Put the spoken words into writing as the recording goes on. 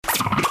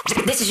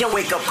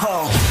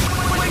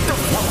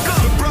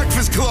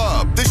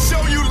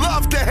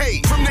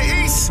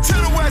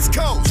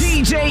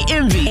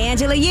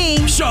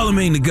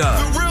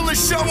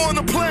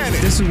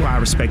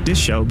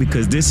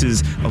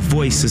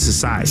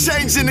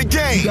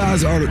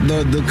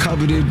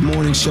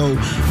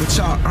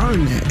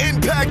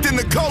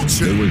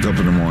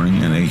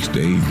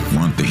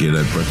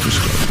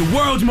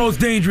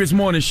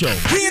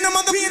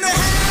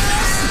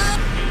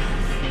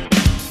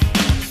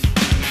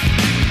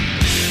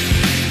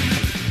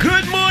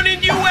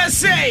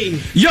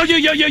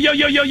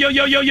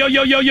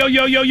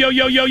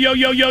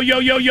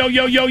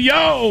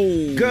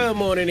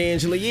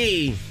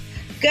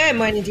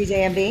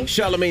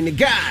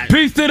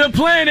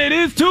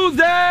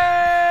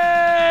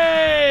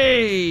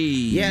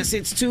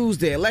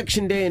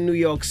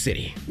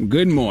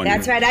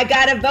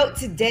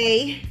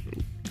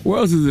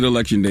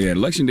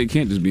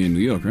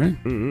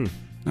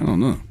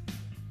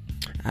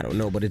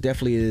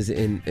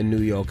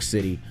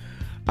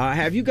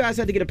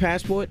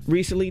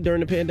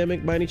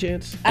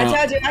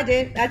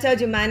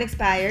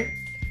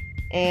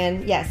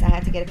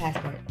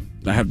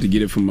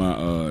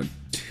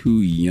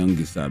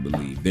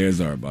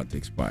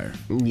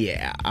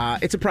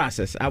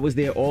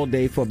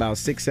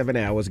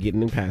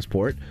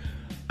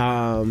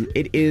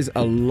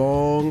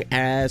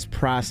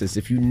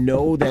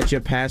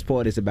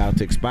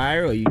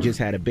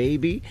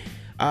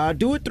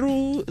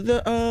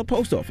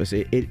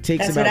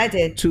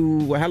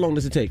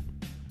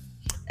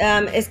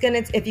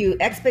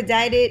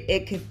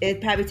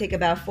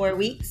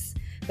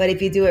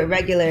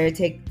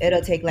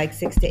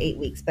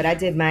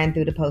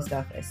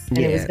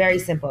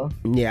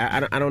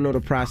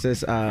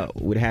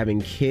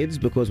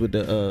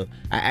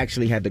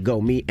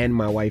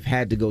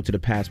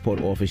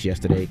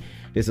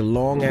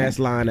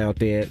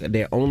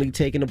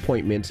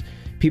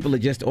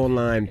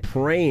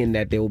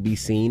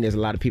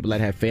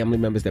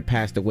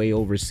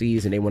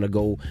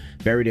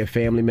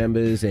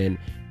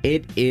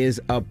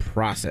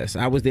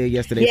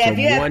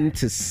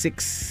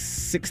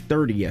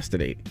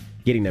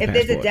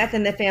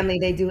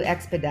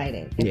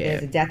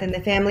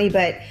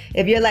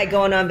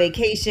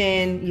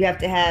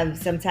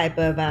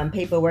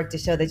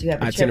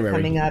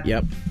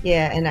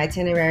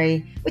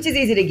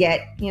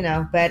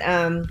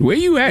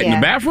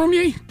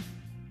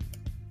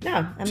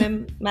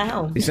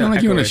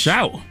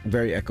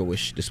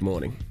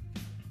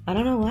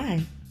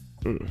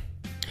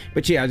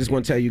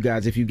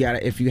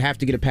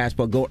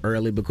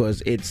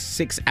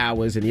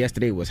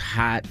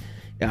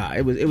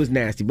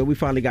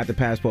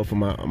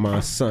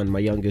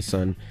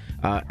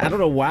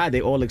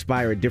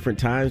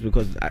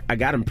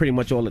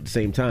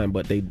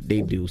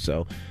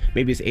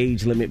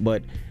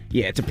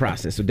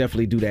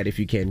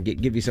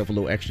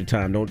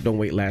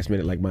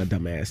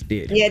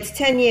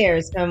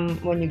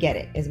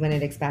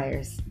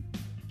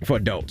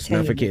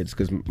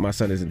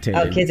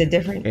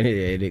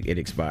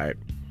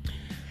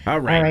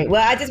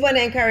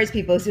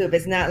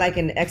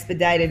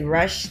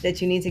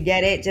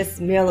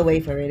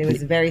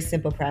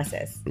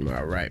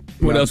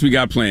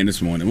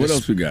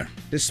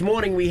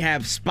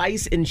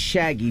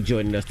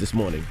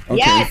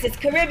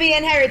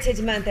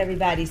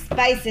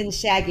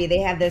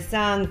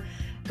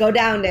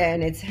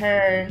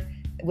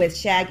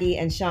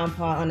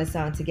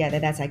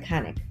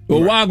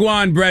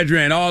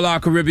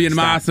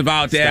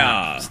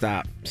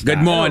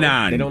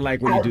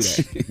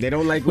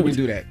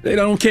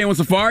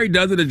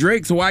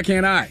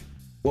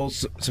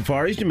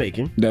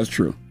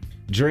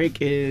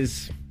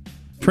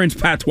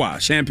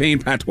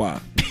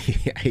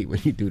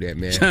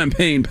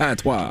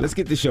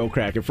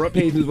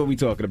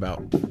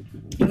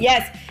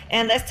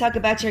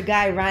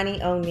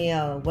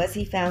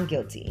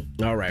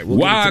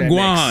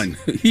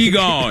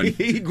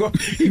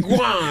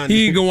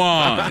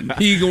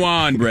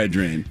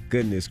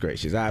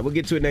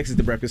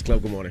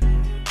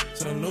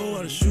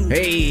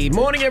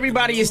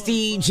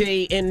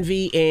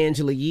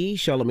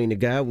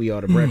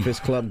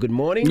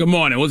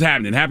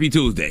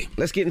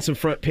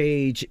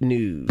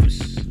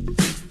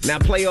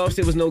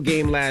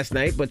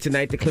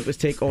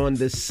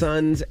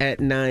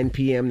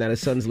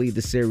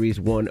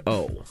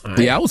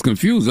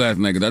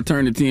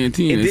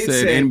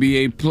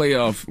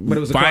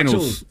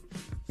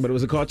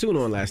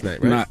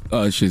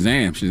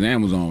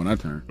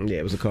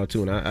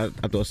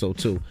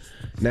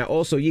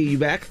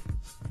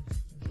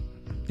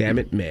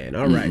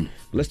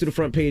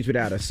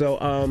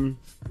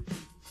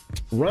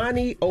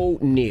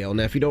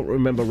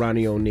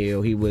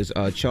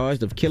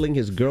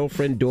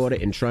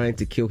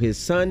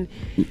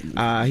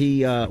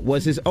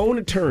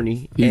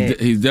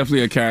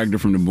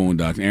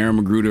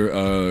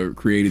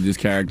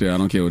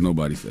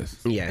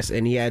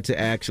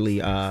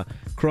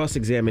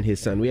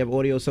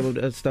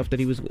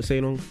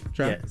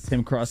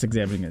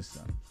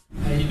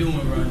How you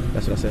doing, Ron?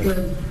 That's what I said.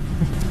 Good.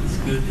 It's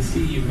good to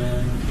see you,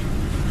 man.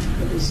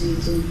 Good to see you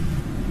too.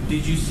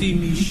 Did you see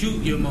me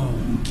shoot your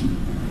mom?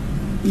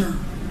 No.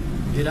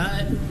 Did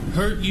I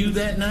hurt you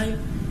that night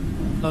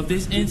of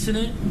this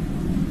incident?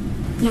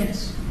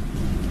 Yes.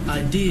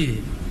 I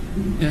did.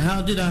 And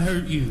how did I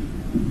hurt you?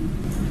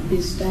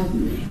 You stabbed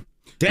me.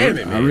 Damn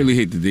it, man. I really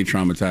hate that they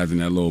traumatizing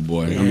that little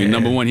boy. Yeah. I mean,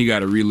 number one, he got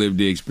to relive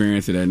the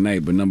experience of that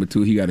night, but number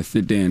two, he got to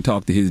sit there and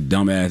talk to his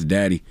dumbass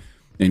daddy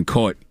in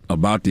court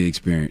about the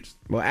experience.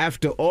 Well,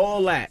 after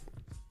all that,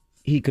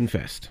 he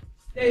confessed.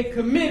 They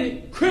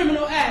committed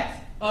criminal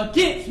acts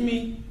against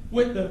me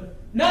with the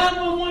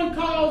 911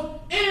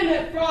 calls and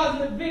that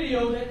fraudulent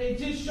video that they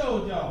just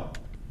showed y'all.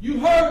 You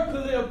heard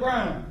Khalil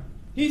Brown.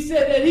 He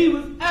said that he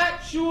was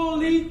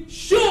actually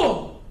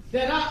sure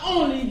that I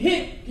only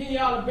hit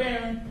Kenyatta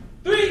Barron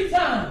 3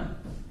 times.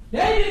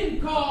 They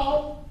didn't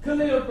call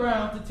Khalil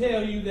Brown to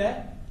tell you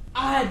that.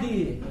 I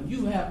did. And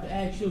you have to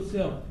ask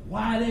yourself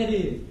why that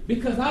is.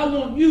 Because I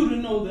want you to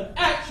know the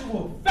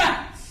actual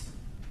facts.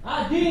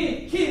 I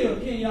did kill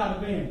Kenyatta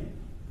Barron.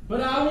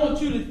 But I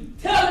want you to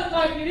tell it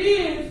like it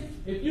is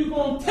if you're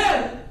going to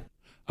tell it.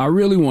 I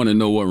really want to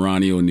know what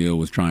Ronnie O'Neal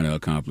was trying to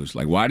accomplish.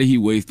 Like, why did he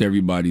waste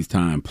everybody's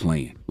time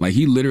playing? Like,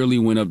 he literally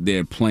went up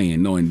there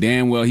playing, knowing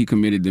damn well he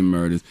committed the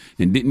murders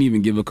and didn't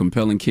even give a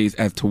compelling case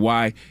as to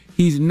why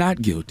he's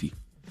not guilty.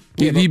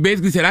 He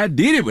basically said, I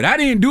did it, but I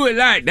didn't do it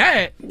like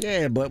that.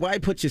 Yeah, but why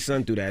put your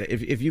son through that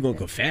if you're going to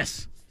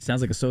confess?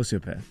 Sounds like a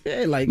sociopath.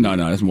 Yeah, like No,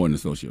 that's more than a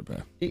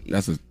sociopath.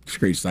 That's a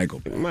straight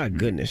psychopath. My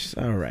goodness.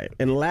 All right.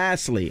 And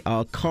lastly,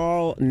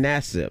 Carl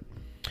Nassib.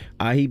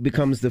 He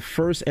becomes the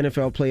first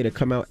NFL player to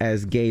come out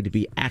as gay to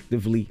be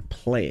actively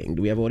playing.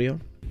 Do we have audio?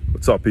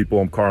 What's up, people?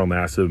 I'm Carl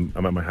Nassib.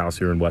 I'm at my house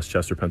here in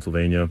Westchester,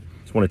 Pennsylvania.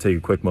 Just want to take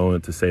a quick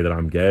moment to say that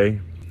I'm gay.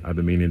 I've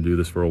been meaning to do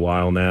this for a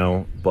while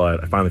now,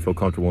 but I finally feel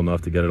comfortable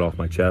enough to get it off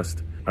my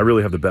chest. I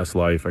really have the best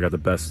life. I got the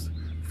best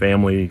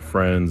family,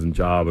 friends, and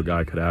job a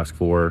guy could ask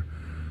for.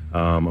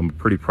 I'm a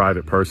pretty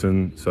private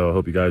person, so I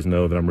hope you guys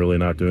know that I'm really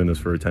not doing this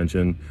for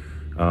attention.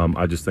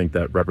 I just think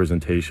that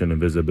representation and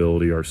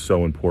visibility are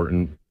so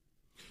important.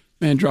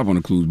 Man, drop on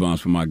the clues bombs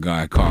for my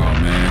guy, Carl,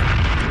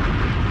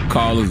 man.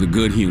 Carl is a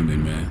good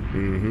human, man.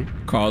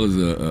 Mm-hmm. Carl is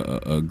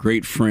a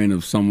great friend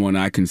of someone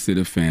I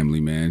consider family,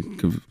 man.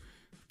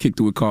 Kicked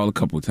it with Carl a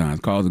couple of times.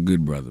 Carl's a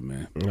good brother,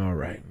 man. All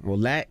right. Well,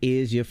 that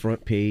is your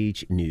front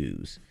page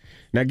news.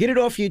 Now, get it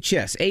off your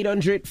chest.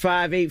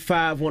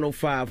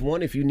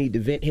 800-585-1051. If you need to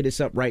vent, hit us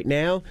up right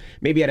now.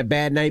 Maybe had a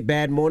bad night,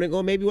 bad morning,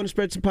 or maybe you want to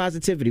spread some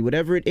positivity.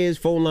 Whatever it is,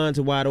 phone lines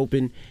are wide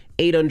open.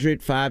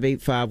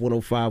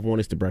 800-585-1051.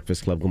 It's The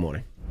Breakfast Club. Good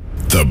morning.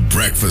 The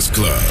Breakfast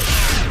Club.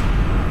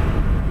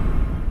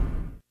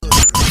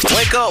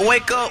 Wake up,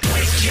 wake up.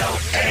 Wake your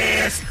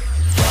ass.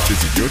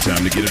 This is your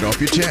time to get it off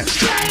your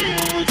chest.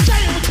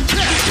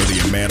 Whether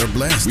you're mad or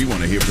blessed, we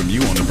want to hear from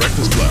you on The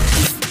Breakfast Club.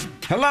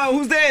 Hello,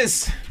 who's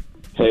this?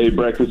 Hey,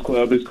 Breakfast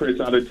Club. It's Chris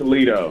out of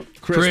Toledo.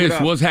 Chris,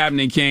 what's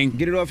happening, King?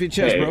 Get it off your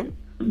chest, bro.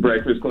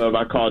 Breakfast Club,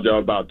 I called y'all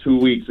about 2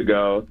 weeks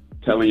ago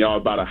telling y'all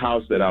about a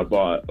house that I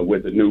bought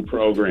with a new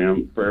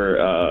program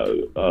for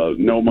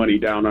no money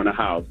down on a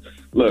house.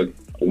 Look,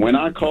 when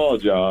I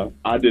called y'all,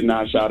 I did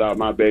not shout out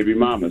my baby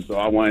mama, so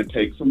I want to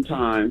take some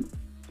time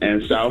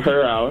and shout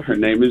her out. Her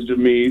name is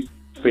Jamise,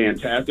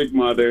 fantastic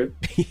mother.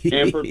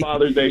 And for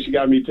Father's Day, she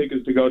got me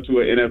tickets to go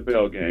to an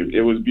NFL game. It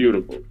was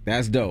beautiful.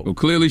 That's dope. Well,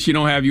 clearly she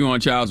don't have you on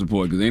child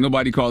support because ain't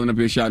nobody calling up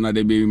here shouting out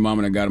their baby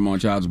mama that got them on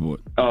child support.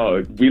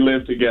 Oh, we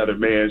live together,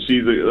 man.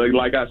 She's,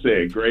 like I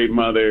said, great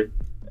mother,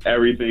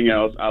 everything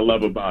else I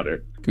love about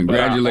her.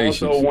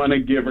 Congratulations. But I also want to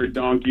give her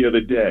Donkey of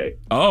the Day.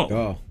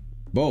 Oh,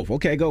 both.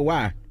 Okay, go.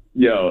 Why?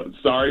 Yo,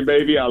 sorry,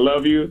 baby, I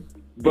love you,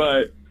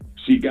 but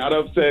she got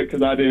upset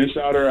because I didn't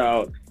shout her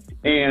out,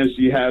 and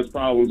she has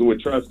problems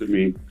with trusting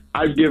me.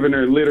 I've given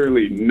her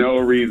literally no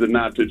reason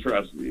not to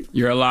trust me.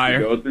 You're a liar.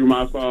 She goes through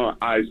my phone.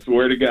 I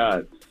swear to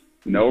God,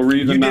 no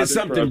reason not to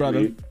trust brother.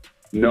 me.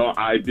 No,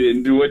 I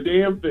didn't do a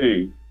damn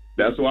thing.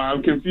 That's why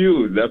I'm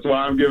confused. That's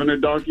why I'm giving her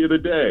Donkey of the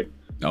Day.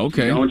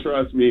 Okay. She don't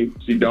trust me.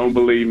 She don't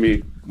believe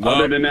me. Well,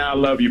 other than that, I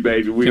love you,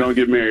 baby. We're going to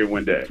get married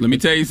one day. Let me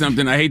tell you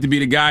something. I hate to be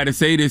the guy to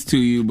say this to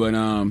you, but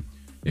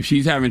if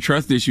she's having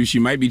trust issues, she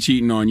might be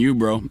cheating on you,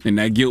 bro. And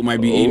that guilt might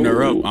be eating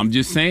her up. I'm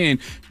just saying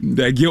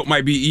that guilt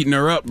might be eating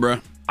her up, bro.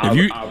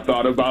 I've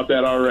thought about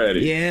that already.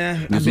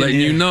 Yeah. Just letting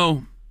you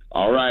know.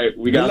 All right.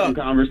 We got some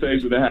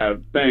conversation to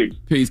have. Thanks.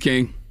 Peace,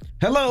 King.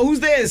 Hello, who's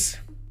this?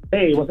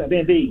 Hey, what's up,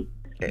 ND?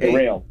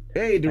 Darrell.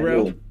 Hey,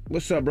 Darrell.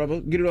 What's up, brother?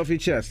 Get it off your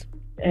chest.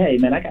 Hey,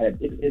 man, I got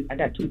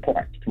 2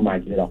 parts to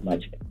get it off my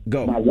chest.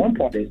 Go. My one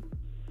part is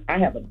I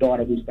have a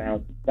daughter who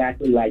sounds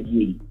exactly like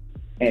me.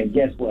 And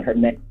guess what? Her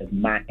name is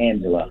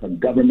Angela. Her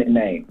government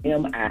name,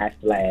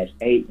 MI/ANGELA.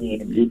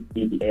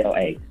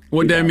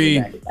 What that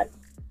mean?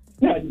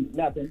 No,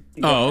 nothing.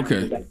 Oh,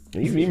 okay.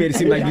 You made it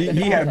seem like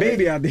he had a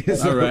baby out there.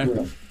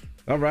 So.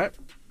 All right.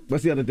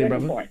 What's the other thing,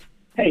 brother? Part.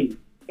 Hey,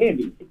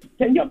 Andy,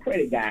 tell your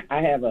credit guy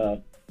I have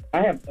a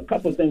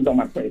couple of things on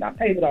my credit. I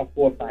paid it off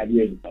 4 or 5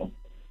 years ago.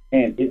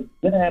 And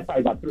then I had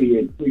probably about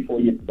 3, 4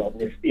 years ago, and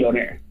it's still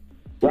there.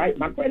 right?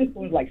 My credit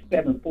score is like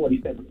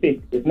 740,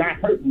 750. It's not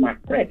hurting my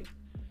credit,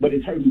 but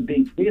it's hurting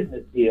big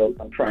business deals.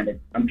 I'm trying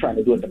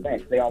to do at the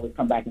bank. They always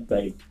come back and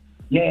say,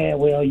 yeah,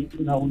 well, you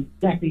know, we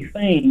got these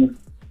things,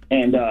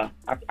 and I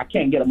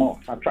can't get them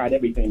off. I've tried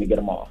everything to get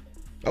them off.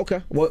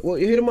 Okay, well,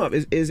 you hit him up.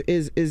 His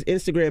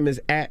Instagram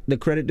is at the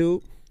Credit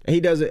Dude. And he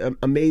does an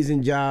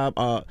amazing job.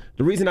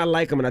 The reason I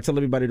like him, and I tell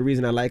everybody the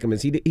reason I like him,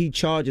 is he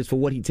charges for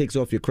what he takes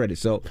off your credit.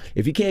 So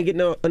if you can't get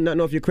nothing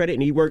off your credit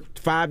and he worked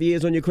 5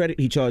 years on your credit,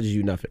 he charges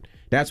you nothing.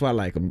 That's why I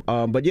like him.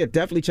 But yeah,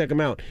 definitely check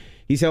him out.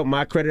 He's helped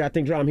my credit. I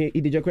think, Drum, he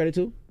did your credit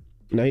too?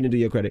 No, he didn't do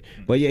your credit.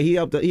 But yeah, he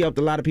helped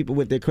a lot of people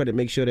with their credit,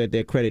 make sure that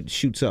their credit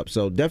shoots up.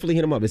 So definitely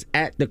hit him up. It's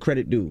at the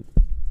Credit Dude.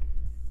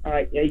 All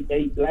right,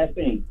 hey, last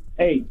thing.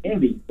 Hey,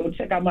 Envy, go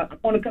check out I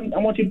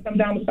want you to come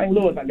down to St.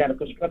 Louis. I got a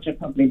construction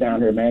company down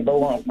here, man.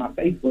 Go on. My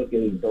Facebook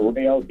is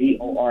Dorell,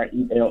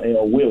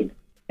 Dorell Williams.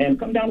 And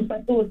come down to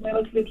St. Louis, man.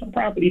 Let's flip some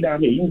property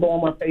down here. You can go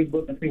on my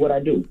Facebook and see what I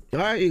do. All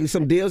right,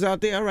 some deals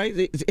out there. All right,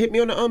 hit me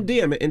on the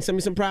DM and send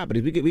me some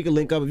properties. We could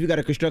link up. If you got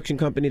a construction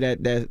company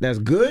that's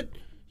good,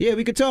 yeah,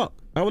 we could talk.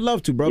 I would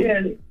love to, bro.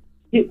 Yeah,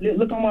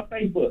 look on my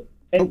Facebook.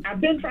 And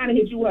I've been trying to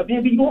hit you up,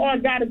 Envy. You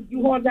hard got to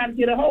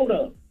get a hold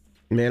of.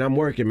 Man, I'm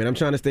working, man. I'm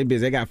trying to stay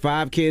busy. I got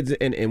 5 kids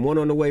and one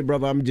on the way,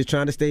 brother. I'm just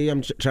trying to stay.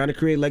 I'm trying to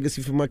create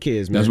legacy for my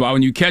kids, man. That's why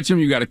when you catch them,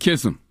 you got to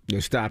kiss them.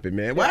 Yo, stop it,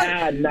 man.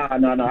 What?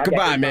 No.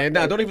 Goodbye, man.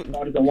 No, don't even.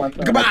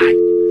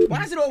 Goodbye.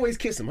 Why is it always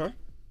kiss him, huh?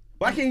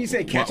 Why can't you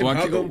say catch him,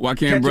 hug him? Why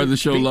can't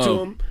brothers show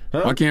love?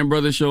 Huh? Why can't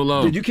brothers show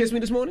love? Did you kiss me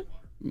this morning?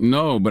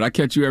 No, but I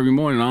catch you every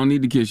morning. I don't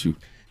need to kiss you.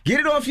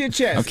 Get it off your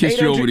chest. I've kissed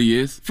you over the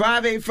years.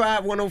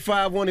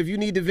 585-1051. If you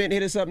need to vent,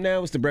 hit us up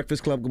now. It's The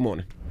Breakfast Club. Good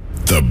morning.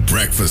 The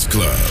Breakfast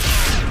Club.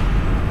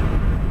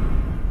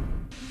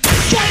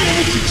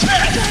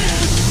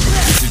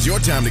 This is your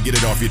time to get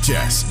it off your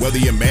chest, whether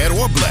you're mad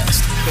or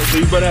blessed. So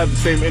you better have the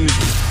same energy.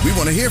 We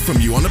want to hear from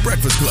you on The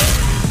Breakfast Club.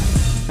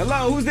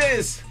 Hello, who's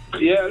this?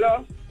 Yeah,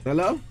 hello?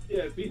 Hello?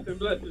 Yeah, peace and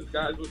blessings,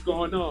 guys. What's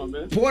going on,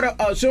 man? Porter,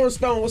 Sean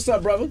Stone, what's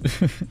up, brother?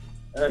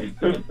 Hey,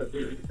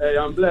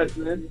 I'm blessed,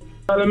 man.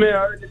 Hello, man. I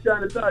heard you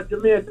trying to talk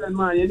Jamaican,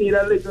 man. You need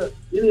a little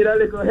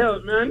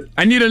help, man.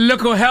 I need a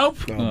little help?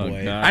 Oh,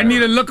 boy. I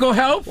need a little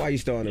help? Why you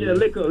starting? Yeah,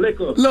 little.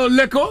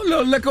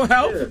 Little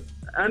help? Yeah.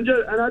 And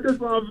I just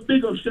want to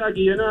big up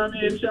Shaggy, you know what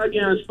I mean? Shaggy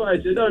and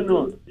Spice, you don't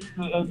know.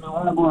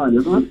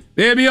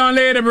 They be on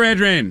later,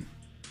 brethren.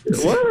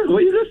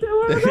 What you just say?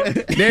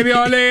 What? They be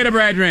on later,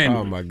 brethren.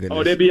 Oh, my goodness.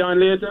 Oh, they be on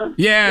later?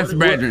 Yes,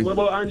 brethren. What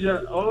about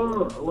Angela?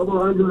 What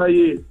about Angela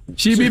here?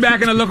 She be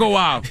back in a little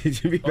while. She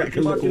be back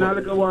in a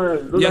little while.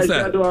 Yes, like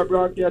sir. I do our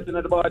broadcasting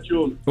at the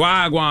bathroom.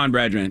 Why, Gwaan,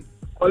 brethren?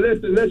 Oh,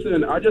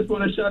 listen. I just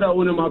want to shout out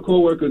one of my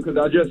coworkers because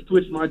I just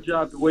switched my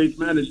job to waste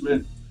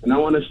management. And I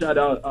want to shout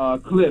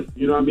out Cliff,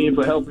 you know what I mean,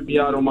 for helping me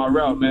out on my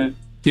route, man.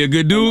 He a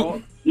good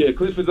dude? Yeah,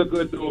 Cliff is a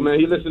good dude, man.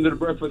 He listened to the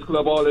Breakfast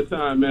Club all the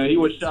time, man. He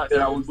was shocked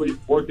that I was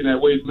working at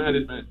Waste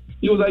Management.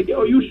 He was like,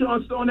 yo, you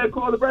Sean Stone that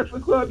called the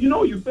Breakfast Club? You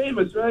know you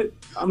famous, right?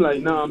 I'm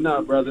like, no, I'm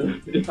not, brother.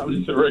 I'm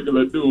just a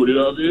regular dude, you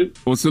know what I mean?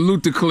 Well,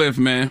 salute to Cliff,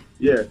 man.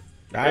 Yeah.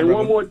 Right, and brother.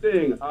 one more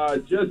thing.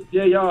 Just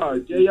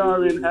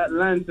JR in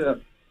Atlanta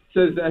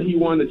says that he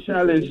want to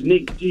challenge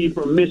Nick G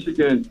from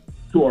Michigan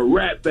to a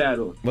rap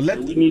battle. Well,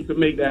 we need to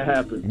make that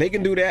happen. They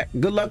can do that.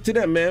 Good luck to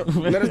them, man.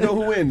 Let us know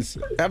who wins.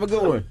 Have a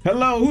good one.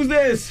 Hello, who's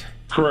this?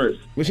 Chris.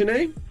 What's your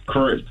name?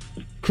 Chris.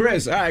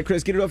 Chris. All right,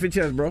 Chris, get it off your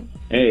chest, bro.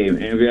 Hey,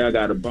 Envy, I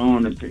got a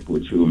bone to pick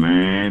with you,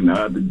 man. The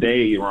other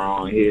day you were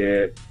on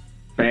here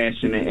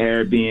bashing the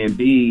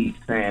Airbnb,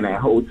 saying that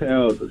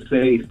hotels are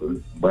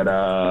safer, but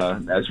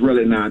that's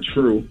really not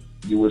true.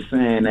 You were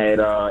saying that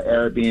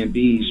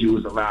Airbnbs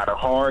use a lot of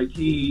hard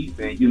keys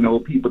and,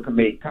 people can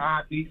make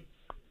copies.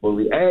 But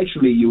we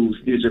actually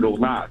use digital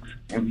locks,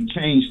 and we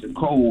change the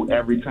code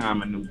every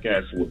time a new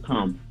guest would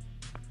come.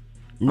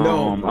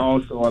 No,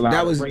 also a lot.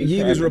 That was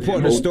he was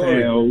reporting a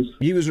story.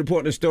 He was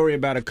reporting a story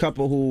about a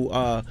couple who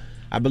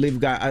I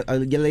believe got a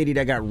lady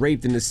that got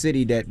raped in the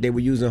city that they were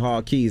using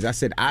hard keys. I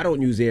said I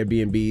don't use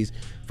Airbnbs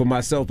for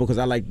myself because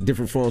I like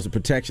different forms of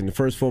protection. The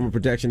first form of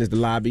protection is the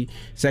lobby.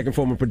 Second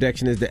form of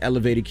protection is the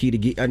elevator key to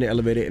get on the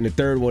elevator, and the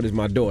third one is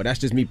my door. That's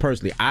just me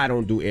personally. I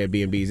don't do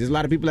Airbnbs. There's a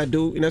lot of people that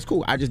do, and that's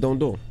cool. I just don't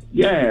do them.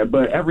 Yeah,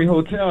 but every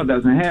hotel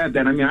doesn't have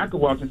that. I mean, I could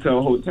walk into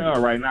a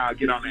hotel right now,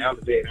 get on the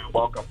elevator, and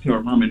walk up to a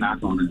room and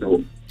knock on the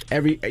door.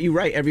 You're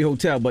right, every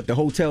hotel, but the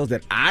hotels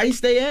that I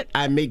stay at,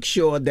 I make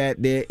sure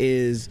that there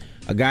is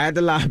a guy at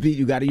the lobby.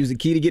 You got to use the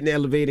key to get in the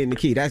elevator and the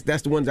key. That's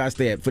the ones I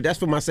stay at. That's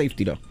for my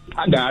safety, though.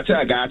 I got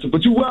you.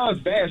 But you was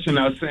bashing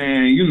us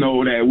saying,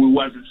 that we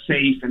wasn't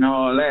safe and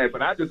all that.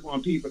 But I just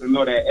want people to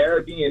know that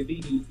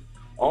Airbnbs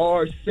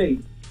are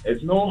safe.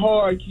 It's no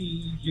hard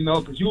keys,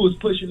 because you was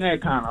pushing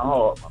that kind of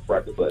hard, my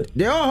brother. But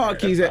there are hard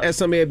keys at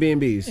some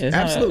Airbnbs.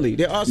 Absolutely,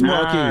 there are some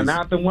hard keys.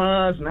 Not the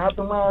ones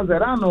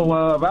that I know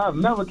of. I've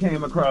never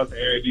came across an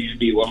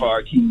Airbnb with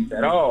hard keys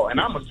at all.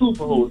 And I'm a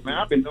super host, man.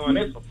 I've been doing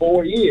this for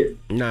 4 years.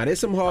 Nah, there's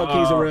some hard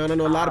keys around. I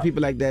know a lot of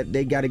people like that.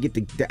 They got to get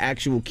the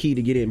actual key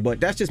to get in. But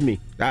that's just me.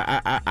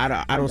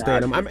 I don't stay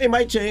at them. It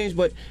might change,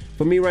 but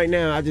For me right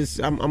now,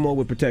 I'm more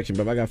with protection,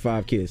 bro. I got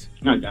 5 kids.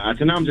 I got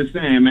you. And I'm just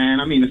saying, man.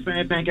 I mean, the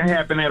same thing can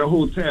happen at a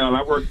hotel.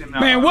 I worked in.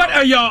 Man, what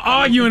are y'all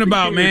arguing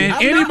about, man?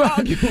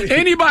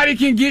 Anybody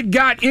can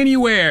got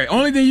anywhere.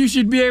 Only thing you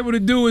should be able to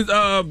do is,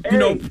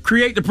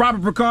 create the proper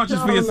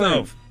precautions for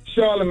yourself.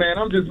 Charlamagne,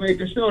 I'm just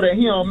making sure that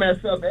he don't mess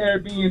up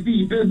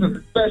Airbnb business,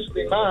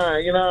 especially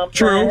mine. You know.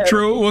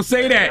 True. Well,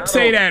 say that,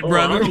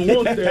 brother. I don't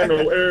want to stay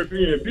no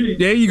Airbnb.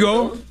 There you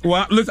go.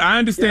 Well, listen, I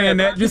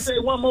understand that. Just say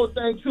one more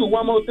thing, too.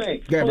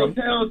 Yeah,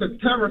 hotels are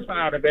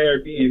terrified of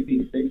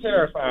Airbnb. They're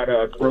terrified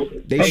of us, bro.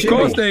 Of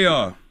course they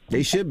are.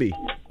 They should be.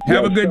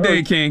 Have a good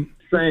day, King.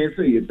 Same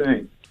to you.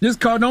 Thanks. Just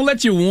call. Don't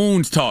let your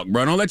wounds talk,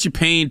 bro. Don't let your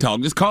pain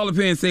talk. Just call up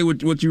here and say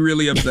what you're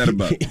really upset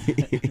about.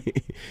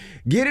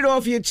 Get it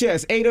off your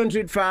chest.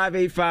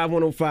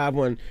 800-585-1051.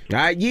 All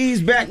right,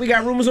 Yee's back. We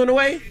got rumors on the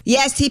way?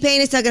 Yes,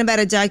 T-Pain is talking about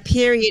a dark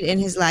period in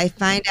his life.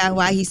 Find out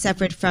why he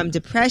suffered from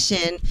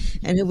depression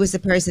and who was the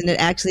person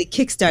that actually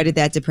kickstarted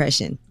that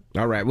depression.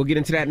 All right, we'll get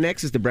into that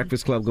next. It's The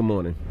Breakfast Club. Good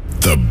morning.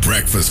 The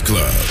Breakfast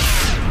Club.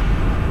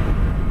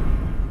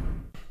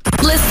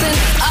 Listen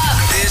up.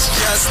 It's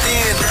just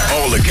in.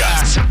 All the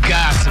gossip.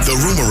 The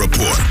Rumor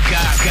Report.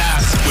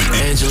 Gossip. With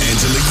Angela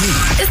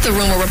Yee. It's the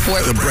Rumor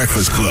Report. The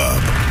Breakfast Club.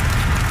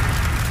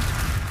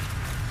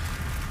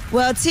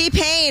 Well,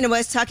 T-Pain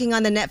was talking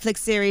on the Netflix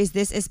series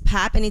This Is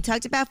Pop, and he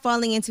talked about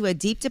falling into a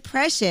deep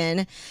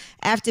depression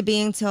after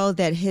being told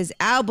that his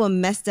album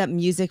messed up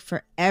music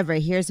forever.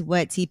 Here's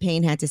what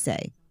T-Pain had to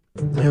say.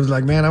 He was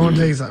like, man, I want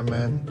to tell you something,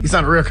 man. He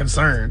sounded real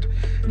concerned.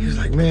 He was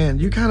like, man,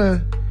 you kind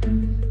of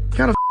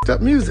f***ed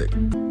up music.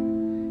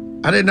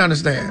 I didn't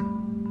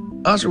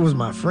understand. Usher was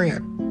my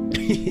friend.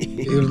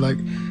 He was like,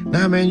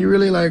 nah, man, you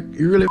really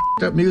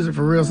f***ed up music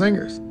for real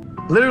singers.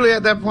 Literally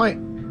at that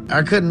point,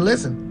 I couldn't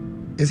listen.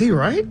 Is he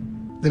right?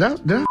 Did I f***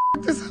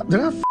 this up? Did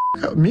I f***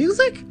 up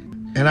music?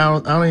 And I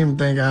don't even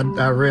think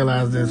I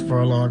realized this for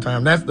a long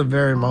time. That's the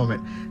very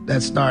moment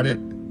that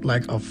started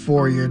like a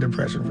 4-year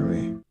depression for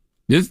me.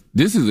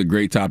 This is a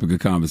great topic of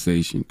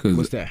conversation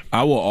because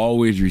I will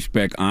always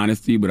respect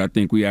honesty, but I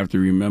think we have to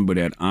remember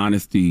that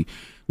honesty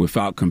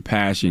without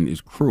compassion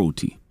is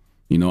cruelty.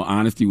 You know,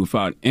 honesty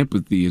without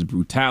empathy is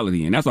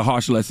brutality. And that's a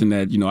harsh lesson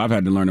that, I've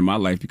had to learn in my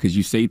life because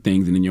you say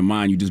things and in your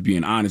mind you're just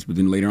being honest, but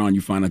then later on you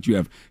find out you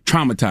have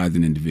traumatized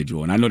an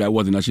individual. And I know that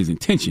wasn't Usher's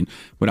intention,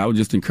 but I would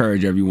just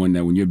encourage everyone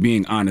that when you're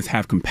being honest,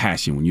 have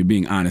compassion. When you're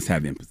being honest,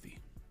 have empathy.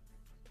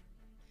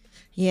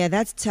 Yeah,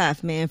 that's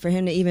tough, man, for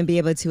him to even be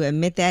able to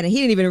admit that. And he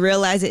didn't even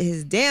realize it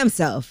his damn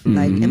self.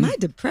 Like, am I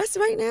depressed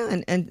right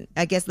now? And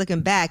I guess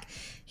looking back,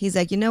 he's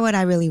like, you know what?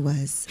 I really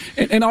was.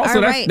 And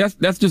also,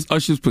 that's just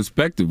Usher's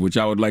perspective, which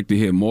I would like to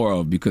hear more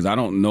of because I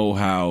don't know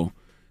how,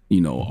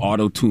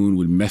 auto-tune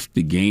would mess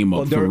the game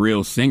up for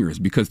real singers.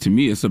 Because to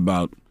me, it's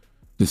about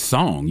the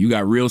song. You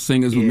got real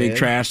singers who make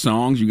trash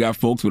songs. You got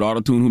folks with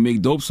autotune who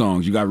make dope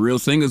songs. You got real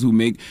singers who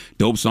make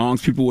dope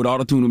songs. People with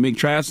autotune who make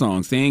trash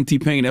songs. Saying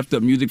T-Pain effed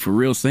up music for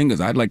real singers,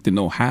 I'd like to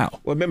know how.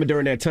 Well, remember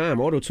during that time,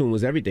 autotune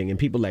was everything, and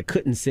people that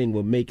couldn't sing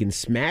were making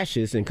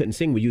smashes and couldn't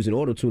sing were using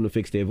autotune to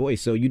fix their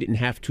voice. So you didn't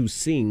have to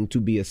sing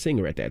to be a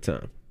singer at that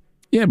time.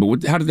 Yeah,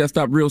 but how does that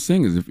stop real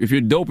singers? If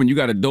you're dope and you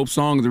got a dope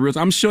song as a real,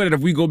 I'm sure that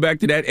if we go back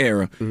to that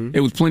era,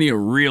 there was plenty of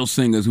real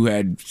singers who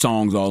had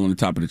songs all on the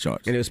top of the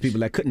charts. And there was people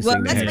that couldn't sing.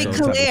 Well, let's be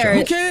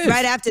clear.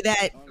 Right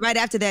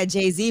after that,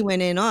 Jay-Z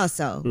went in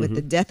also with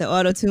the death of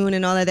autotune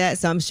and all of that.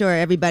 So I'm sure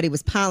everybody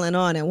was piling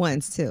on at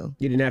once too.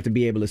 You didn't have to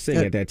be able to sing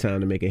at that time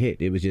to make a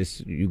hit. It was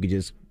just you could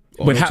just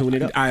auto-tune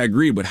it up. I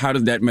agree, but how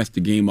does that mess the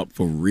game up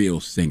for real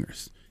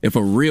singers? If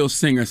a real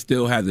singer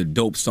still has a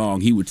dope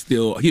song, he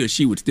or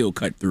she would still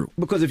cut through.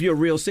 Because if you're a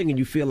real singer,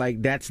 you feel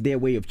like that's their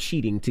way of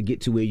cheating to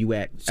get to where you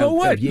at. So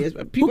what?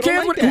 Who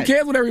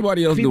cares what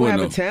everybody else people doing?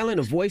 People have though? a talent,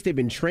 a voice. They've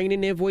been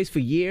training their voice for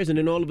years, and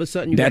then all of a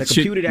sudden you got a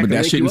computer but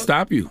that shouldn't wake you up.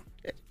 stop you.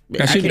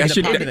 That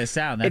popular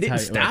sound. That's it didn't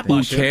stop Who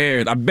us.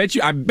 cares? I bet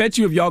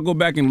you if y'all go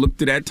back and look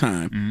to that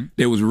time,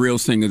 there was real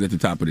singers at the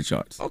top of the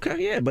charts. Okay,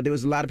 yeah, but there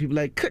was a lot of people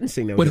that couldn't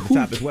sing that was at the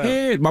top as well.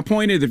 Cares? My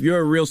point is, if you're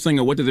a real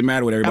singer, what does it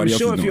matter what everybody else is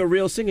doing? I'm sure if you're a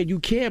real singer, you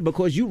care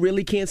because you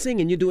really can't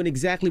sing, and you're doing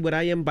exactly what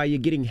I am by you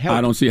getting help.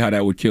 I don't see how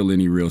that would kill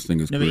any real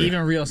singer's career. But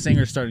even real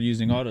singers started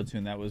using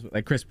autotune. That was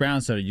like Chris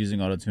Brown started using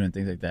autotune and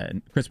things like that.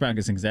 And Chris Brown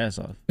can sing his ass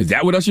off. Is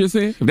that what Usher is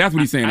saying? If that's what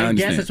he's saying, I understand.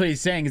 I guess that's what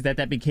he's saying is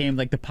that became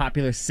like the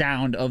popular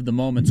sound of the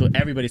moment. So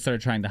everybody started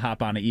trying to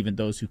hop on it, even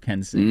those who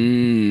can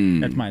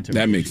sing. That's my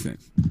interpretation. That makes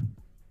sense.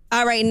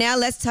 All right, now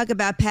let's talk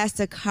about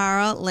Pastor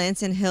Carl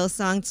Lentz and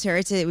Hillsong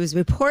Church. It was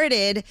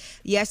reported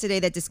yesterday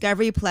that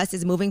Discovery Plus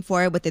is moving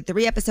forward with a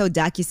 3-episode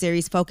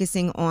docuseries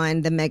focusing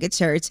on the mega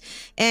church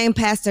and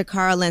Pastor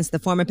Carl Lentz, the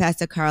former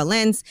Pastor Carl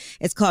Lentz.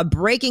 It's called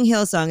Breaking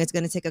Hillsong. It's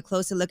going to take a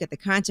closer look at the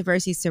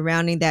controversy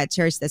surrounding that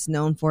church that's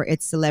known for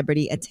its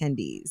celebrity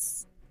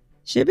attendees.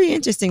 Should be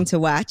interesting to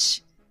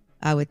watch,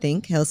 I would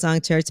think.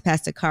 Hillsong Church,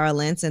 Pastor Carl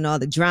Lentz, and all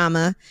the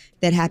drama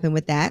that happened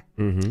with that.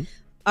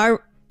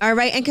 All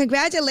right, and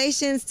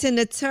congratulations to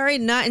Naturi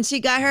Naughton.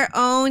 She got her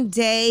own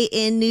day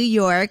in New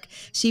York.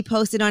 She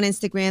posted on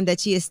Instagram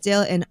that she is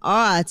still in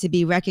awe to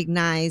be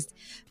recognized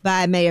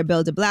by Mayor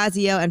Bill de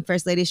Blasio and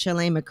First Lady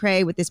Chirlane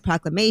McCray with this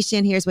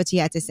proclamation. Here's what she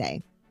had to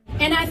say.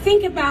 And I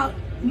think about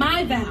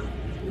my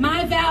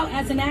vow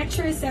as an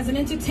actress, as an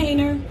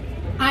entertainer.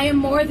 I am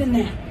more than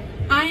that.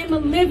 I am a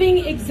living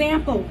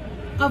example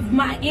of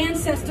my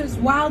ancestors'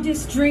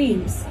 wildest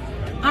dreams.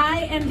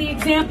 I am the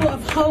example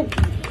of hope,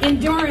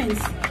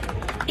 endurance,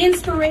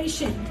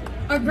 inspiration,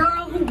 a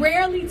girl who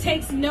rarely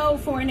takes no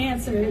for an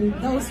answer, and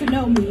those who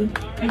know me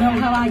know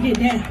how I get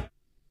down.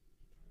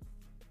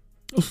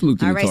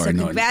 All right, so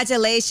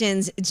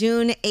congratulations.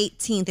 June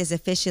 18th is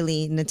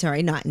officially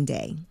Naturi Naughton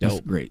Day. That's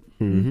great.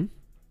 Mm-hmm.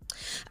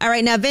 All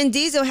right, now Vin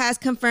Diesel has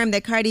confirmed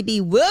that Cardi B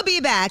will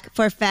be back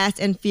for Fast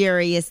and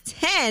Furious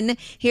 10.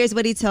 Here's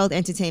what he told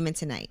Entertainment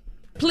Tonight.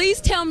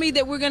 Please tell me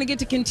that we're going to get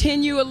to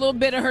continue a little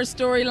bit of her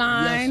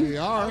storyline. Yes, we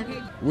are.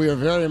 We are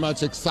very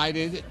much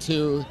excited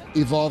to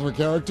evolve her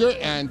character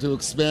and to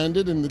expand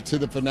it to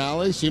the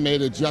finale. She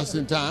made it just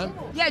in time.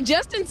 Yeah,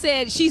 Justin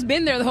said she's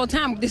been there the whole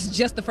time. This is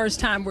just the first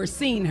time we're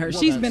seeing her.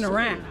 She's been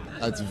around.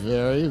 That's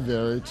very,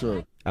 very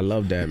true. I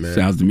love that, man.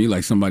 Sounds to me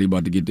like somebody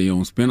about to get their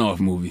own spinoff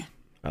movie.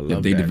 I love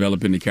if they that.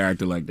 developing the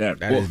character like that.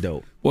 That is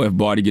dope. Boy, if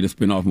Barty get a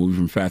spinoff movie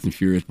from Fast and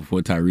Furious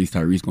before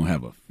Tyrese gonna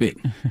have a fit.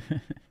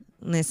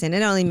 Listen,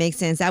 it only makes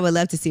sense. I would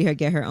love to see her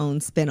get her own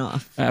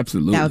spinoff.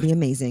 Absolutely. That would be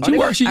amazing.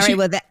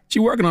 She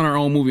working on her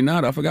own movie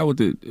now. I forgot what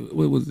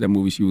was that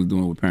movie she was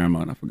doing with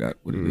Paramount. I forgot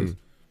what it is.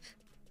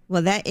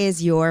 Well, that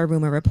is your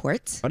rumor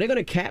report. Are they going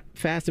to cap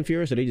Fast and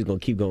Furious, or are they just going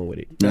to keep going with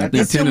it? I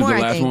think 10 is the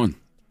last one.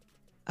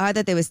 Oh, I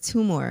thought there was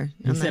 2 more.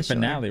 I'm not sure.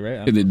 Finale,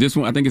 right? Is it this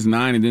one? I think it's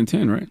 9 and then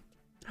 10, right?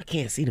 I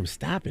can't see them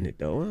stopping it,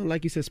 though.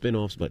 Like you said,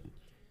 spinoffs, but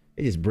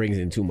it just brings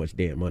in too much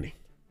damn money.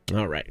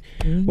 All right.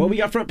 Well, we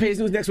got front page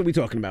news next. What we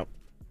talking about?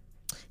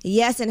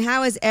 Yes, and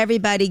how is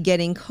everybody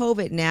getting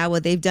COVID now?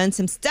 Well, they've done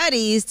some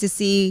studies to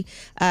see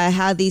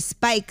how these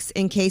spikes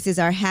in cases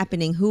are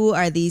happening. Who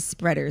are these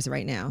spreaders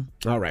right now?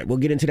 All right, we'll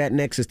get into that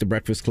next. It's the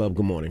Breakfast Club.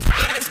 Good morning.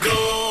 Let's go.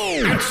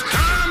 It's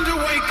time to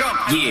wake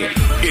up. Yeah,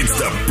 it's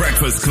the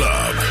Breakfast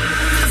Club.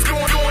 It's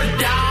going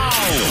down.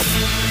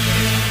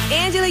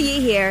 Angela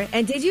Yee here,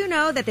 and did you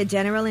know that the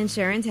General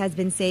Insurance has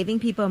been saving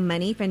people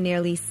money for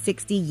nearly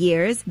 60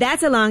 years?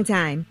 That's a long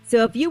time.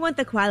 So if you want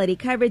the quality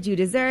coverage you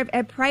deserve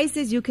at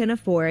prices you can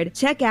afford,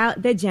 check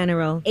out The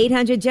General.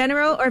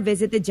 800-GENERAL or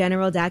visit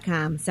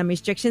thegeneral.com. Some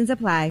restrictions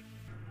apply.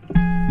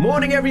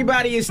 Morning,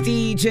 everybody. It's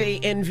DJ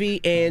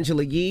Envy,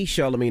 Angela Yee,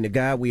 Charlamagne the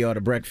God. We are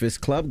the Breakfast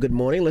Club. Good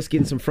morning. Let's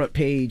get in some front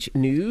page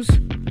news.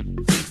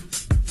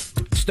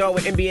 Start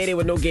with NBA. There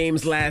were no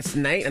games last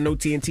night. I know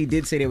TNT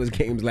did say there was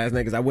games last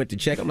night because I went to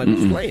check. I'm like,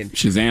 who's playing?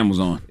 Shazam was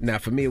on. Now,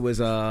 for me, it was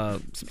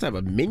some type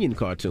of Minion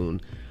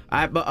cartoon. All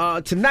right,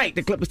 but tonight,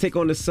 the Clippers take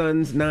on the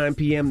Suns, 9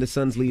 p.m. The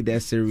Suns lead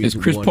that series.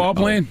 Is Chris Paul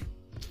playing?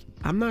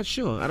 I'm not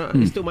sure.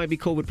 It still might be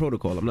COVID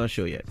protocol. I'm not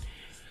sure yet.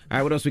 All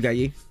right, what else we got,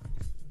 Yee?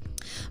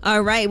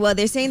 All right. Well,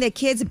 they're saying that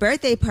kids'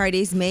 birthday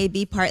parties may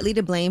be partly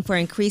to blame for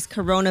increased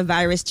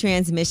coronavirus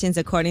transmissions,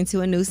 according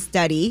to a new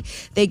study.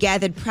 They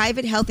gathered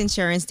private health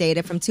insurance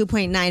data from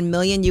 2.9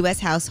 million U.S.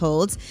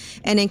 households.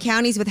 And in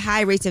counties with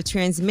high rates of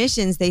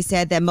transmissions, they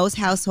said that most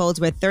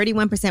households were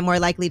 31% more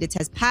likely to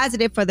test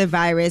positive for the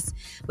virus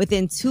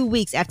within 2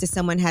 weeks after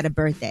someone had a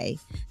birthday.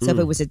 So if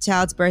it was a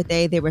child's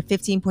birthday, there were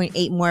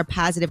 15.8 more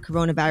positive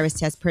coronavirus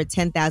tests per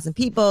 10,000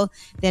 people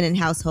than in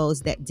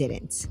households that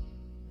didn't.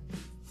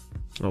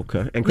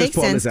 Okay. And Chris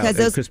Paul is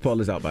out. Chris Paul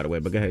is out, by the way,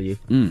 but go ahead,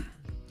 you.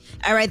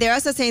 All right. They're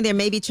also saying there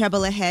may be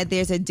trouble ahead.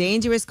 There's a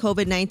dangerous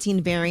COVID-19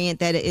 variant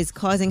that is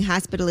causing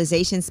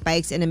hospitalization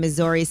spikes in a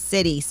Missouri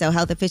city. So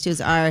health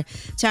officials are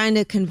trying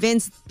to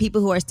convince people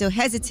who are still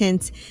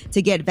hesitant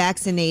to get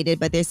vaccinated,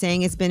 but they're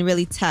saying it's been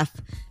really tough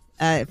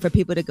for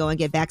people to go and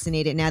get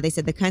vaccinated. Now, they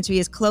said the country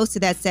is close to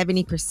that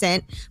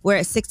 70%. We're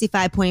at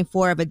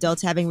 65.4% of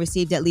adults having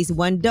received at least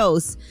 1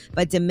 dose,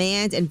 but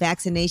demand and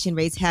vaccination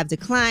rates have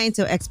declined.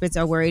 So experts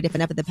are worried if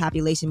enough of the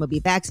population will be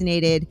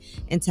vaccinated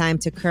in time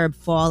to curb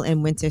fall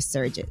and winter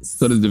surges.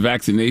 So does the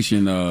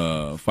vaccination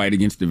fight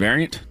against the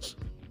variant?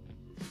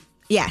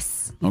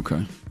 Yes.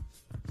 Okay.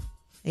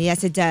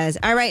 Yes, it does.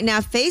 All right.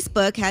 Now,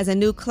 Facebook has a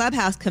new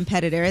Clubhouse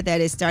competitor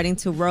that is starting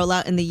to roll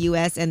out in the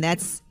U.S., and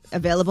that's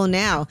available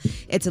now.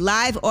 It's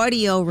live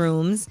audio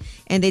rooms,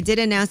 and they did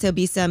announce there'll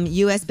be some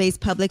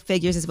U.S.-based public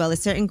figures as well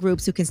as certain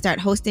groups who can start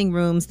hosting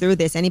rooms through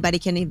this. Anybody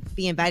can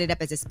be invited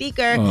up as a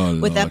speaker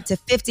with up to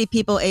 50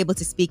 people able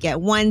to speak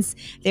at once.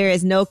 There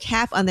is no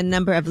cap on the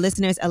number of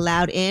listeners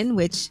allowed in,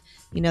 which,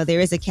 you know,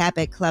 there is a cap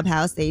at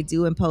Clubhouse. They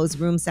do impose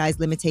room size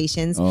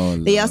limitations.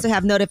 They also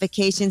have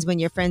notifications when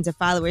your friends or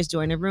followers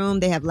join a room.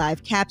 They have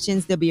live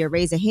captions. There'll be a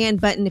raise a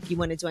hand button if you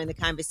want to join the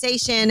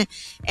conversation.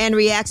 And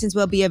reactions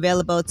will be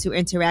available to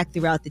interact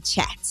throughout the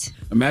chat.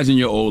 Imagine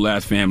your old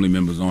ass family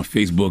members on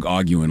Facebook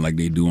arguing like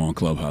they do on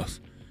Clubhouse.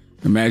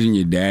 Imagine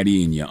your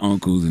daddy and your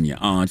uncles and your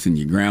aunts and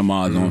your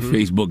grandmas on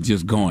Facebook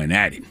just going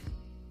at it.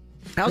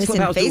 How's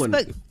Clubhouse doing?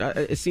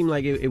 It seemed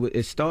like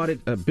it started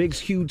a big,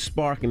 huge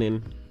spark, and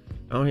then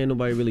I don't hear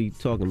nobody really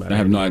talking about it. I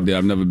have no idea.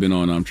 I've never been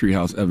on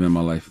Treehouse ever in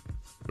my life.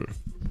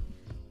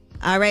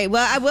 All right.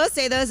 Well, I will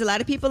say there's a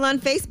lot of people on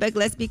Facebook.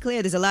 Let's be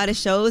clear. There's a lot of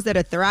shows that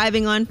are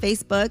thriving on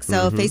Facebook.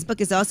 So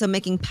Facebook is also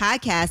making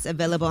podcasts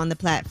available on the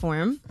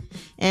platform.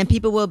 And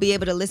people will be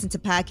able to listen to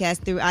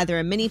podcasts through either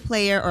a mini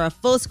player or a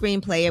full screen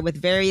player with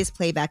various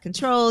playback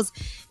controls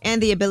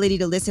and the ability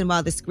to listen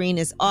while the screen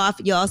is off.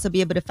 You'll also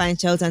be able to find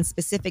shows on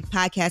specific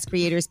podcast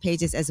creators'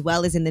 pages as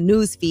well as in the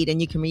news feed.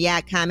 And you can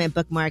react, comment,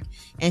 bookmark,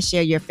 and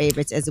share your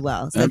favorites as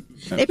well. So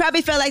they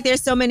probably feel like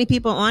there's so many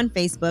people on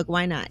Facebook.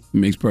 Why not? It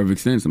makes perfect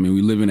sense. I mean,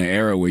 we live in an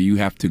era where you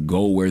have to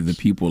go where the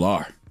people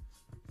are.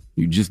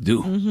 You just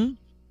do.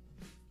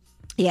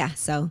 Yeah,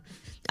 so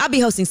I'll be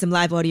hosting some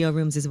live audio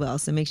rooms as well,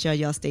 so make sure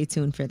y'all stay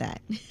tuned for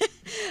that.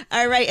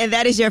 All right, and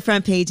that is your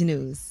front page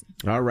news.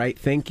 All right,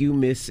 thank you,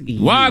 Miss E.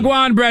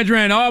 Wagwan,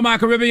 brethren, all my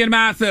Caribbean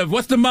massive.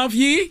 What's the month,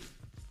 ye?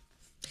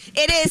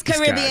 It is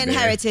Caribbean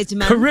Heritage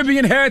Month.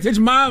 Caribbean Heritage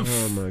Month.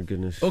 Oh, my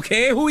goodness.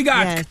 Okay, who we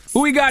got? Yes.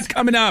 Who we got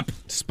coming up?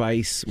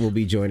 Spice will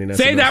be joining us.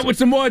 Say that with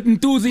some more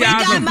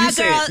enthusiasm.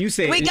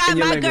 We got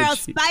my girl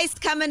Spice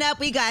coming up.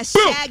 We got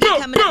Shaggy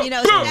coming up. You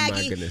know,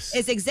 Shaggy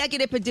is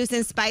executive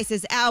producing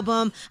Spice's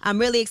album. I'm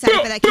really excited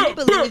for that. Can you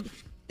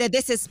believe that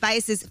this is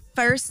Spice's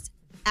first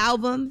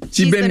album?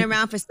 She's been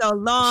around for so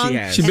long.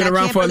 She's been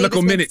around for a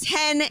little minute.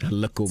 10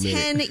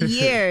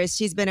 years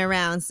she's been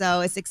around.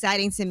 So it's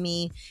exciting to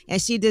me,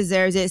 and she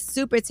deserves it.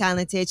 Super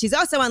talented. She's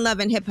also on Love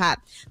and Hip Hop,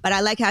 but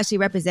I like how she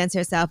represents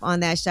herself on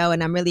that show,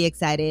 and I'm really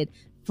excited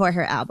for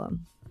her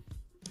album.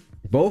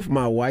 Both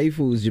my wife,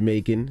 who's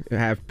Jamaican,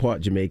 half part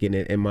Jamaican,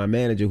 and my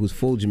manager, who's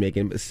full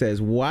Jamaican, says,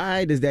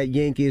 why does that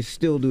Yankee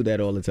still do that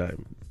all the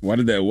time? Why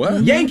did that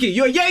what? Yankee,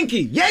 you're a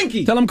Yankee,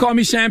 Yankee. Tell them call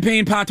me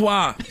Champagne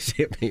Patois.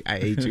 I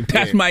hate you.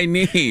 That's my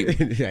name.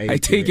 I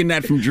taken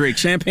that from Drake.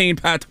 Champagne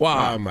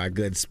Patois. Oh my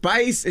good.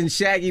 Spice and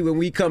Shaggy, when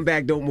we come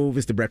back, don't move.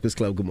 It's the Breakfast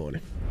Club. Good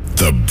morning.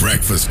 The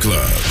Breakfast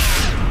Club.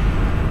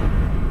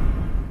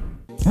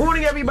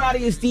 Morning,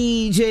 everybody. It's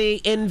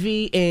DJ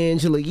Envy,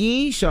 Angela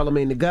Yee,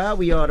 Charlamagne the God.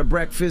 We are the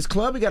Breakfast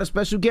Club. We got a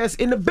special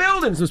guest in the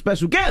building. Some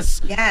special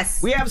guests.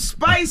 Yes. We have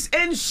Spice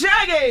and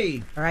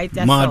Shaggy. All right.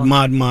 That's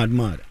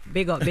Mod.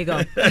 Big up.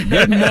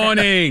 Good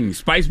morning.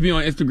 Spice be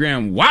on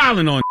Instagram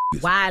wilding on.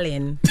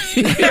 Wilding.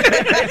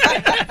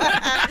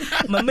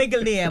 My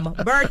middle name,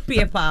 birth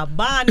paper,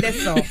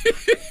 Bandeso.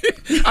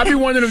 I be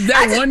wondering if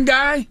that one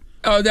guy,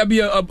 that'd be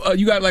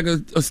you got like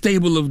a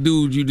stable of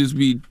dudes you just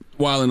be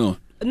wilding on.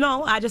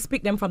 No, I just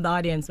pick them from the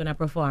audience when I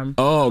perform.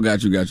 Oh,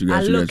 got you.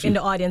 I look in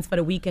the audience for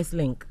the weakest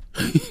link.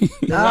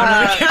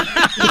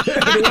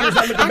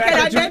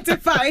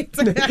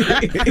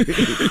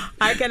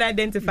 I can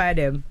identify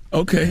them.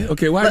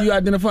 Okay. Why do you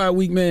identify a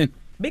weak man?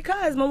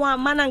 Because I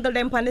want man angle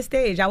them on the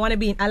stage. I like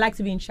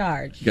to be in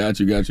charge. Got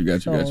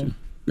you.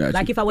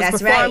 Like if I was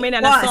performing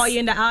and I saw you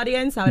in the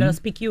audience, I would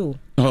just pick you.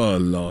 Oh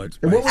Lord.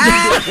 And what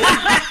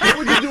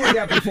would you do in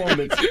that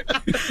performance?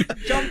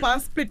 Jump and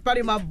split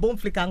body my boom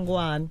flick and go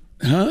on.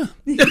 Huh?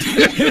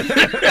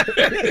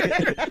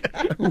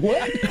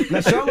 What? Now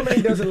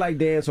Charlamagne doesn't like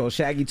dance, or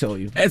Shaggy told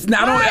you. It's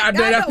not.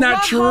 That's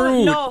not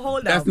true. No, hold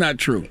on. That's not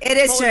true. It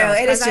is true.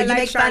 It is true. You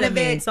make fun of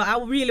it. So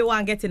I really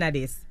want to get into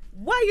this.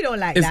 Why you don't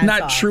like It's that not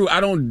song? true. I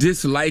don't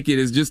dislike it.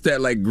 It's just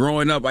that like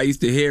growing up, I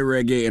used to hear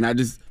reggae and I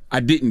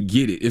didn't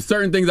get it. It's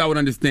certain things I would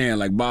understand,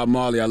 like Bob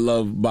Marley. I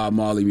love Bob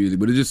Marley music,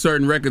 but it's just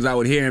certain records I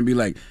would hear and be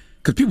like,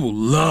 because people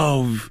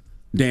love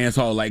dance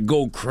hall, like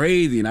go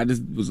crazy, and I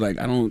just was like,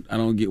 I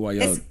don't get why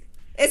y'all.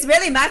 It's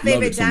really my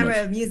favorite so genre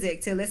much. of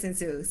music to listen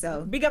to.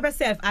 So big up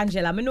yourself,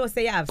 Angela. I know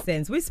say you have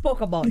sense. We spoke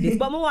about this,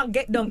 but I want to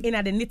get down in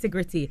the nitty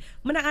gritty.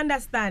 I don't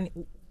understand.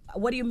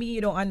 What do you mean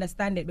you don't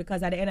understand it?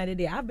 Because at the end of the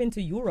day, I've been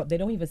to Europe. They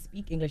don't even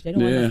speak English. They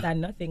don't understand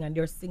nothing, and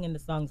they're singing the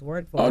songs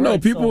word for word. Oh no,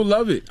 people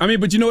love it. I mean,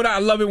 but you know what? I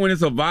love it when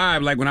it's a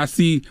vibe. Like when I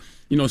see,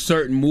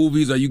 certain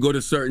movies or you go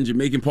to certain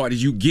Jamaican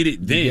parties, you get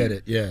it then. You get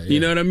it, yeah. You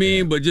know what I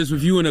mean? Yeah. But just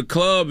if you in a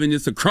club and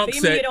it's a crunk so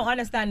you set. mean you don't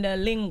understand the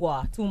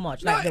lingua too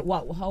much? Like the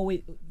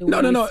way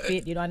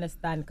spit, you don't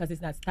understand because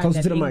it's not standard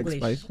Closer to the English.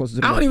 mic, Spice. Closer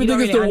to the I don't even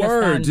think it's the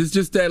understand. words. It's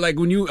just that like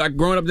when you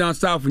growing up down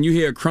south, when you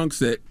hear a crunk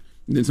set,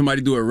 then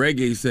somebody do a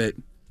reggae set,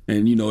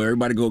 and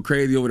everybody go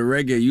crazy over the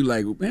reggae, you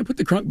like, man, put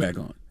the crunk back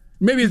on.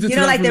 Maybe it's just you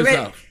don't like the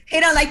South. He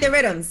don't like the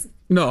rhythms.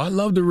 No, I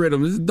love the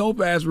rhythms. This is dope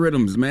ass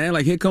rhythms, man.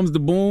 Like here comes the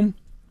boom.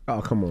 Oh,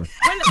 come on.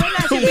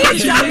 DJ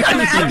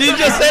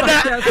said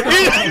that.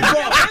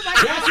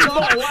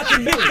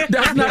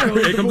 That's not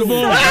here comes the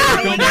boom.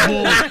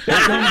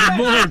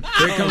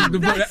 Here comes the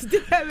boom.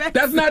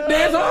 That's not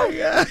dance hall.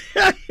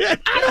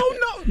 I don't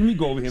know. Let me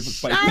go over here for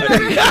Spice.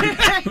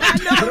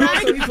 But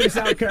also, he's from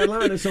South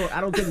Carolina, so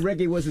I don't think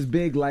reggae was as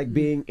big like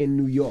being in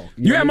New York.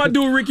 You had my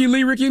dude Ricky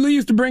Lee. Ricky Lee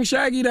used to bring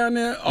Shaggy down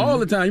there all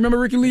the time. You remember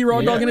Ricky Lee,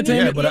 Raw Dog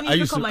Entertainment? Yeah, but I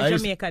used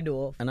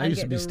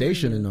to be to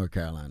stationed in North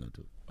Carolina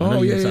too.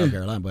 Oh, yeah, South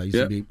Carolina, but I used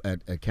to be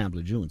at Camp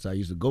Lejeune, so I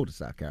used to go to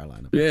South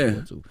Carolina.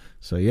 Yeah. Too.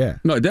 So, yeah.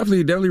 No,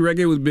 definitely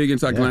reggae was big in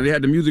South Carolina. They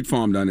had the music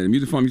farm down there. The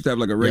music farm used to have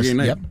like a reggae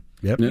night.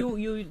 Yep.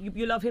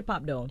 You love hip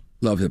hop though.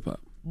 Love hip hop.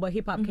 But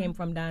hip hop came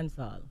from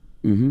dancehall.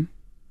 Mm-hmm.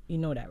 You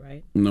know that,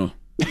 right? No.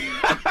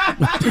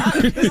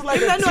 It's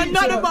like a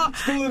teacher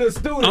schooling a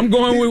student. I'm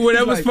going with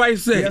whatever He's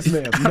Spice says. Yes,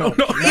 ma'am. No.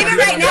 Even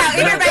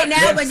right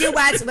now,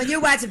 when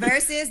you watch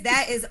Versus,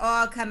 that is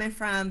all coming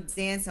from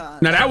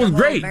dancehall. Now that was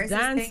great.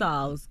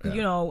 Dancehalls,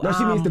 you know. No,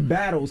 she means the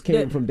battles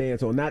came from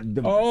dancehall, not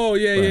the. Oh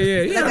yeah.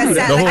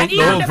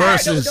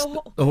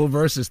 The whole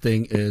versus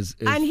thing is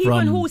and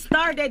even who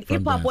started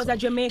hip hop was a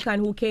Jamaican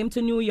who came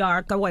to New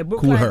York.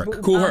 Cool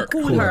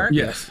Herc.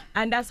 Yes.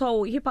 And that's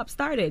how hip hop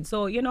started.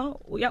 So you know,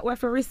 we have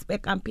to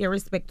respect and pay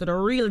respect to the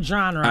real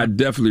genre. I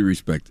definitely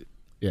respect it.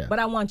 Yeah. But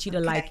I want you to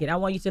like it. I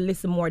want you to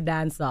listen more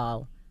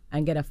dancehall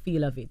and get a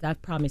feel of it. I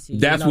promise you.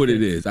 That's what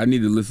it is. I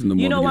need to listen to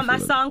more. You know what my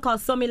song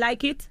called "So Me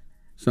Like It"?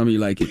 Some of you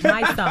like it.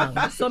 My song,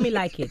 "So Me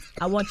Like It."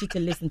 I want you to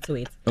listen to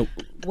it. Oh.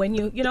 When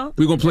you know.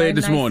 We're gonna play it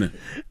this morning.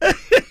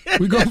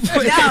 We're gonna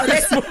play it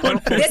this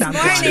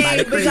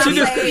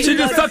morning. She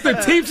just sucked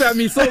her teeth at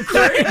me so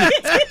crazy.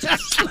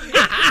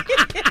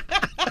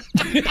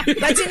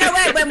 But you know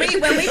what? When we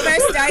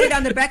first started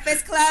on the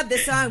Breakfast Club, the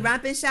song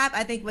 "Rompin' Shop"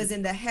 I think was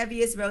in the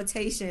heaviest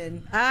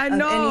rotation. I of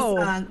know,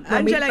 any song when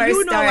Angela. we first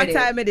You know started. what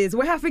time it is.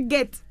 We have to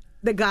get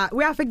the guy.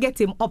 We have to get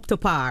him up to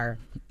par.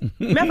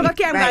 We have to go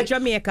carry him to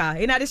Jamaica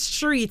in the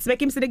streets.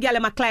 Make him see the girl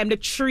and climb the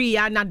tree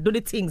and not do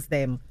the things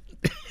them.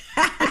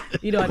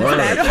 You don't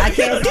understand? I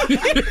can't.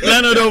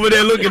 Leonard over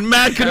there looking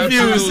mad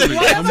confused.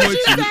 I'm with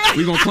you.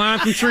 We're gonna climb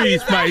some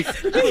trees, Spice.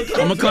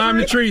 I'm gonna climb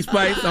the tree,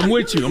 Spice. I'm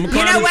with you. I'm gonna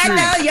climb You know the what tree.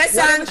 though? Your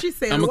song.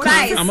 I'm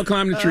gonna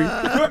climb the tree.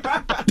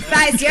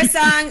 Spice,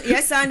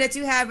 your song that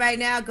you have right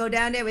now, "Go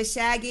Down There" with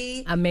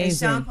Shaggy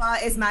Amazing. and Sean Paul,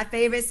 is my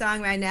favorite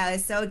song right now.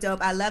 It's so dope.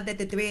 I love that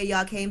the three of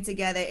y'all came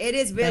together. It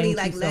is really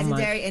Thank you so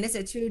legendary, much. and it's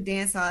a true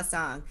dancehall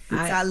song. So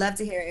I love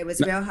to hear it. It was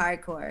real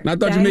hardcore. And I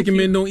thought Jamaican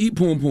men don't eat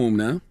poom poom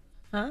now.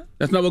 Huh?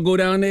 That's not what "Go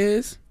Down There"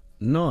 is.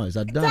 No, it's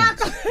a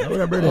dance. Oh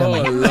Lord.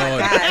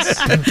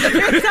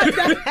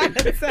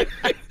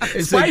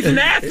 Spice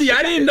nasty.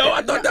 I didn't know.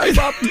 I thought that was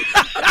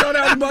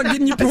about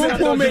getting your poom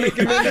poom made.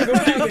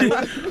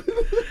 That's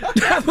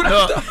what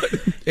I thought.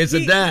 It's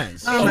a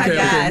dance. Oh my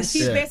gosh.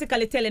 She's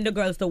basically telling the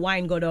girls to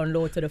wine go down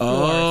low to the floor.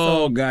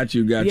 Oh, so, got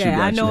you.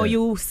 I know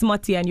you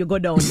smutty and you go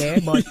down there,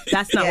 but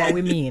that's not what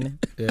we mean.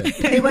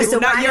 It was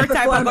not your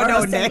type of go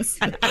down there.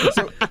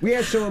 So we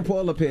had Sean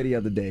Paul up here the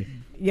other day.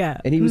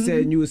 Yeah. And he was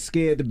saying you was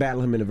scared to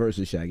battle him in the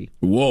versus, Shaggy.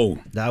 Whoa.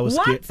 I was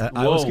What? scared.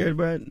 I was scared,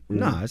 Brad.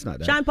 No, it's not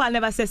that. Sean Paul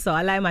never said so.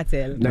 I lie my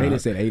tell. No, he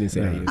didn't say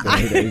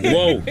that.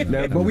 Whoa.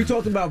 Now, but we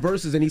talked about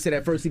verses, and he said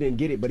at first he didn't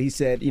get it, but he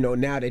said, you know,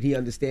 now that he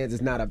understands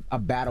it's not a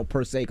battle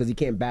per se because he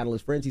can't battle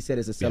his friends, he said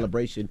it's a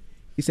celebration.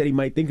 He said he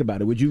might think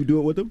about it. Would you do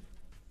it with him?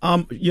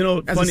 You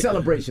know, as a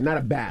celebration, not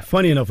a battle.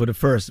 Funny enough, with the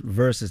first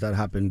verses that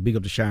happened, big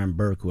up to Sharon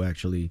Burke, who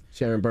actually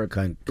kind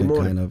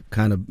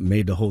of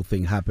made the whole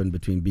thing happen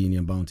between Beanie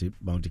and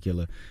Bounty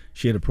Killer.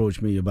 She had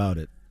approached me about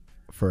it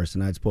first,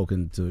 and I'd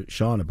spoken to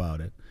Sean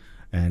about it,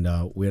 and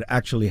we had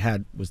actually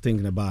was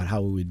thinking about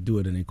how we would do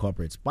it and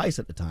incorporate Spice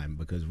at the time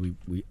because we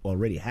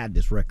already had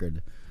this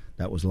record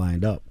that was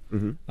lined up,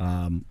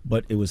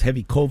 but it was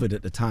heavy COVID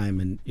at the time,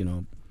 and you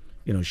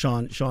know,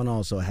 Sean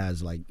also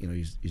has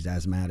he's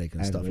asthmatic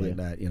and stuff like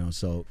that,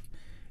 so,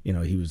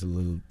 he was a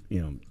little,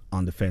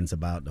 on the fence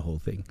about the whole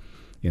thing,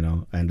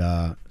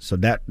 and so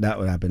that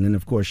would happen. And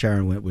of course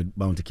Sharon went with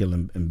Bounty Killer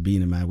and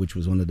Beanie Man, which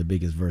was one of the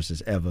biggest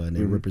verses ever, and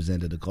they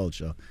represented the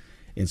culture.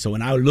 And so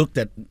when I looked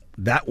at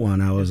that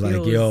one, I was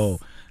like, yo,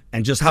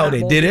 and just how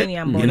they did it,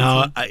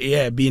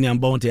 Beanie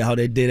and Bounty, how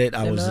they did it,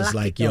 I was just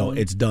like, yo,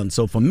 it's done.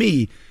 So for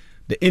me,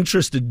 the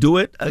interest to do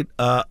it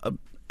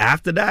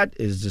after that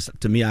is just,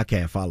 to me, I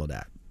can't follow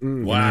that. Wow. You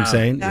know what I'm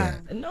saying? Yeah.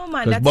 No,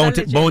 man, because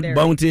that's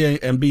Bounty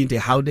and Beanie,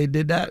 how they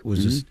did that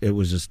was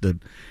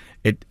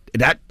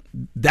that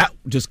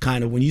just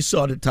kind of, when you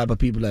saw the type of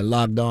people that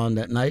logged on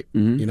that night,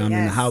 you know what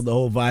I mean, how the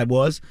whole vibe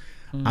was,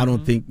 I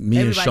don't think me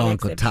and Sean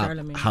could top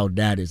how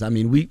that is. I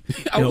mean,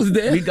 I was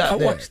there. We got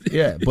there.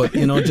 Yeah, but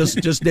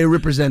just they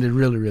represented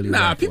really, really well.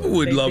 Nah, people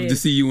would love to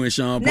see you and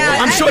Sean Paul.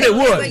 I'm sure they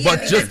would,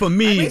 but just for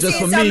me, as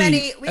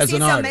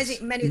an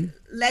artist. Many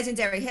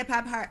legendary hip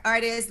hop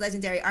artists,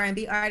 legendary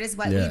R&B artists.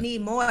 We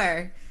need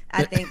more.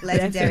 I think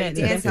legendary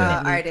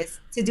dancehall artists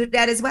to do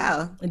that as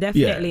well.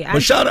 Definitely. Yeah.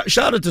 But shout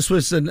out to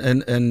Swiss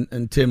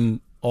and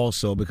Tim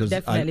also, because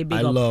I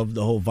love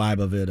the whole vibe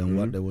of it and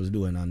what they was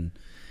doing on.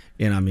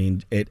 And I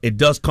mean, it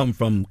does come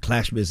from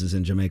Clash business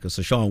in Jamaica.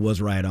 So Sean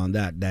was right on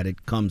that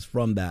it comes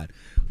from that.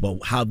 But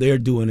how they're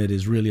doing it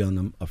is really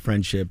on a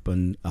friendship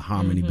and a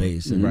harmony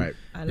base. And,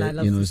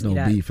 there's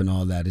no beef and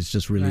all that. It's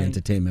just really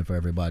entertainment for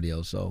everybody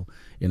else. So,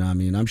 I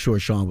mean, I'm sure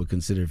Sean would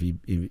consider if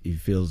he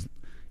feels,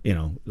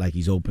 like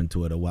he's open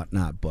to it or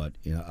whatnot. But,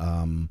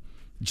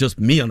 just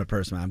me on a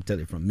person, I'm telling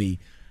you from me,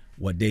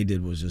 what they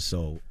did was just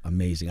so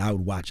amazing.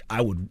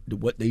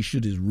 What they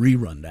should is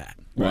rerun that.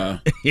 Wow.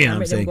 You know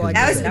what I'm saying?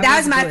 That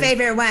was my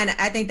favorite one.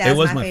 I think that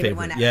was my favorite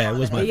one. Yeah, it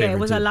was my favorite. Yeah, it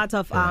was too. a lot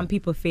of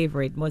people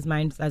favorite. Was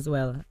mine as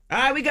well. All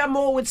right, we got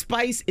more with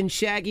Spice and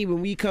Shaggy.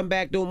 When we come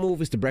back, don't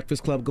move. It's the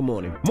Breakfast Club. Good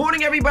morning.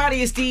 Morning,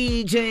 everybody. It's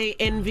DJ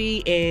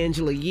Envy,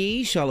 Angela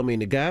Yee, Charlamagne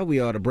the Guy. We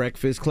are the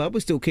Breakfast Club. We're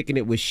still kicking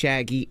it with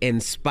Shaggy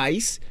and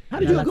Spice. How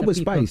did you hook up with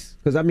Spice?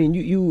 Because, I mean,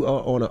 you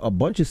are on a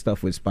bunch of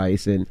stuff with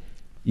Spice, and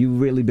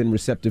you've really been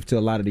receptive to a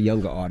lot of the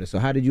younger artists. So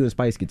how did you and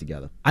Spice get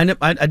together? I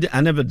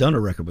never done a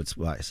record with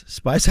Spice.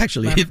 Spice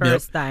actually My hit me up.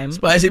 first time.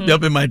 Spice hit me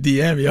up in my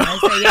DM, yo. I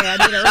said, yeah,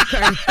 I did a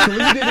record. So when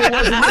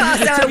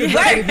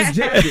you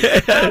did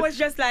it, I was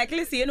just like,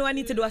 listen, I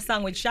need to do a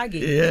song with Shaggy.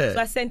 Yeah.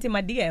 So I sent him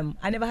a DM.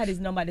 I never had his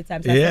number at the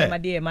time. So I Yeah. sent him a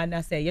DM and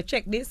I said, you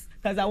check this?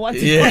 Because I want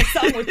to do a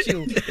song with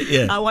you.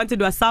 Yeah. I want to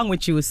do a song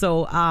with you.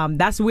 So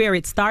that's where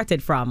it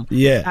started from.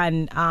 Yeah.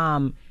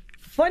 And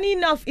funny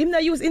enough, him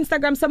not use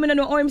Instagram, so I don't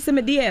know how him send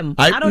me DM.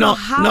 I I don't know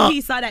how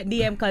he saw that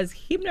DM because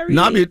him not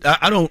really. No,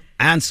 I don't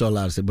answer a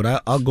lot of stuff,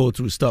 but I'll go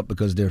through stuff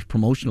because there's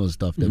promotional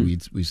stuff that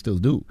we still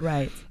do.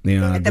 Right. You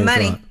know, With the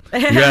money.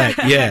 Right,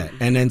 yeah.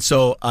 And then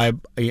so I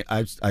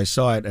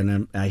saw it and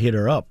then I hit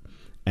her up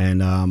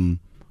and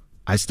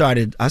I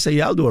said,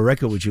 yeah, I'll do a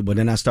record with you, but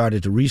then I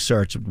started to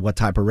research what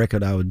type of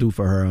record I would do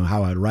for her and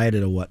how I'd write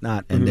it or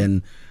whatnot. And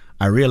then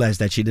I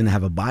realized that she didn't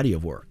have a body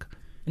of work.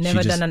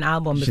 Never done an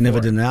album before. She never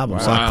did an album.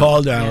 Wow. So I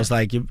called her. I was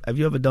like, have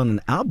you ever done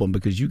an album?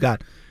 Because you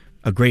got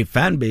a great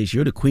fan base.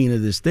 You're the queen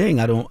of this thing.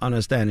 I don't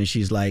understand. And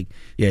she's like,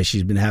 yeah,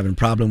 she's been having a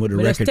problem with the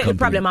But record just take the company.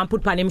 problem and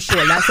put on him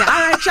shoulder. I said,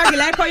 all right, Shaggy,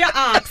 like how you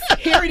asked.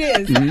 Here it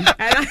is. And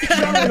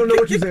I don't know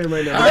what you're saying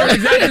right now. I heard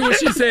exactly what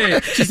she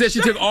said. She said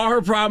she took all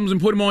her problems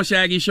and put them on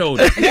Shaggy's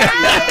shoulder. That's right.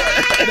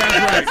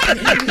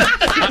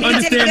 I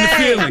understand the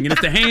feeling, and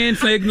it's the hand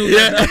signal.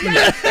 Yeah.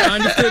 I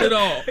understood it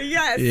all.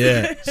 Yes.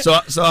 Yeah.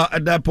 So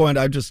at that point,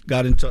 I just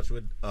got in touch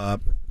with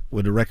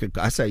the record.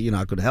 I said,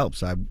 I could help.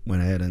 So I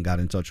went ahead and got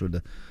in touch with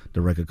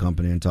the record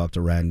company and talked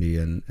to Randy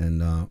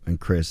and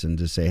Chris and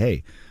just say,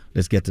 hey,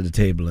 let's get to the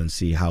table and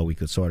see how we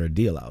could sort a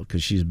deal out,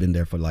 because she's been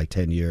there for like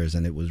 10 years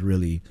and it was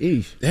really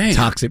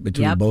toxic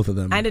between both of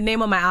them. And the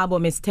name of my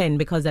album is 10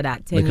 because of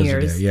that, 10 Because of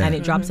years. that, yeah. And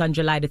it drops on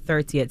July the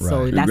 30th.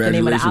 So Right. that's the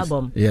name of the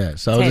album. Yeah,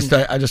 so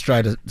I just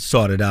tried to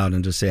sort it out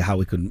and just say how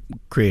we could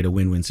create a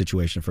win-win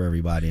situation for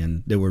everybody,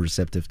 and they were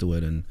receptive to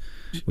it, and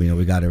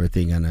we got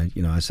everything, and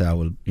I said I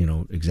will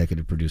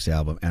executive produce the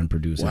album and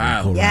produce it.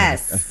 And co-write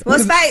Yes. it. Well,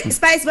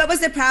 Spice, what was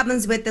the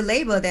problems with the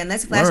label then?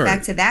 Let's flash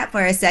back to that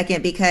for a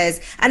second,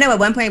 because I know at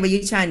one point were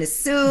you trying to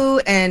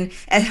sue, and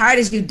as hard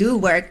as you do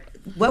work,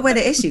 what were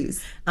the issues?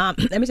 Let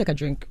me take a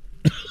drink.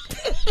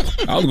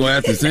 I was going to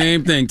ask the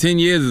same thing. 10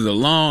 years is a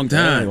long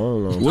time.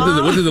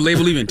 What does the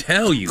label even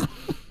tell you?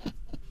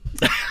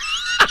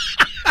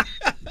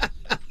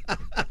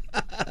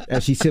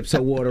 As she sips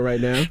her water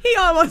right now. He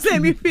almost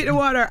made me spit the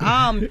water.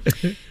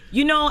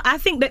 I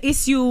think the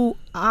issue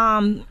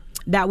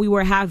that we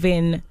were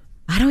having,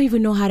 I don't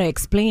even know how to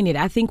explain it.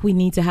 I think we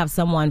need to have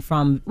someone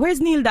from, where's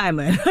Neil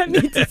Diamond? I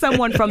need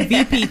someone from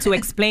VP to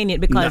explain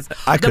it, because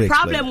the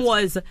problem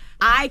was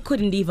I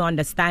couldn't even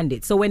understand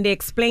it. So when they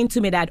explained to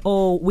me that,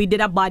 we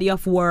did a body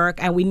of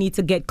work and we need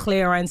to get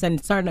clearance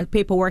and certain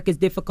paperwork is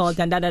difficult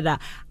and da-da-da,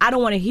 I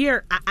don't want to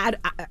hear.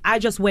 I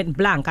just went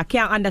blank. I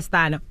can't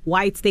understand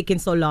why it's taking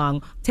so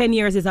long. 10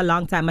 years is a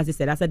long time, as I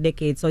said. That's a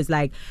decade. So it's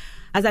like,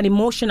 as an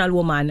emotional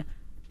woman,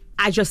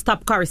 I just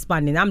stopped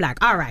corresponding. I'm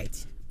like, all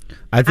right.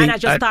 I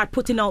just start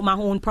putting out my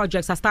own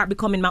projects. I start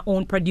becoming my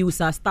own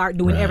producer. I start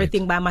doing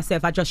everything by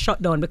myself. I just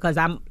shut down because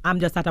I'm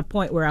just at a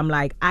point where I'm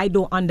like, I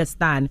don't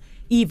understand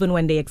even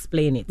when they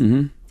explain it.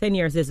 10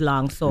 years is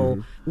long.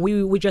 So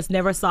we just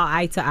never saw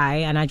eye to eye,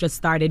 and I just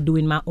started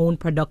doing my own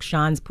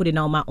productions, putting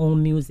out my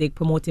own music,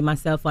 promoting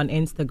myself on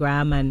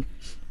Instagram, and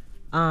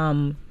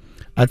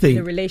I think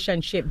the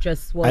relationship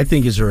just was. I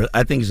think it's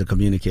a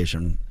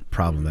communication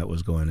problem that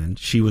was going on.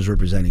 She was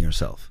representing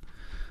herself.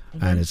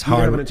 And it's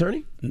hard. You have an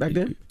attorney back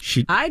then?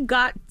 I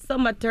got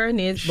some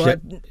attorneys, but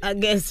I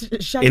guess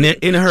Shaggy,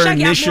 in her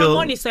Shaggy initial have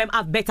more money, so I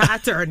have better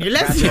attorney.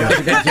 Let's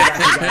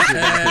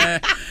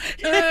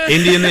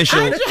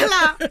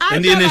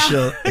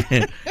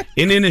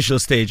in the initial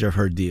stage of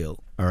her deal.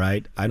 All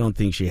right, I don't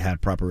think she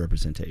had proper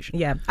representation.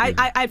 Yeah,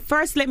 I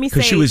first let me say,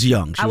 because she was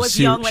young. I was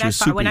young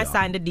when I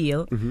signed the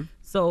deal.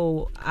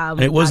 So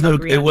it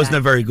wasn't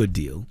a very good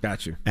deal.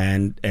 Got you.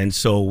 And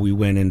so we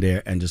went in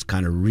there and just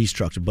kind of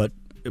restructured, but.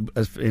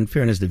 In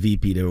fairness, the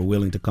VP, they were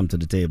willing to come to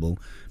the table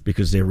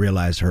because they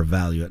realized her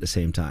value at the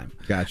same time.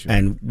 Gotcha.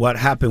 And what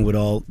happened with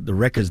all the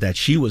records that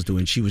she was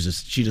doing, she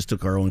just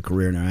took her own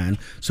career in her hand.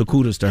 So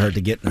kudos to her to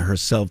getting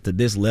herself to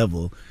this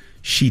level.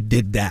 She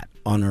did that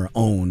on her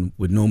own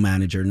with no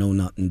manager, no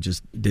nothing,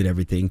 just did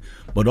everything.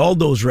 But all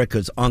those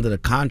records under the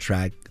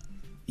contract,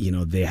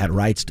 they had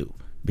rights to,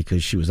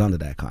 because she was under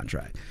that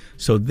contract.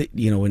 So,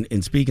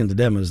 in speaking to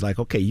them, it was like,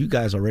 okay, you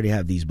guys already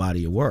have these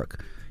body of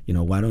work.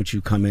 Why don't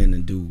you come in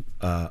and do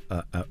a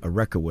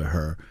record with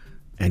her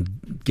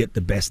get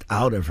the best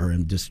out of her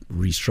and just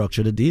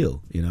restructure the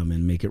deal, you know,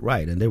 and make it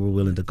right. And they were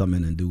willing to come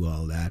in and do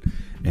all that.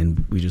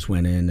 And we just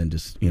went in and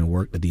just,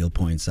 work the deal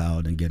points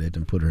out and get it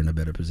and put her in a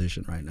better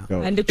position right now.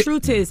 And the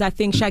truth is, I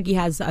think Shaggy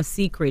has a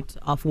secret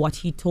of what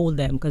he told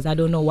them, because I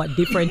don't know what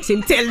different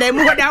him tell them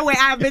what that way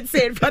I've been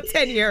saying for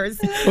 10 years.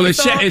 Well,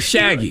 it's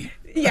Shaggy.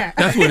 Yeah,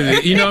 that's what it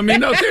is. You know what I mean?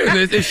 No,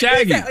 seriously, it's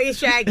Shaggy. It's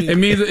Shaggy.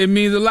 It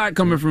means a lot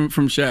coming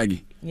from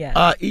Shaggy.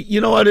 Yeah.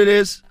 You know what it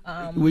is?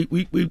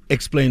 We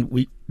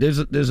explained. There's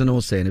an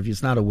old saying: if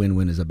it's not a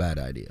win-win, it's a bad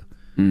idea.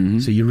 Mm-hmm.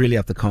 So you really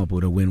have to come up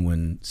with a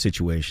win-win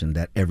situation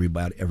that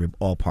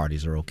all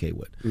parties are okay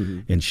with.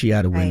 Mm-hmm. And she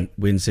had a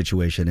win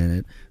situation in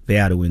it. They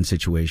had a win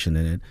situation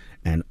in it,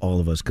 and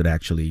all of us could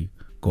actually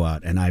go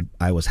out. And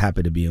I was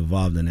happy to be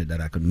involved in it,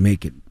 that I could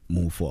make it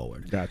move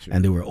forward. Gotcha.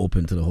 And they were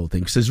open to the whole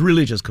thing. So it's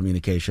really just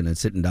communication and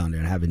sitting down there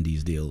and having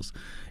these deals,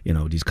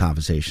 these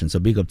conversations. So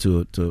big up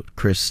to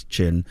Chris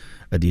Chin,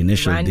 the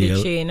initial Randy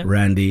deal, Chin.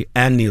 Randy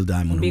and Neil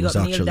Diamond, Big who was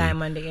up actually Neil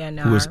Diamond, the A&R.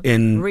 who was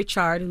in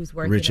Richard, who's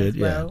working as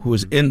well. who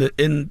was in the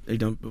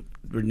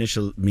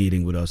initial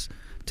meeting with us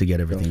to get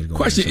everything going.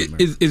 Question: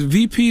 Is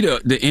VP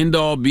the end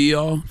all be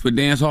all for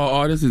dance hall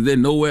artists? Is there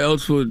nowhere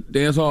else for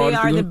dance hall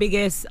artists? They are the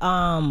biggest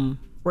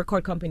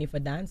record company for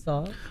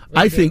dancehall.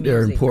 I think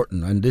they're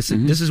important, and this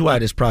is why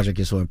this project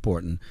is so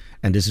important,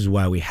 and this is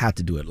why we had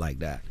to do it like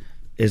that.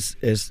 Is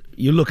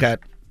you look at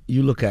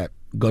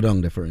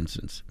Godonga, for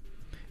instance.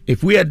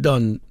 If we had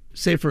done,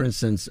 say for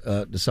instance,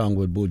 the song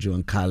with Buju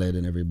and Khaled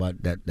and everybody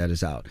that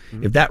is out,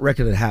 if that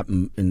record had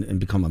happened and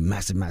become a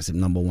massive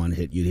 #1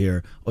 hit, you'd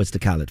hear, oh, it's the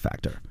Khaled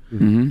factor.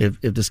 Mm-hmm.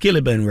 If the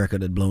Skilly Band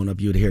record had blown up,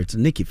 you'd hear it's a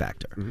Nicki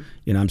factor. Mm-hmm.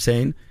 You know what I'm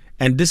saying?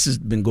 And this has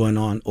been going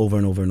on over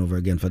and over and over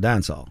again for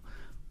dancehall.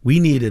 We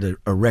needed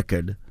a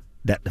record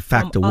that the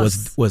factor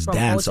was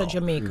dancehall.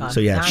 Jamaica. So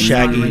you had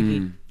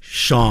Shaggy,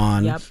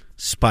 Sean,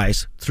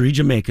 Spice, 3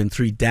 Jamaican,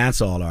 3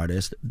 dancehall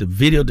artists. The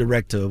video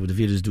director of the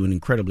video is doing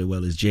incredibly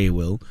well is Jay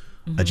Will,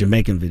 a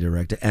Jamaican video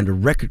director, and the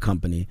record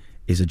company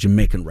is a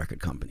Jamaican record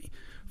company.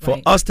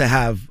 For us to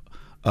have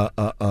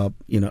a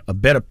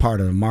better part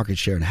of the market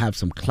share and have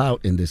some clout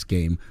in this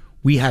game,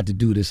 we had to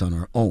do this on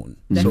our own.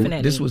 Definitely.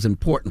 So this was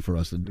important for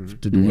us to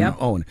do on our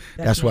own.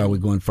 That's why we're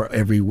going for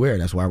everywhere.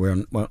 That's why we're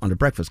on the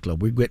Breakfast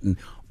Club. We're getting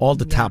all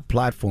the top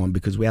platform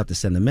because we have to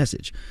send a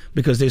message.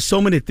 Because there's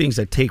so many things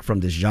that take from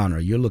this genre.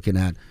 You're looking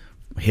at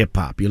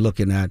hip-hop. You're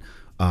looking at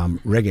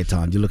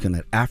reggaeton. You're looking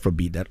at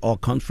Afrobeat. That all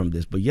comes from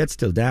this. But yet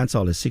still,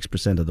 dancehall is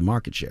 6% of the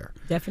market share.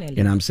 Definitely.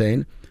 You know what I'm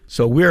saying?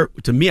 So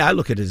to me, I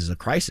look at it as a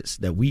crisis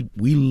that we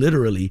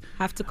literally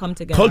have to come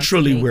together.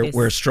 Culturally,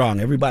 we're strong.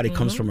 Everybody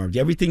comes from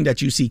everything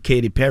that you see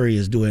Katy Perry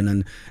is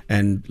doing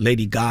and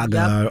Lady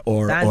Gaga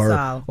or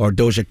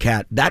Doja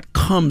Cat. That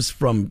comes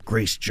from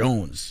Grace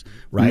Jones,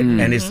 right?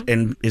 And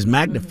is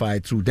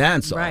magnified through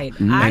dancehall. Right.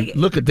 And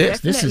look at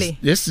this. Definitely.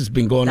 This has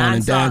been going on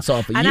in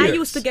dancehall for years. And I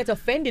used to get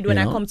offended when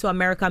I come to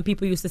America and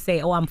people used to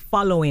say, "Oh, I'm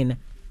following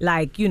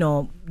the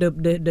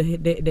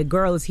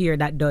girls here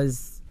that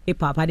does hip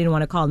hop." I didn't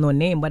want to call no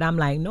name, but I'm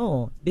like,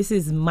 no, this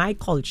is my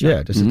culture.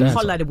 Yeah, this is dancehall.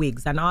 Color the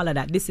wigs and all of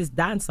that. This is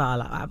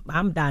dancehall.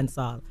 I'm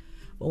dancehall.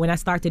 But when I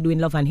started doing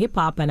love and hip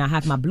hop and I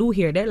have my blue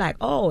hair, they're like,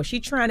 oh, she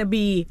trying to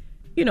be,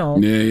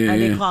 and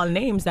they call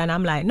names, and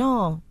I'm like,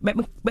 no,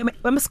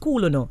 I'm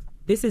school, no.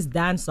 This is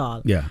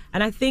dancehall. Yeah.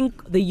 And I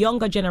think the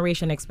younger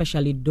generation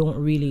especially don't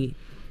really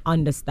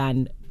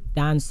understand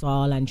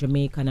dancehall and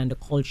Jamaican and the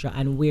culture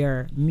and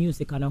where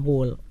music on a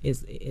whole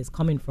is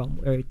coming from,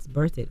 where it's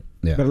birthed.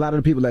 Yeah. But a lot of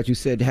the people that you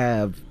said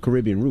have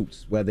Caribbean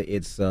roots, whether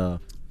it's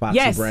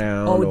Foxy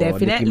Brown or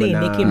definitely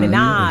Nicki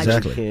Minaj.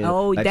 Exactly.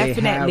 Oh, like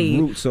definitely.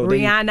 Roots, so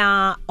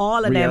Rihanna,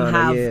 all of them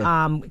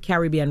have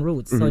Caribbean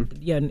roots. So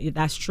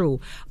that's true.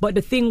 But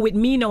the thing with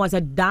me now as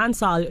a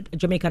dancehall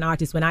Jamaican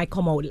artist, when I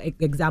come out, like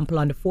example,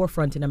 on the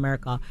forefront in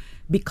America,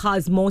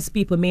 because most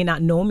people may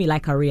not know me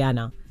like a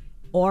Rihanna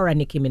or a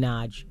Nicki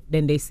Minaj,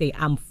 then they say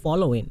I'm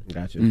following.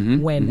 Gotcha.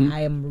 When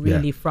I am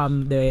really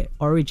from the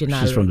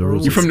original. She's from the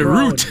roots. You're from the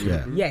root.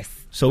 Yeah. Yes.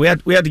 So we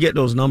had to get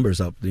those numbers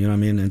up. You know what I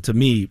mean? And to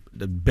me,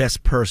 the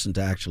best person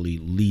to actually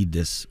lead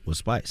this was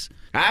Spice.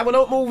 All right, well,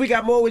 don't move. We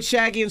got more with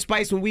Shaggy and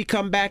Spice when we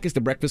come back. It's the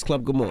Breakfast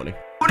Club. Good morning.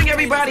 Morning,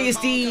 everybody. It's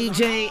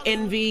DJ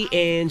Envy,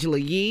 Angela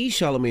Yee,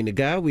 Charlamagne the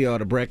Guy. We are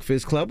the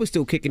Breakfast Club. We're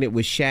still kicking it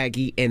with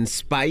Shaggy and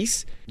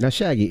Spice. Now,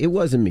 Shaggy, it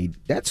wasn't me.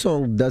 That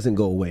song doesn't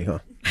go away, huh?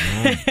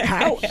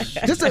 How?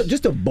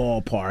 Just a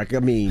ballpark. I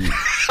mean,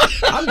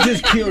 I'm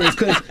just curious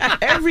because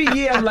every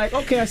year I'm like,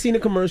 okay, I seen a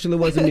commercial. It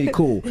wasn't me.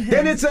 Cool.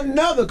 Then it's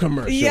another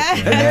commercial. Yeah.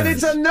 And then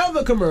it's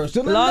another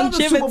commercial.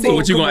 Longevity. Super Bowl So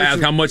what you gonna commercial.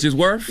 ask? How much it's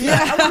worth?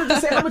 Yeah, I wanted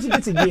to say how much it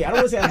gets a year. I don't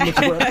want to say how much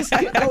it's worth. Just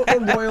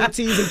get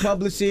royalties and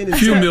publishing. And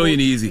Few million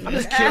easy. I'm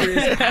just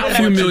curious. How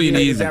Few much million a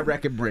year easy. does that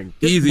record bring?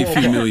 Just Easy,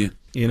 ballpark. few million.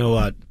 You know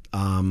what?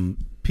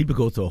 People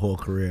go through a whole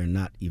career and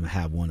not even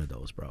have one of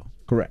those, bro.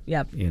 Correct.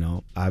 Yep. You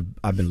know,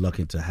 I've been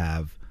lucky to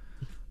have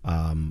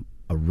a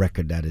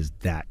record that is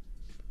that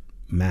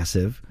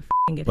massive,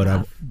 but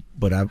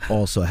I've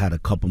also had a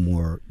couple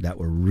more that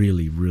were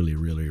really, really,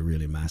 really,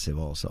 really massive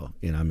also.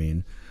 You know what I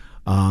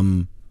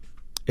mean?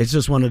 It's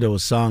just one of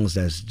those songs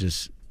that's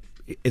just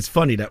it's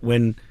funny that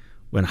when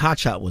Hot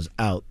Shot was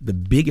out, the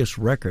biggest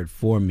record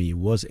for me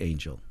was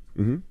Angel.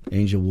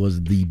 Angel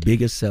was the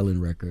biggest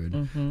selling record,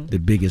 the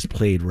biggest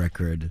played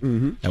record.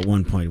 At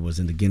one point, it was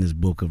in the Guinness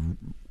Book of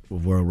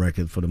World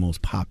Record for the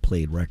most pop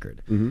played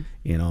record.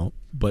 You know,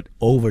 but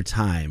over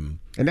time,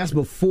 and that's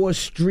before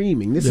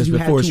streaming. This is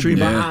before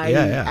streaming. Buy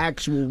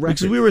actual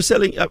records. Because we were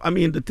selling. I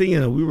mean, the thing,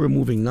 we were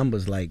moving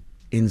numbers like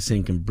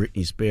NSYNC and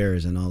Britney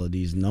Spears and all of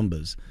these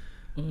numbers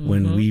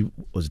when we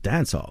was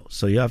dancehall.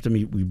 So you have to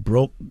meet. We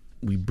broke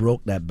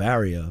that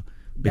barrier.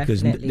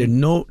 Because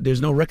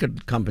there's no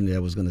record company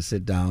that was going to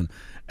sit down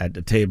at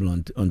the table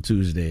on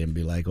Tuesday and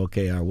be like,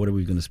 okay, what are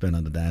we going to spend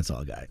on the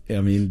dancehall guy?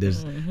 I mean,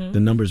 the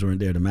numbers weren't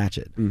there to match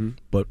it.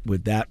 But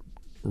with that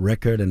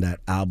record and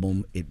that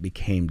album, it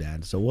became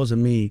that. So It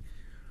Wasn't Me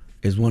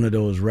is one of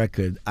those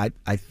records. I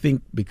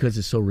think because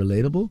it's so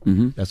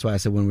relatable. That's why I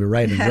said when we're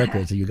writing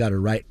records, you got to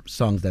write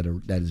songs that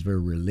is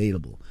very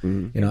relatable.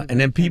 You know, and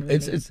then people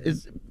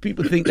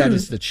people think that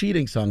it's the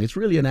cheating song. It's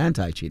really an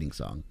anti-cheating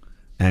song,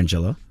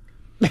 Angela.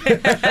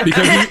 Because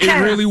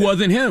it really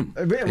wasn't him.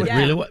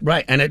 Really,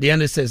 right. And at the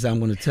end it says, I'm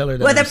going to tell her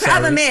that. Well, the I'm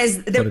problem sorry is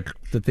for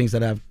the things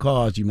that I've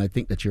caused. You might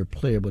think that you're a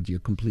player, but you're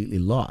completely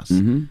lost.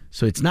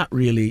 So it's not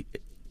really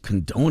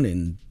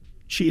condoning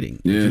cheating.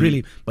 It's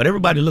really, but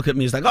everybody look at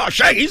me. It's like, oh,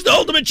 Shaggy, he's the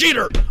ultimate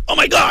cheater. Oh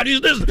my God, he's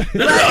this.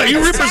 He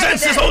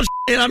represents this whole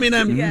shit. I mean,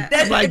 I'm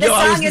like, the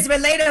song is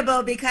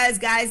relatable because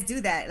guys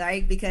do that,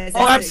 right? Because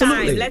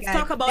absolutely. Let's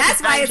talk about that's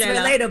this, why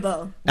Angela. It's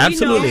relatable.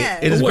 Absolutely,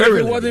 it is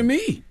very relatable. It wasn't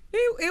me.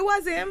 It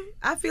was him.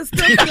 I feel still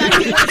like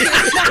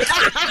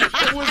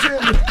it was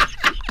him.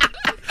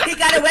 He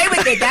got away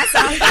with it. That's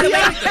all. He got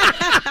away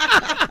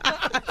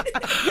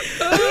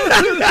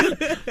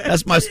with it.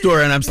 That's my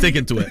story, and I'm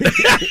sticking to it.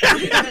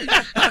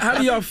 How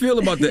do y'all feel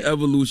about the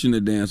evolution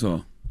of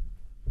dancehall?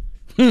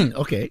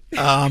 Okay.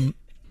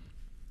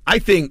 I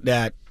think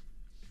that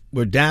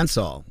we're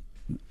dancehall.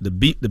 The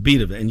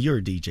beat of it, and you're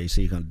a DJ,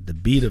 so the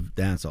beat of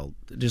dancehall.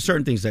 There's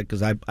certain things that,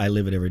 because I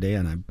live it every day,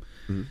 and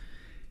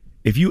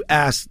if you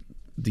ask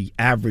the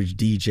average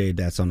DJ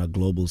that's on a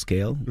global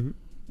scale,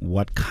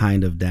 what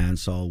kind of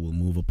dancehall will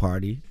move a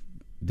party,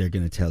 they're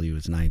going to tell you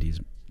it's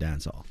 90s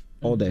dancehall.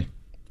 All day.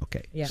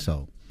 Okay. Yeah.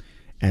 So,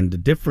 and the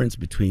difference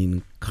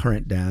between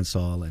current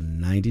dancehall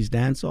and 90s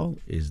dancehall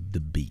is the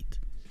beat.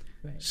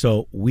 Right.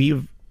 So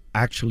we've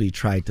actually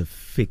tried to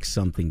fix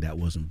something that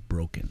wasn't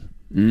broken.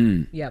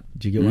 Yep.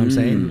 Do you get what I'm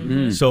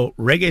saying? So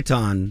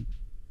reggaeton,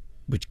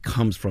 which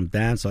comes from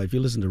dancehall, if you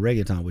listen to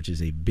reggaeton, which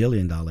is a $1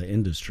 billion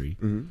industry,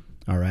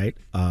 all right,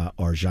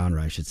 or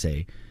genre, I should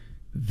say,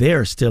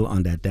 they're still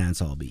on that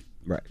dancehall beat.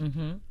 Right.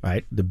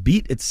 Right? The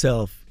beat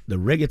itself, the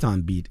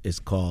reggaeton beat, is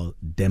called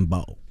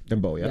dembow.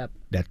 Dembow, yep.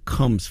 That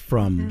comes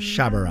from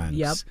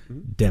Shabarang's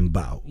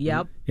dembow.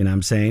 Yep. You know what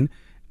I'm saying?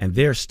 And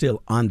they're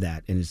still on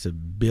that, and it's a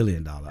 $1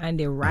 billion and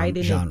they're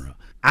riding genre.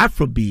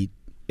 Afrobeat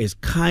is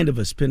kind of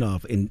a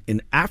spin-off.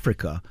 In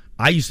Africa,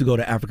 I used to go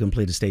to Africa and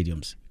play the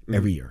stadiums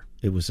every year.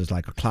 It was just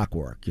like a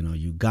clockwork. You know,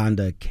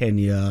 Uganda,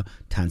 Kenya,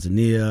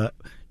 Tanzania,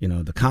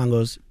 the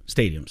Congos,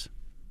 stadiums,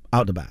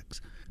 out the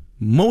backs.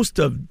 Most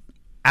of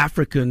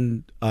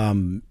African,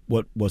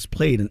 what was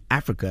played in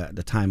Africa at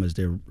the time as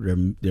their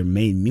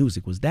main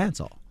music was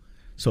dancehall.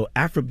 So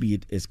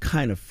Afrobeat is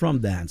kind of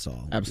from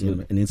dancehall.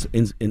 Absolutely. And it's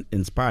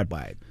inspired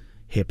by it,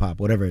 hip-hop,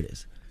 whatever it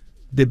is.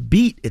 The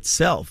beat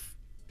itself,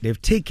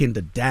 they've taken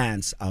the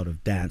dance out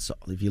of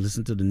dancehall. If you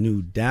listen to the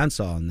new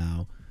dancehall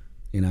now,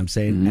 you know what I'm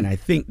saying? And I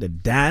think the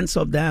dance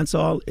of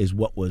dancehall is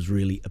what was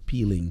really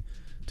appealing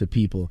to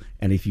people.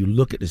 And if you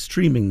look at the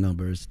streaming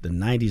numbers, the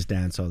 90s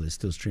dancehall is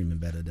still streaming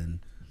better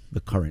than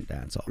the current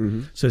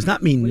dancehall. So it's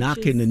not me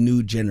knocking the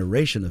new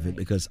generation of it,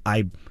 because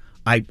I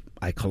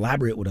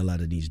collaborate with a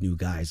lot of these new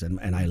guys,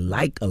 and I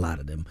like a lot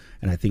of them,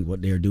 and I think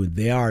what they're doing,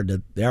 they are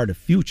the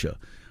future.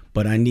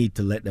 But I need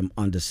to let them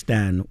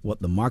understand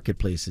what the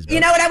marketplace is.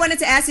 You know what I wanted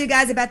to ask you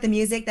guys about the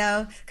music,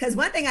 though? Because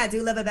one thing I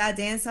do love about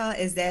dancehall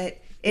is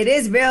that it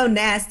is real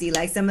nasty.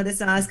 Like, some of the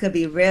songs could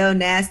be real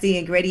nasty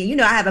and gritty. You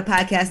know, I have a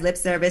podcast, Lip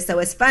Service, so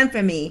it's fun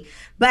for me.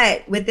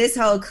 But with this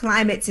whole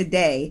climate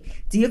today,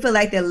 do you feel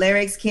like the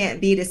lyrics can't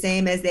be the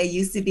same as they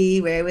used to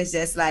be, where it was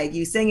just like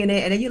you singing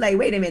it and then you're like,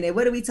 wait a minute,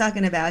 what are we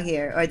talking about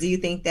here? Or do you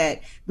think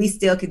that we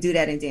still could do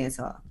that in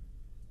dancehall?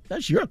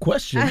 That's your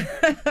question.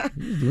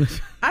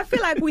 I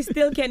feel like we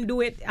still can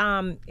do it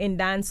in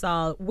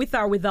dancehall with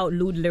or without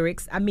lewd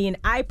lyrics. I mean,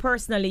 I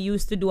personally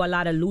used to do a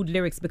lot of lewd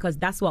lyrics because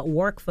that's what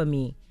worked for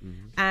me.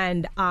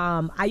 And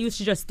I used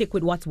to just stick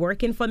with what's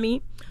working for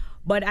me.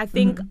 But I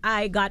think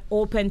I got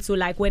open to,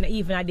 like, when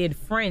even I did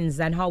Friends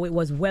and how it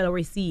was well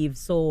received.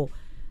 So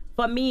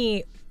for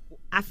me,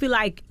 I feel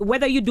like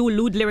whether you do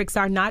lewd lyrics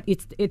or not,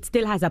 it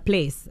still has a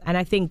place. And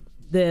I think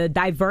the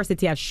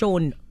diversity has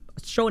shown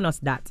us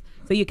that.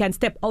 So you can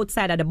step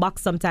outside of the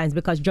box sometimes,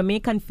 because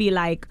Jamaican feel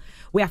like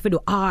we have to do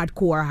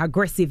hardcore,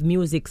 aggressive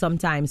music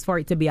sometimes for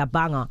it to be a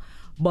banger.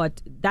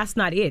 But that's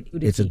not it.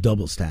 It's a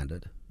double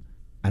standard.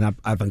 And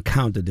I've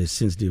encountered this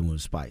since dealing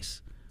with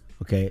Spice.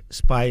 Okay,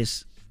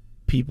 Spice,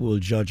 people will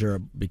judge her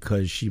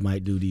because she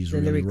might do these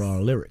really raw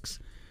lyrics.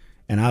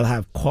 and I'll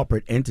have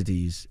corporate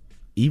entities,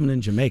 even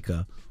in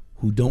Jamaica,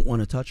 who don't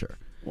want to touch her.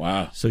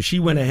 Wow. So she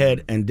went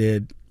ahead and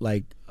did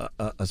like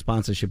a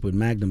sponsorship with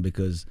Magnum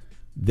because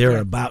they're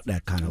about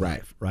that kind of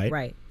life, right?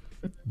 Right.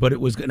 But it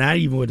was, and I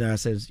even went there, I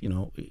says, you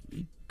know,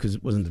 because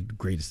it wasn't the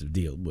greatest of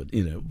deal, but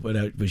you know,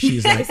 but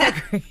she's like,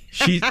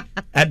 she's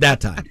at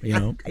that time, you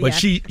know, but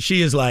she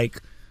is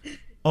like,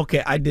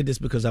 okay, I did this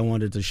because I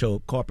wanted to show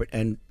corporate,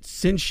 and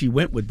since she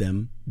went with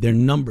them, their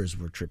numbers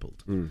were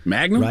tripled.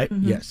 Magnum, right?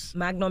 Yes,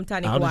 Magnum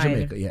tonic out of wine.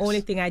 Jamaica, yes. Only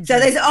thing I So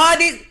drink. there's all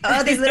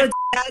these little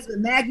guys with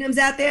magnums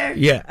out there.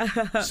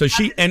 Yeah. So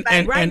she and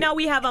right now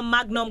we have a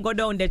Magnum go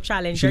down the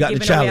challenge. She They're got the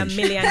giving away challenge. $1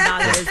 million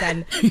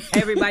and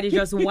everybody's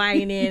just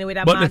whining with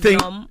a But the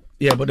Magnum.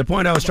 thing, but the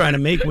point I was trying to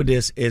make with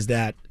this is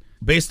that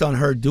based on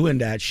her doing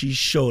that, she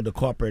showed the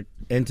corporate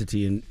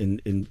entity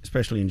in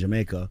especially in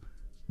Jamaica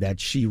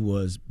that she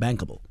was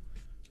bankable.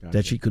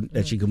 That she could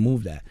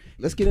move that.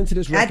 Let's get into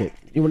this record.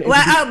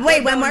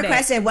 Wait, one more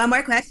question,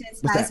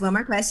 Spice. One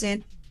more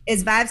question.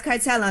 Is Vibes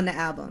Cartel on the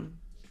album?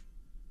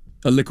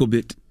 A little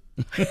bit.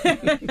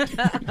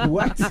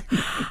 What?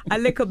 A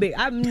little bit.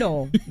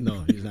 No,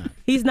 he's not.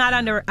 He's not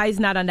on the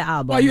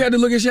album. Why you had to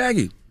look at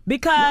Shaggy?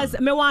 Because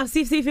me want to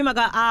see if him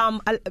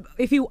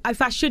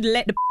if I should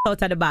let the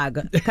out of the bag.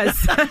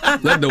 Because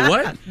let the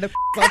what? The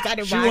out of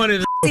the bag. She wanted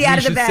to see out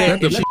of the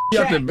bag. Let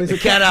the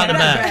cat out of the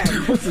bag.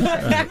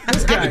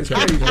 This guy's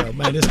crazy.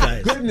 Man, this guy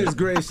is. Goodness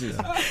gracious.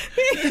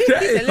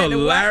 That is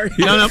hilarious.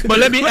 No, but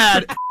let me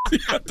add.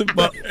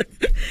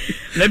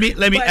 Let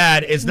me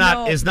add. It's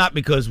not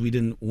because we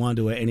didn't want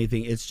to or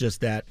anything. It's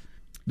just that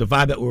the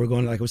vibe that we were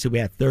going, like I said, we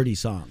had 30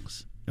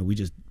 songs and we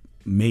just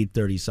made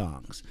 30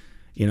 songs.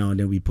 You know, and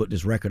then we put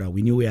this record out.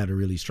 We knew we had a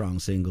really strong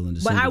single,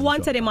 and but I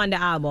wanted him on the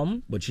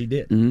album. But she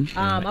did. Of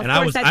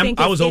course, I think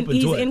I was open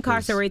he's to it.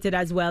 incarcerated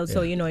as well,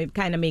 so you know it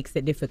kind of makes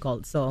it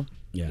difficult. So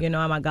you know,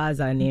 I'm a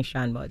Gaza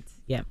nation, but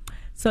yeah.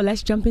 So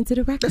let's jump into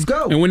the record. Let's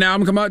go. And when the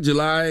album come out,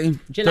 July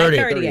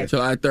 30th.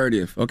 July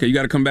 30th. Okay, you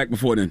got to come back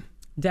before then.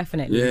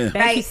 Definitely. Yeah.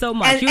 Thank you so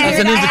much. That's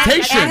an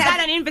invitation. Is that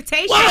an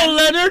invitation? Wow,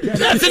 Leonard.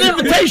 That's an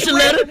invitation,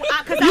 Leonard.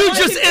 You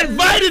just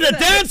invited a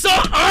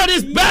dancehall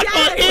artist back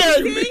on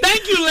air.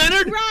 Thank you,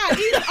 Leonard. Right.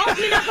 He's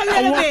opening up a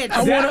little bit.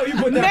 I want you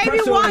put that Maybe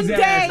pressure on one his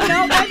day,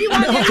 ass. maybe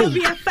one day you'll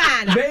be a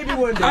fan. Maybe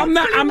one day. I'm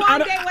not.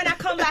 One day when I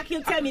come back,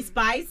 he'll tell me,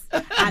 Spice,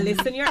 I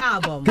listen to your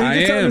album. Can you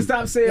just tell him am. to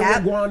stop saying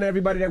Gwaan to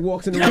everybody that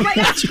walks in the room? But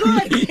that's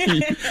good.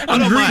 I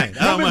don't mind.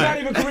 Not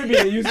even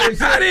Caribbean. You say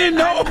I didn't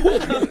know.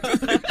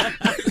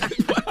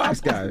 This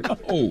guy.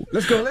 Oh,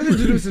 let's go. Let's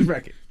introduce this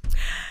record.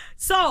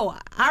 So, all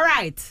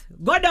right,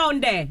 go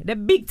down there. The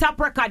big top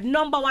record,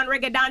 #1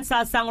 reggae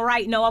dancehall song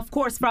right now. Of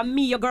course, from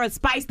me, your girl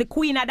Spice, the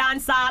queen of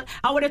dancehall.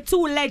 And with the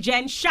two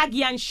legends,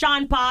 Shaggy and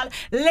Sean Paul.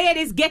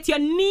 Ladies, get your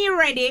knee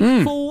ready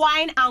for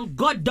wine and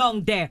go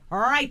down there.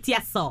 Right,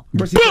 yes, sir.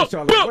 What she say,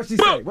 Charlotte? What she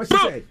say? What she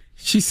say?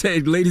 She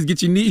said, "Ladies,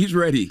 get your knees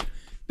ready.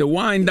 The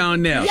wine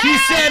down there." She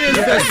said it's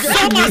the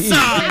summer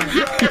song.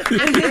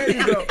 There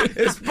you go.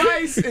 It's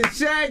Spice, it's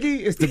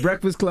Shaggy, it's the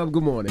Breakfast Club.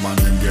 Good morning.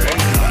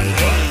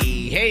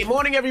 Hey,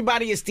 morning,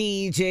 everybody. It's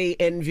DJ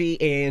Envy,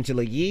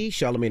 Angela Yee,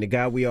 Charlamagne the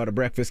God. We are the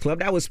Breakfast Club.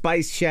 That was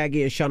Spice,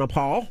 Shaggy, and Shauna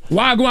Paul.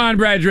 Wagwan,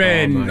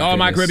 brethren. Oh,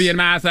 my my Caribbean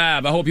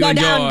massive. I hope you Go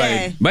down enjoy.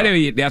 there. But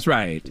anyway, that's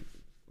right.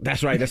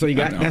 That's right. That's all you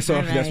got. That's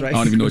all. That's right. I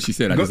don't even know what she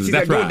said. I Go, just she said, said,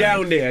 that's go right.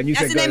 down there. And you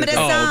That's said, the name of the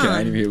Oh, okay. I song.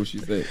 didn't even hear what she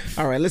said.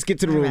 All right, let's get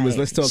to the rumors.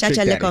 Let's talk Shut Trick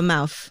your Daddy. little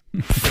mouth.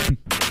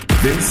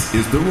 This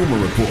is the Rumor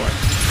Report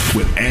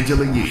with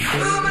Angela Yee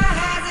on the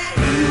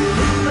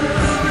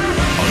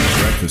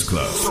Breakfast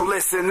Club. So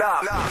listen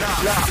up.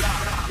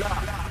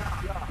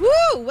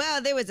 Woo!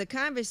 Well, there was a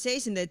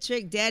conversation that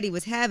Trick Daddy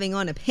was having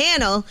on a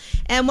panel,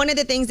 and one of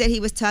the things that he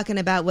was talking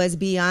about was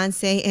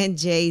Beyonce and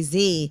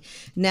Jay-Z.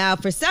 Now,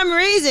 for some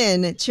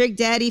reason, Trick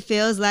Daddy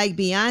feels like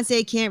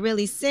Beyonce can't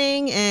really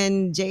sing,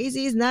 and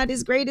Jay-Z's not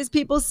as great as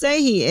people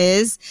say he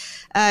is.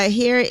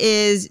 Here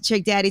is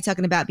Trick Daddy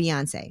talking about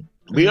Beyonce.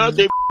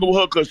 Beyonce with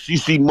her because she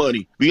see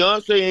money.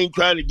 Beyonce ain't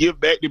trying to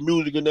give back the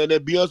music and none of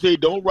that. Beyonce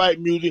don't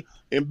write music,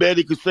 and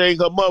Betty could sing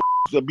her mother.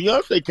 So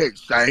Beyonce can't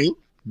sing.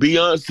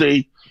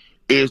 Beyonce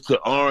is to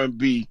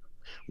R&B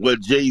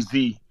what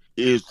Jay-Z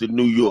is to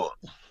New York.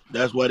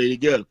 That's why they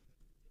together.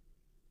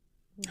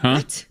 Huh?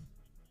 What?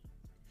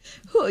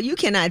 Who? You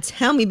cannot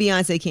tell me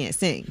Beyonce can't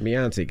sing.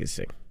 Beyonce can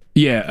sing.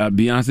 Yeah,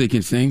 Beyonce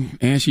can sing,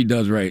 and she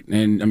does write,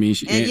 and I mean,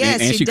 she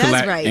does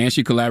write, and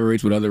she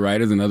collaborates with other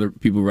writers, and other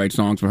people write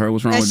songs for her.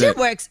 What's wrong and with she that?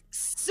 works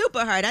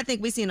super hard. I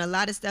think we've seen a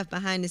lot of stuff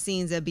behind the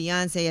scenes of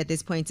Beyonce at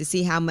this point to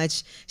see how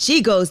much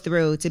she goes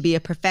through to be a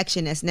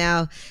perfectionist.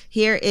 Now,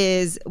 here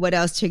is what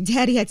else Trick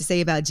Daddy had to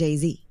say about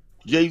Jay-Z.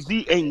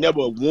 Jay-Z ain't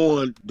never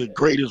won the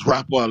greatest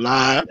rapper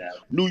alive.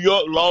 New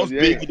York lost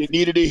Biggie. They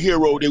needed a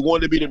hero. They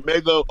wanted to be the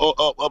mega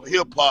of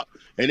hip-hop,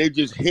 and they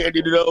just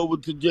handed it over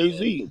to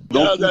Jay-Z.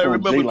 Y'all gotta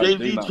remember,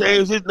 Jay-Z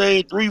changed his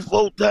name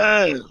 3-4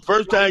 times.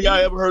 First time y'all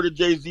ever heard of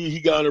Jay-Z,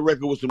 he got on a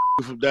record with some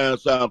from down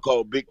south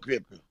called Big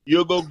Pimpin'.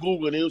 You'll go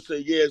Google and they'll say,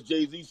 yeah, it's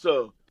Jay-Z's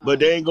song. But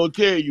they ain't gonna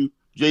tell you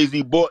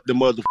Jay-Z bought the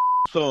mother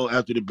song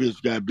after the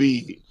bitch got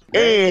big.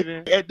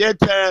 And at that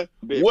time,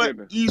 what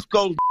East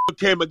Coast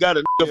came and got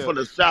a nigga from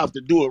the South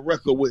to do a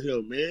record with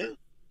him, man?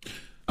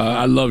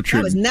 I love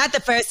Trick. That was not the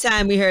first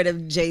time we heard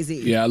of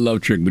Jay-Z. Yeah, I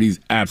love Trick, but he's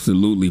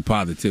absolutely,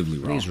 positively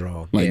wrong. He's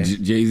wrong. Like, yeah.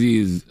 Jay-Z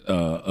is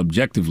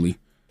objectively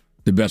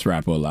the best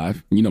rapper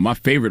alive. You know, my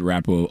favorite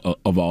rapper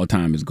of all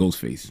time is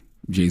Ghostface.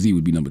 Jay-Z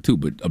would be number 2,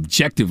 but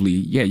objectively,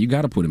 yeah, you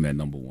got to put him at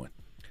number 1.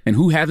 And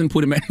who hasn't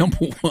put him at number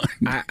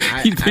 1?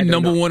 He's been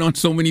number 1 on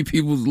so many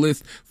people's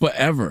lists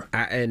forever.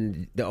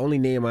 And the only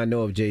name I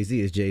know of Jay-Z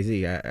is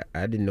Jay-Z. I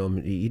didn't know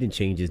him. He didn't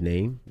change his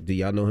name. Do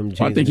y'all know him?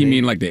 I think he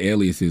mean like the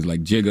aliases,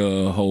 like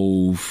Jigga,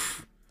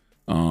 Hove.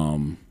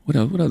 What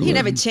else? He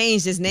never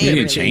changed his name. He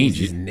didn't change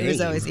his name. It was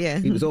always,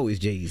 He was always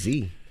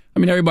Jay-Z. I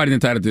mean, everybody's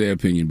entitled to their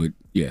opinion, but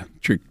yeah,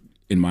 Trick,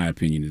 in my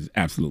opinion, is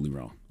absolutely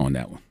wrong on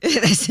that one.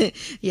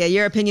 Yeah,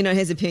 your opinion on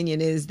his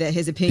opinion is that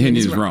his opinion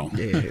is wrong.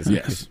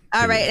 Yes.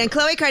 All right, and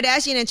Khloe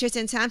Kardashian and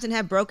Tristan Thompson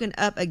have broken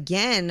up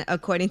again,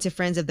 according to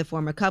friends of the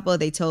former couple.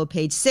 They told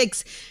Page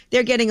Six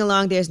they're getting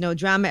along. There's no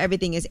drama.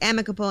 Everything is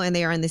amicable, and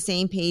they are on the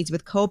same page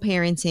with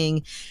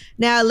co-parenting.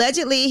 Now,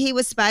 allegedly, he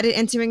was spotted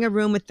entering a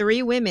room with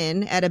 3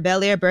 women at a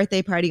Bel Air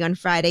birthday party on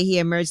Friday. He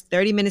emerged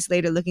 30 minutes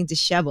later looking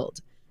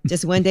disheveled,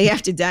 just one day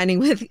after dining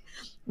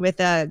with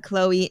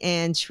Khloe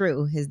and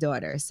True, his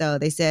daughter. So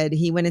they said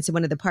he went into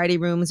one of the party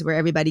rooms where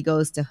everybody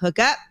goes to hook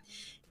up.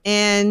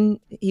 And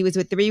he was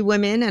with 3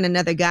 women and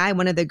another guy.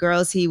 One of the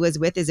girls he was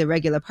with is a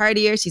regular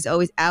partier. She's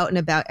always out and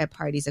about at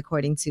parties,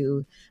 according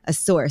to a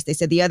source. They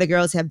said the other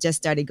girls have just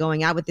started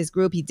going out with this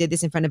group. He did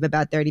this in front of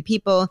about 30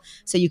 people,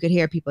 so you could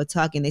hear people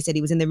talking. They said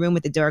he was in the room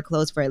with the door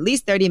closed for at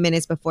least 30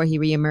 minutes before he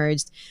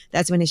reemerged.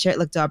 That's when his shirt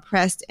looked all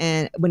pressed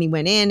and when he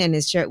went in, and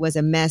his shirt was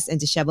a mess and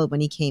disheveled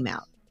when he came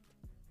out.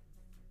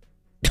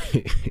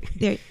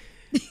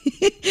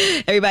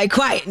 Everybody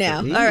quiet now.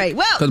 All right,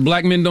 well, because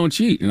black men don't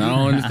cheat, and I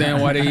don't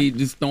understand why they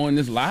just throwing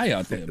this lie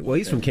out there. Well,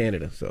 he's from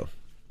Canada, so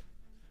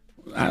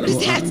what does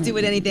that have to do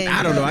with anything?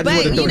 I don't know. I just but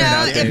want to throw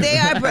that out there.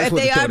 If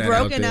they are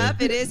broken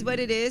up, it is what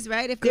it is,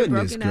 right? If they're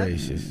broken up,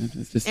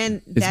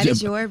 and that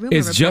is your rumor report.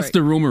 It's just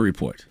a rumor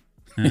report.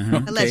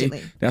 Okay?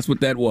 Allegedly. That's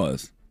what that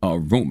was, a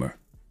rumor.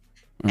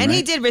 All and right?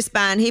 he did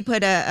respond. He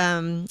put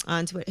on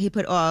Twitter. He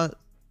put all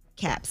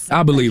caps.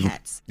 I believe him.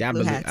 Yeah,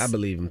 I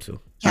believe him too.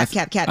 Cap.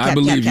 I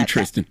believe you,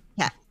 Tristan.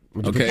 Cap.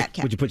 Okay.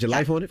 Would you put your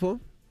life on it for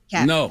him?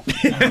 Cap. No,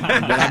 but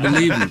I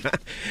believe him.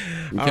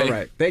 Okay. All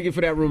right. Thank you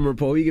for that rumor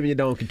report. We giving you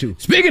donkey too.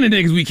 Speaking of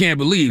niggas we can't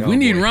believe, we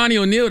need Ronnie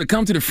O'Neal to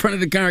come to the front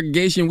of the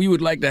congregation. We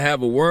would like to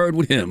have a word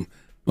with him.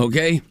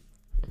 Okay?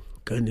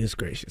 Goodness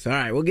gracious. All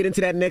right, we'll get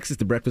into that next. It's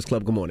The Breakfast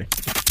Club. Good morning.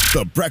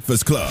 The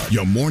Breakfast Club.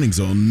 Your mornings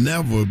will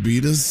never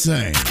be the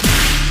same.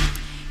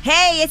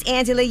 Hey, it's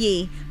Angela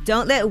Yee.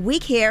 Don't let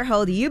weak hair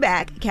hold you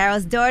back.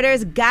 Carol's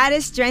Daughter's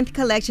Goddess Strength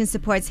Collection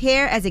supports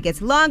hair as it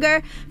gets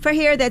longer for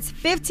hair that's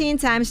 15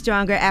 times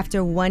stronger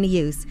after one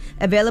use.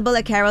 Available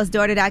at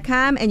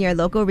carolsdaughter.com and your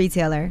local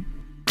retailer.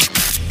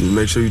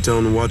 Make sure you tell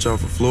them to watch out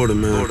for Florida,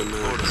 man.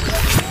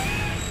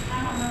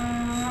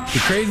 The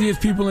craziest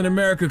people in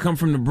America come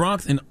from the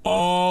Bronx and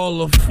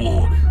all of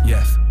Florida.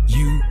 Yes,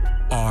 you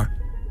are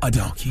a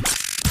donkey.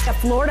 A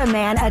Florida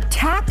man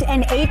attacked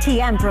an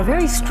ATM for a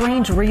very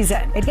strange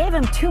reason. It gave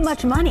him too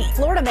much money.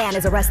 Florida man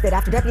is arrested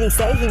after deputies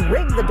say he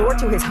rigged the door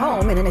to his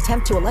home in an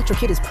attempt to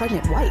electrocute his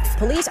pregnant wife.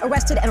 Police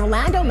arrested an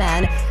Orlando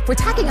man for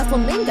attacking a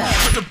flamingo.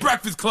 The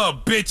Breakfast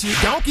Club,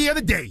 bitches. Donkey of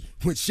the day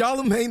with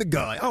Charlamagne the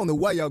God. I don't know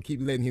why y'all keep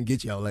letting him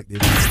get y'all like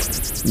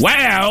this.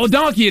 Wow,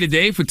 donkey of the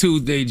day for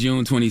Tuesday,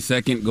 June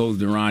 22nd goes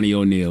to Ronnie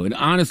O'Neal. It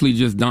honestly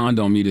just dawned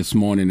on me this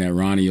morning that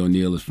Ronnie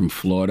O'Neal is from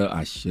Florida.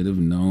 I should have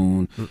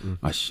known.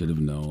 I should have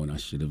known.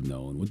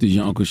 What does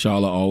your Uncle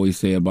Charla always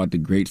say about the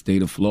great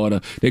state of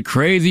Florida? The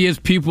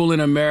craziest people in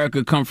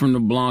America come from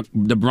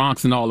the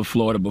Bronx and all of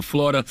Florida. But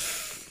Florida,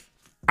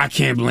 I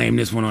can't blame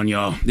this one on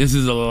y'all. This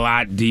is a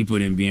lot deeper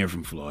than being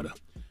from Florida.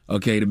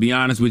 Okay, to be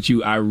honest with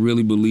you, I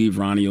really believe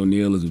Ronnie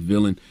O'Neal is a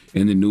villain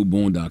in the new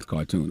Boondocks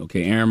cartoon.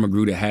 Okay, Aaron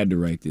Magruder had to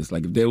write this.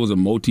 Like, if there was a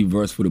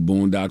multiverse for the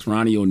Boondocks,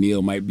 Ronnie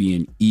O'Neal might be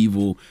an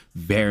evil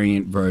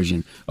variant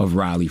version of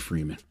Riley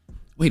Freeman.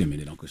 Wait a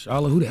minute, Uncle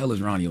Charla, who the hell is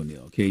Ronnie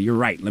O'Neal? Okay, you're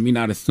right. Let me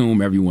not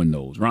assume everyone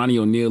knows. Ronnie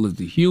O'Neal is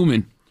the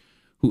human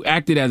who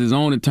acted as his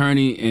own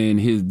attorney in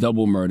his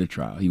double murder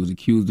trial. He was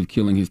accused of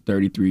killing his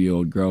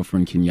 33-year-old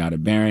girlfriend,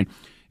 Kenyatta Barron,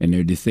 and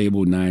their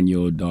disabled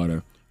 9-year-old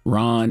daughter,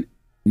 Ron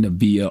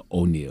Navia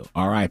O'Neal.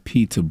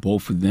 R.I.P. to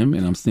both of them,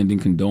 and I'm sending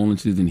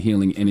condolences and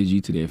healing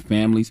energy to their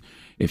families.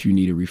 If you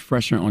need a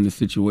refresher on the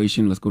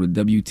situation, let's go to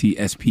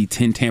WTSP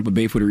 10 Tampa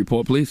Bay for the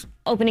report, please.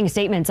 Opening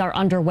statements are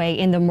underway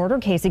in the murder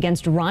case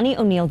against Ronnie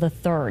O'Neal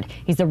III.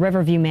 He's the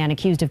Riverview man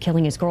accused of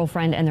killing his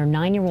girlfriend and their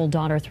 9-year-old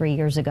daughter 3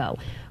 years ago.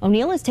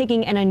 O'Neal is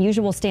taking an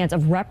unusual stance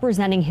of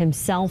representing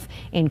himself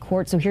in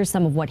court, so here's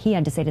some of what he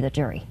had to say to the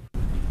jury.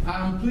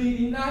 I'm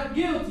pleading not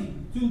guilty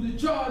to the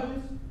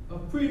charges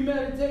of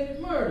premeditated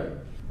murder.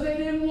 They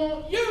didn't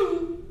want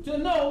you to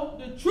know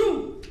the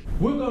truth.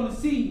 We're going to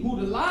see who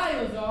the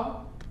liars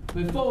are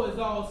before it's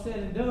all said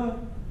and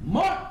done.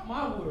 Mark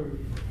my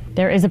words.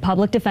 There is a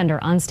public defender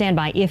on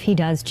standby if he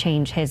does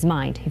change his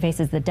mind. He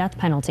faces the death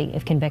penalty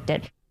if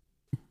convicted.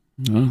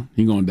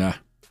 He gonna die.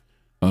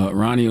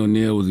 Ronnie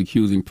O'Neal was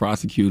accusing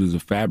prosecutors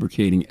of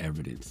fabricating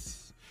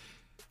evidence.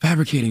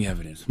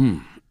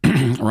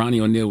 Ronnie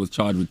O'Neal was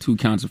charged with 2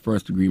 counts of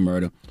first-degree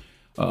murder,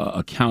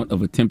 a count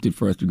of attempted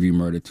first-degree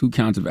murder, 2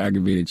 counts of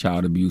aggravated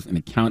child abuse, and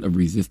a count of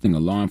resisting a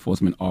law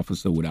enforcement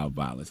officer without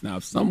violence. Now,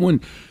 if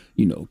someone,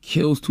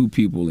 kills 2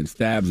 people and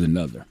stabs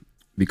another,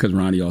 because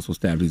Ronnie also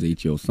stabbed his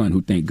 8-year-old son,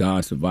 who, thank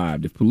God,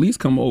 survived, if police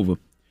come over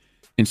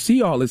and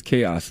see all this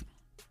chaos,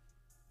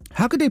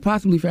 how could they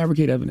possibly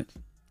fabricate evidence?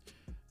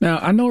 Now,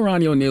 I know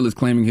Ronnie O'Neal is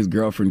claiming his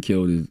girlfriend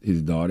killed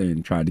his daughter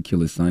and tried to kill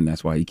his son.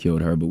 That's why he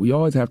killed her. But we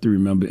always have to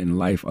remember in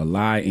life, a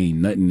lie ain't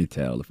nothing to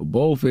tell. If a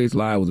bold-faced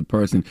lie was a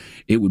person,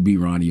 it would be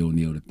Ronnie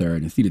O'Neal III.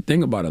 And see, the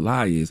thing about a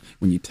lie is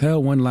when you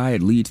tell one lie,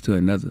 it leads to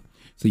another.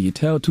 So you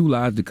tell 2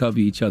 lies to cover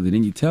each other.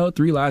 Then you tell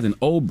 3 lies. And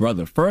oh,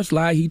 brother, first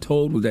lie he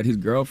told was that his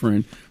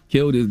girlfriend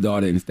killed his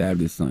daughter and stabbed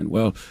his son.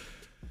 Well,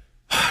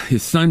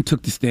 his son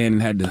took the stand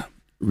and had to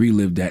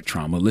relive that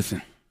trauma.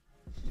 Listen.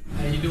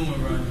 How you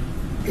doing, Ronnie?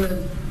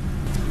 Good.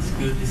 It's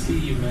good to see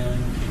you,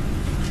 man.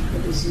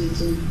 Good to see you,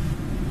 too.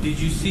 Did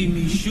you see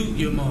me shoot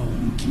your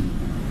mom?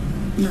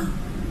 No.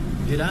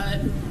 Did I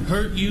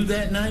hurt you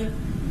that night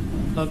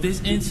of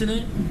this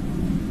incident?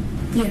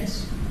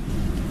 Yes.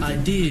 I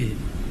did.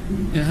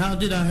 And how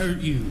did I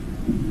hurt you?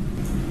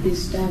 You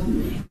stabbed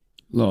me.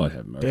 Lord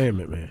have mercy. Damn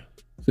it, man.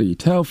 So you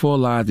tell 4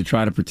 lies to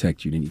try to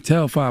protect you. Then you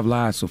tell 5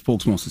 lies so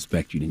folks won't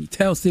suspect you. Then you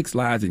tell 6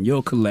 lies and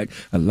you'll collect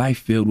a life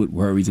filled with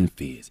worries and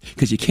fears.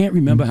 Because you can't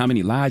remember how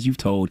many lies you've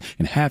told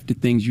and half the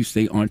things you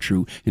say aren't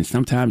true. And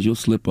sometimes you'll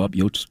slip up,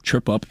 you'll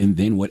trip up, and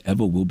then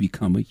whatever will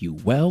become of you.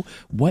 Well,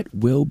 what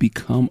will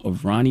become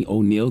of Ronnie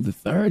O'Neal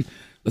III?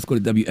 Let's go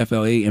to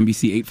WFLA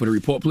NBC 8 for the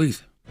report,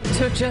 please. It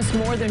took just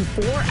more than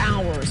 4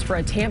 hours for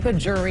a Tampa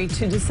jury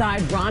to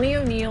decide Ronnie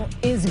O'Neal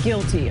is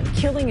guilty of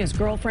killing his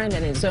girlfriend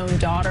and his own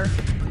daughter,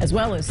 as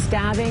well as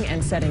stabbing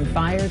and setting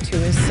fire to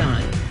his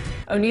son.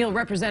 O'Neal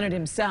represented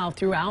himself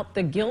throughout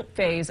the guilt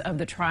phase of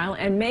the trial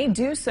and may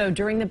do so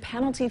during the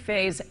penalty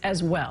phase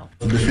as well.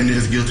 The defendant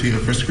is guilty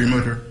of first-degree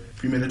murder,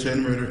 premeditated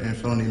murder, and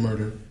felony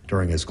murder.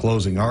 During his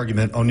closing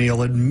argument,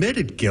 O'Neal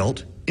admitted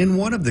guilt in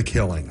one of the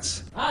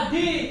killings. I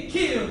did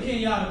kill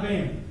Kenyatta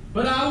Barron,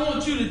 but I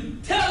want you to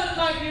tell it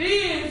like it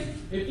is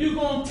if you're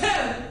going to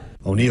tell it.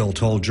 O'Neal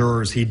told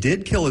jurors he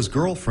did kill his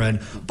girlfriend,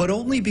 but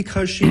only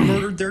because she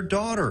murdered their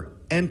daughter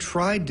and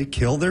tried to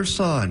kill their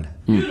son.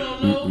 You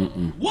don't know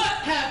what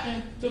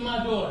happened to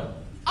my daughter.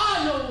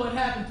 I know what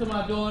happened to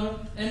my daughter,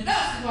 and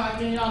that's why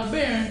Kenyatta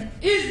Barron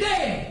is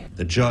dead.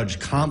 The judge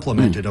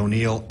complimented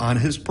O'Neal on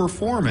his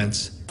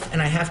performance. And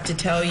I have to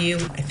tell you,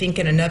 I think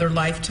in another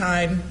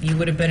lifetime, you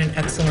would have been an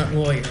excellent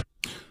lawyer.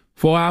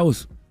 4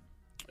 hours.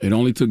 It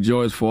only took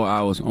George 4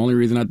 hours. Only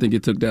reason I think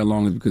it took that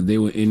long is because they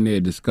were in there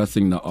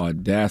discussing the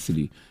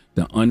audacity,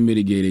 the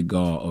unmitigated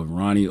gall of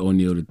Ronnie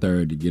O'Neal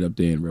III to get up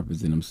there and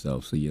represent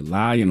himself. So you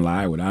lie and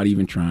lie without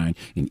even trying,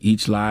 and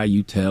each lie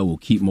you tell will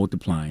keep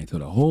multiplying until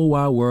the whole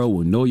wide world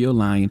will know you're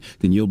lying.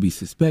 Then you'll be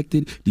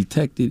suspected,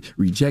 detected,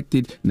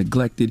 rejected,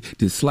 neglected,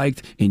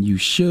 disliked, and you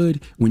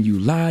should. When you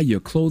lie, you're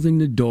closing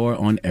the door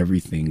on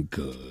everything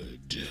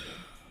good.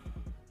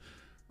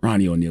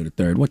 Ronnie O'Neal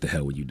III, what the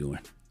hell were you doing?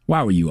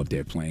 Why were you up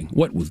there playing?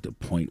 What was the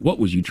point? What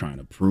was you trying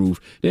to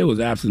prove? There was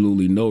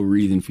absolutely no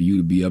reason for you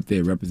to be up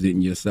there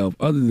representing yourself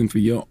other than for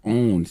your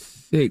own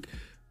sick,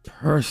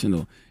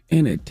 personal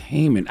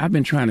entertainment. I've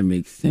been trying to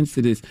make sense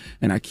of this,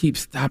 and I keep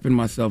stopping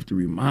myself to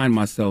remind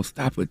myself,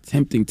 stop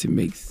attempting to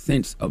make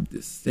sense of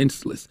the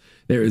senseless.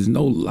 There is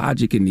no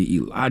logic in the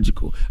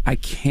illogical. I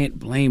can't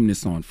blame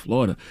this on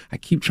Florida. I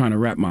keep trying to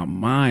wrap my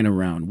mind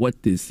around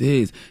what this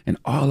is, and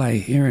all I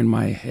hear in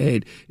my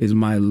head is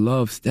my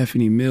love,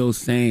 Stephanie Mills,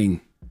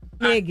 saying,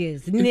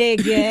 Niggas.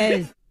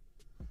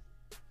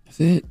 That's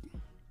it.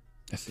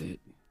 That's it.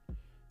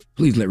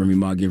 Please let Remy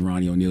Ma give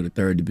Ronnie O'Neal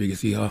III the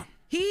biggest hee-haw.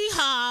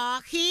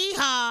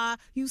 Hee-haw.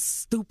 You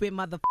stupid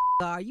motherfucker.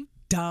 Are you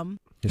dumb?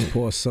 His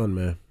poor son,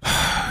 man.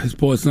 His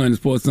poor son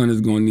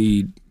is going to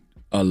need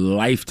a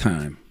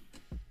lifetime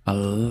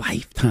of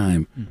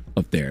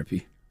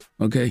therapy.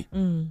 Okay?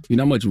 You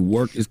know how much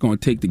work it's going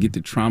to take to get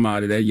the trauma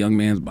out of that young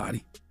man's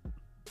body?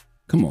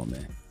 Come on,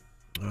 man.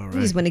 All right.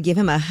 I just want to give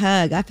him a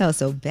hug. I felt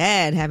so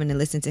bad having to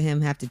listen to him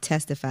have to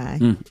testify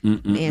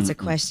and answer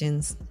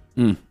questions.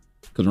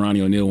 Because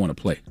Ronnie O'Neal want to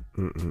play.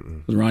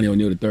 Because Ronnie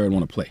O'Neal III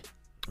want to play.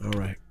 All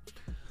right.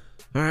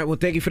 Well,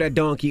 thank you for that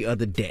donkey of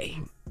the day.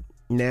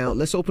 Now,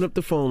 let's open up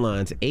the phone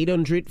lines.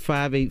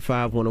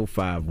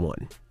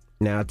 800-585-1051.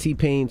 Now,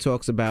 T-Pain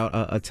talks about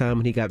a time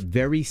when he got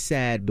very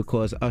sad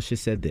because Usher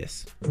said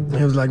this.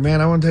 He was like,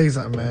 man, I want to tell you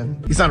something,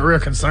 man. He sounded real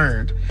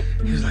concerned.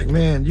 He was like,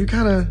 man, you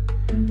kind of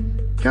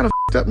f***ed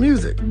up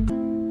music.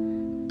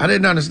 I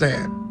didn't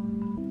understand.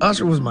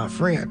 Usher was my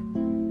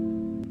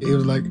friend. He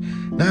was like,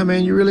 nah,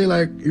 man, you really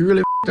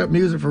f***ed up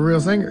music for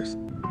real singers.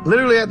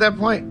 Literally at that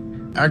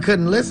point, I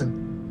couldn't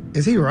listen.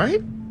 Is he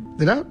right?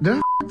 Did I f***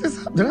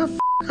 this up? Did I f***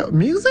 up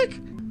music?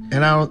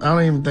 And I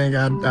don't even think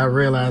I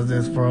realized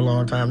this for a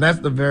long time. That's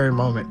the very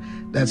moment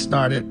that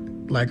started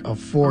like a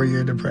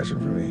 4-year depression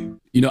for me.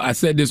 You know, I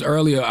said this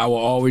earlier, I will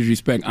always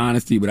respect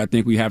honesty, but I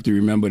think we have to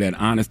remember that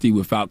honesty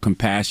without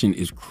compassion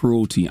is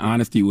cruelty.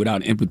 Honesty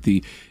without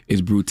empathy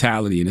is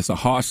brutality. And it's a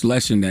harsh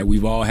lesson that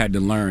we've all had to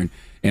learn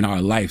in our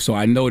life. So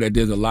I know that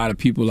there's a lot of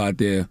people out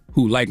there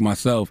who, like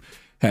myself,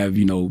 have,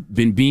 you know,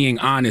 been being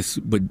honest,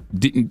 but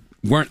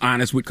weren't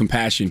honest with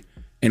compassion.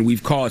 And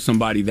we've caused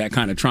somebody that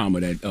kind of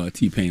trauma that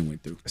T-Pain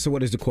went through. So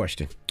what is the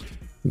question?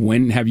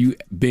 When have you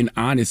been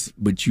honest,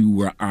 but you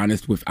were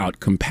honest without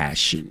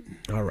compassion?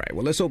 All right.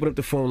 Well, let's open up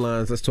the phone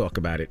lines. Let's talk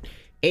about it.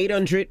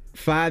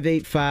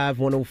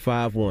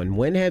 800-585-1051.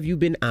 When have you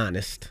been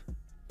honest,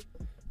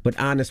 but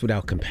honest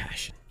without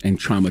compassion? And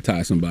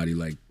traumatize somebody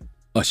like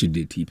Usher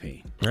did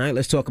T-Pain. All right,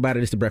 let's talk about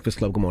it. It's The Breakfast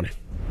Club. Good morning.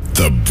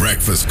 The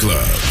Breakfast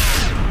Club.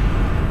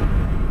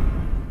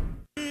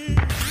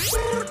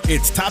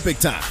 It's topic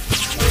time.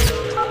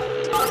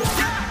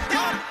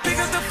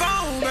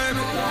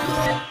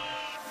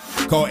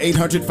 Call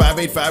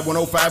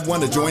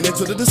 800-585-1051 to join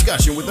into the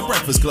discussion with The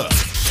Breakfast Club.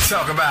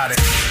 Talk about it.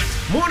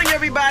 Morning,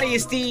 everybody.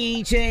 It's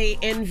DJ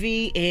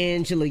Envy,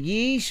 Angela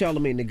Yee,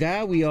 Charlamagne the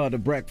Guy. We are The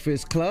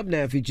Breakfast Club.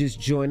 Now, if you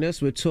just join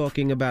us, we're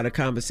talking about a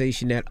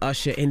conversation that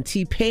Usher and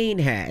T-Pain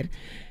had.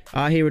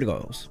 Here it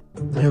goes.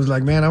 He was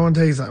like, man, I want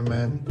to tell you something,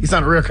 man. He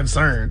sounded real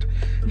concerned.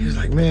 He was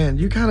like, man,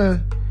 you kind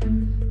of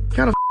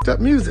f***ed up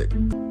music.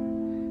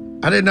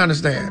 I didn't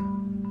understand.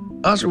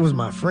 Usher was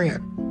my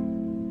friend.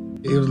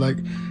 He was like,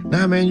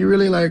 nah, man, you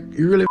really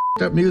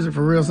f***ed up music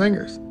for real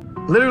singers.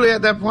 Literally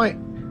at that point,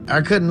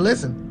 I couldn't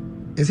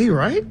listen. Is he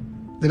right?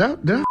 Did I f***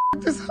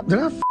 this up? Did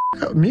I f***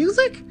 up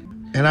music?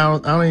 And I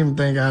don't even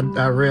think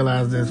I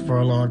realized this for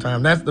a long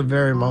time. That's the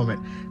very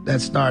moment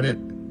that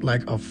started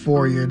like a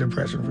 4-year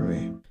depression for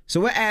me.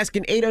 So we're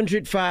asking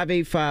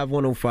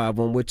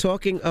 800-585-1051. We're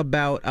talking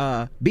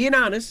about being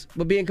honest,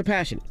 but being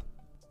compassionate.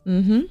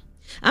 Mm-hmm.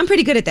 I'm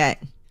pretty good at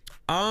that.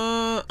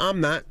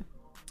 I'm not.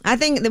 I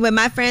think that with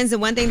my friends, the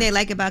one thing they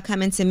like about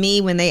coming to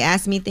me when they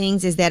ask me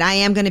things is that I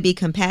am going to be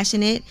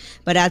compassionate,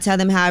 but I'll tell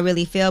them how I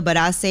really feel, but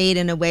I'll say it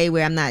in a way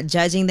where I'm not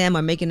judging them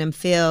or making them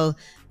feel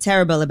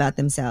terrible about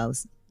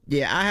themselves.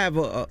 Yeah, I have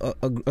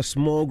a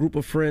small group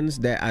of friends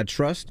that I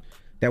trust,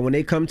 that when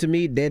they come to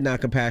me, they're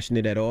not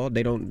compassionate at all.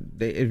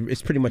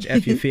 It's pretty much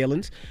F your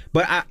feelings.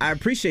 But I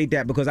appreciate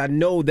that because I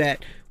know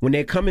that when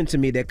they're coming to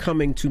me, they're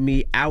coming to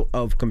me out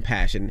of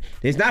compassion.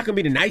 It's not going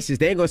to be the nicest.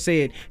 They ain't going to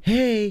say it,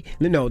 hey,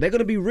 no, they're going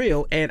to be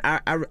real. And I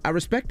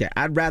respect that.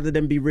 I'd rather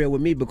them be real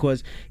with me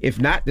because if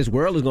not, this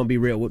world is going to be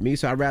real with me.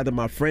 So I'd rather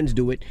my friends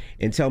do it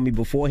and tell me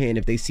beforehand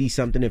if they see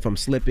something, if I'm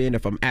slipping,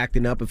 if I'm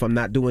acting up, if I'm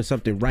not doing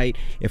something right,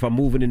 if I'm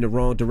moving in the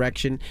wrong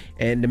direction.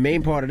 And the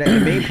main part of that,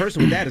 the main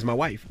person with that is my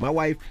wife. My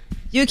wife.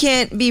 You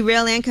can't be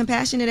real and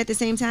compassionate at the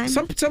same time?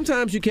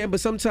 Sometimes you can, but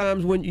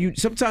sometimes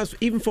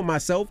even for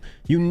myself,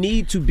 you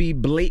need to be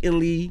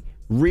blatantly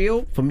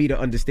real for me to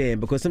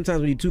understand, because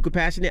sometimes when you're too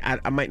compassionate,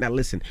 I might not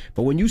listen.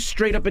 But when you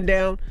straight up and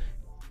down,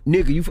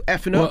 nigga, you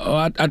effing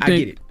up, I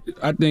get it.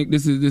 I think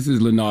this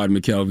is Leonard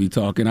McKelvey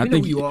talking. I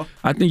think you are.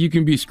 I think you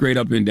can be straight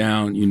up and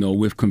down,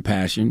 with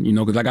compassion,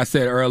 because like I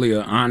said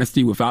earlier,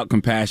 honesty without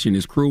compassion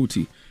is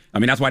cruelty. I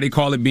mean, that's why they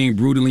call it being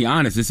brutally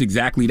honest. It's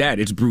exactly that.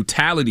 It's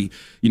brutality,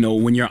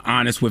 when you're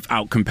honest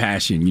without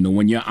compassion,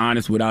 when you're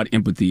honest without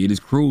empathy. It is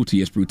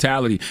cruelty. It's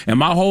brutality. And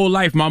my whole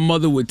life, my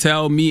mother would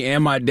tell me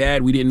and my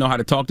dad we didn't know how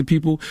to talk to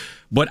people.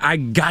 But I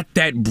got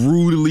that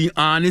brutally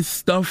honest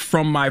stuff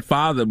from my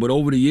father. But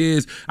over the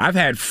years, I've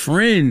had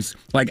friends,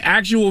 like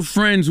actual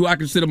friends who I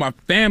consider my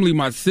family,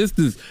 my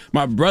sisters,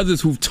 my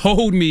brothers, who've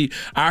told me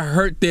I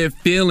hurt their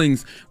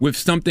feelings with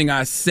something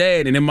I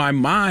said. And in my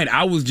mind,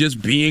 I was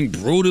just being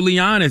brutally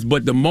honest.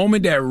 But the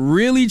moment that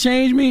really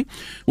changed me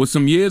was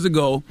some years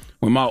ago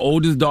when my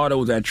oldest daughter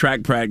was at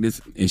track practice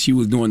and she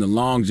was doing the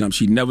long jump.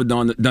 She'd never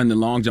done the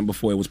long jump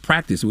before. It was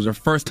practice. It was her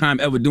first time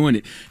ever doing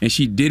it. And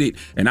she did it.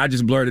 And I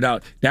just blurted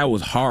out, that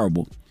was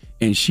horrible.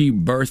 And she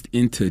burst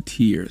into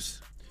tears.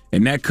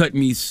 And that cut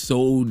me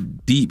so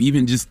deep.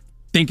 Even just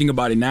thinking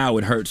about it now,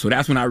 it hurts. So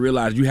that's when I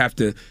realized you have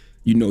to,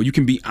 you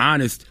can be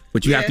honest,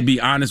 but you have to be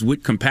honest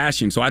with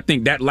compassion. So I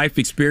think that life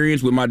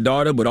experience with my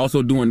daughter, but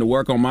also doing the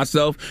work on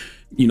myself,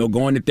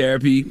 going to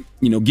therapy,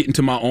 getting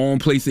to my own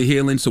place of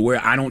healing, so where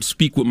I don't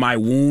speak with my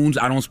wounds,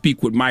 I don't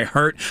speak with my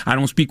hurt, I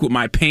don't speak with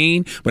my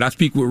pain, but I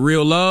speak with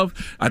real love.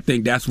 I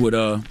think that's what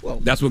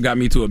got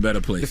me to a better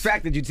place. The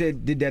fact that you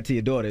did that to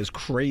your daughter is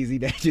crazy.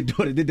 That your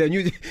daughter did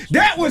that.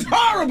 That was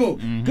horrible.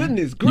 Mm-hmm.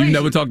 Goodness gracious. You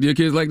never talk to your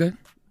kids like that?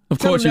 Of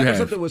course you have.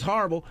 Something was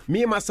horrible.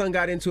 Me and my son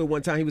got into it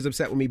one time. He was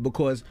upset with me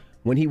because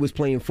when he was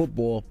playing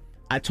football,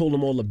 I told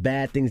him all the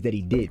bad things that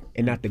he did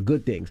and not the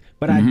good things.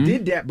 But I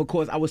did that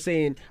because I was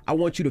saying, I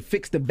want you to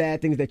fix the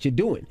bad things that you're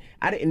doing.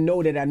 I didn't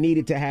know that I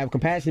needed to have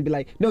compassion and be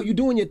like, no, you're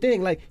doing your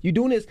thing. Like, you're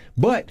doing this,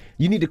 but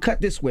you need to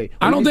cut this way.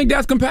 I don't think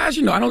that's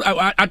compassion, though.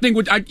 I think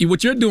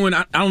what you're doing,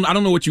 I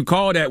don't know what you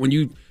call that when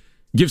you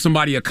give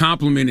somebody a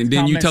compliment and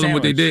then you tell them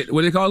what they did.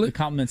 What do they call it? The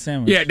compliment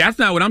sandwich. Yeah, that's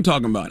not what I'm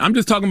talking about. I'm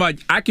just talking about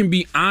I can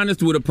be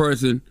honest with a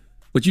person,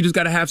 but you just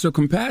got to have some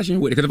compassion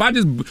with it. Because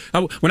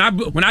if when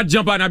I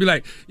jump out and I be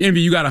like,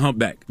 Envy, you got a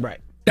humpback. Right.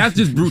 That's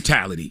just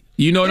brutality.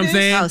 You know what I'm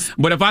saying?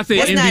 But if I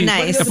say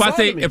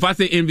envy, if I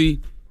say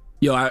envy,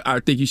 yo, I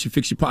think you should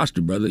fix your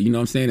posture, brother. You know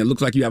what I'm saying? It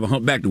looks like you have a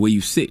humpback the way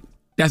you sit.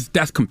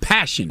 That's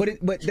compassion.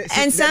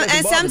 And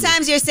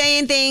sometimes you're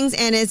saying things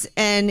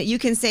and you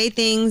can say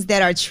things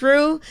that are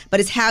true, but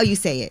it's how you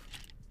say it.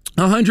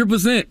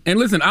 100%. And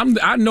listen,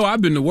 I know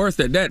I've been the worst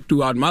at that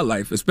throughout my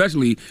life,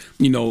 especially,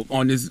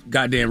 on this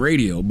goddamn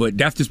radio. But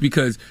that's just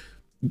because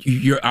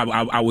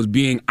I was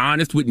being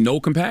honest with no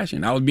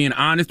compassion. I was being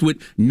honest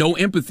with no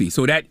empathy.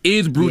 So that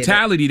is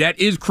brutality. That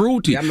is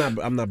cruelty. Yeah,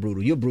 I'm not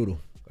brutal. You're brutal.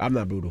 I'm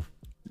not brutal.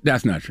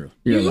 That's not true.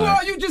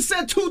 You just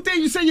said two things.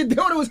 You said your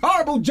daughter was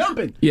horrible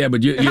jumping. Yeah,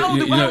 but how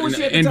old was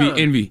she at the time?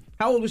 Envy.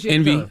 How old was she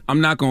at the time?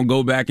 I'm not going to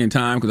go back in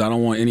time because I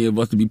don't want any of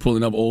us to be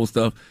pulling up old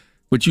stuff.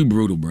 But you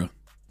brutal, bro.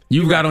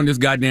 You got on this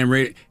goddamn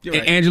radio.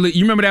 Right. Angela,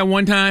 you remember that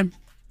one time?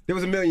 There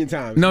was a million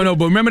times. No,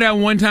 but remember that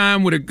one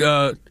time where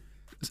the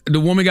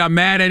woman got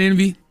mad at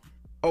Envy?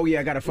 Oh, yeah,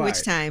 I got her fired.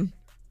 Which time?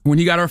 When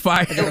he got her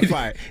fired? I got her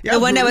fired. The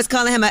one that was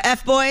calling him a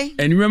F-boy?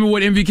 And you remember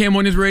what Envy came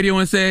on this radio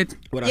and said?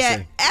 What'd I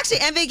say?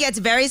 Actually, Envy gets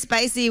very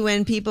spicy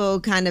when people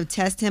kind of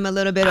test him a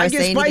little bit or I say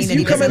get spicy. anything that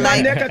he You come doesn't in my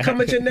like. neck, I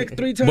come at your neck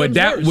 3 times But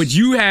that, worse. what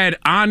you had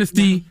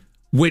honesty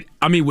with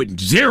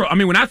zero.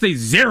 When I say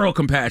zero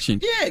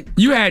compassion,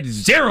 you had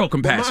zero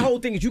compassion. But my whole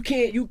thing is you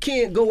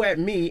can't go at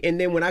me and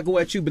then when I go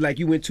at you, be like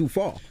you went too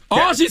far.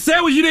 All she said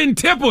was you didn't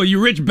tip her,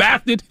 you rich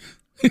bastard.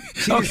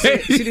 She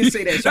didn't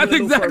say that. That's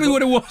exactly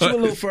what it was. She went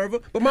a little further.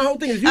 But my whole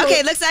thing is,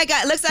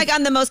 looks like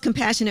I'm the most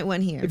compassionate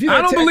one here.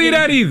 I don't believe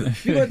that either.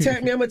 If you're gonna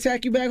attack me, I'm gonna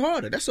attack you back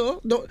harder. That's all.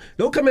 Don't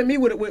come at me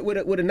with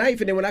a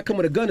knife, and then when I come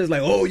with a gun, it's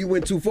like, oh, you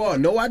went too far.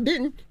 No, I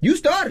didn't. You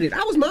started it.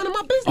 I was minding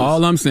my business.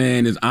 All I'm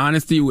saying is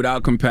honesty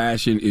without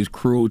compassion is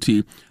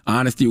cruelty.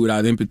 Honesty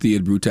without empathy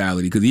is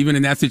brutality. Because even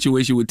in that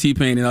situation with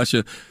T-Pain and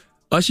Usher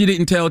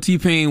didn't tell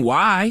T-Pain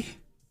why.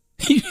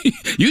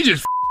 You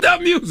just f***ed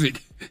up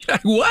music.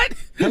 Like, what?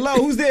 Hello,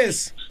 who's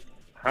this?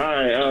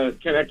 Hi,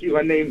 can I keep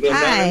my name?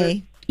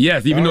 Hi.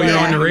 Yes, even though you're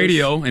on the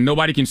radio and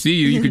nobody can see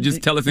you, you could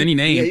just tell us any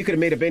name. Yeah, you could have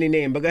made up any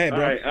name, but go ahead,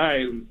 bro. All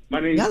right. My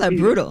name is Y'all are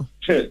Peter. brutal.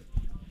 All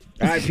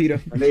right, Peter.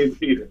 My name is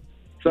Peter.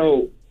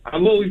 So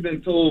I've always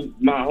been told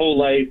my whole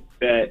life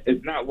that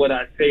it's not what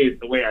I say, it's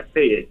the way I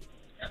say it.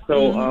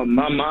 So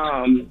my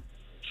mom,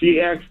 she's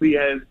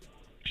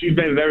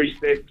been very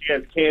sick. She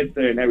has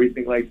cancer and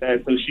everything like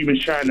that. So she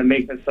was trying to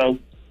make herself,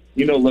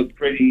 look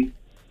pretty.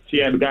 She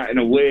had gotten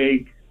a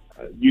wig,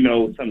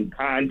 some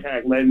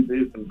contact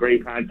lenses, some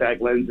great contact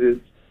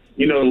lenses,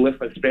 to lift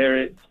her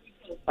spirit.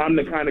 I'm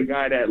the kind of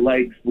guy that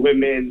likes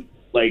women,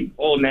 like,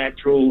 all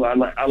natural. I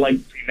like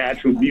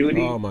natural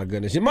beauty. Oh, my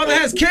goodness. Your mother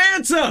has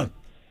cancer!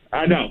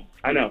 I know.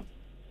 And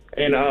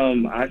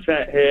I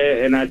sat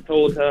here and I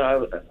told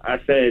her, I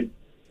said,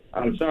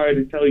 I'm sorry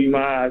to tell you,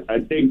 Ma, I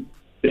think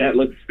that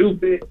looks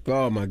stupid.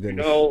 Oh, my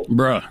goodness.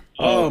 Bruh.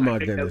 Oh, my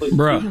goodness.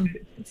 Bruh.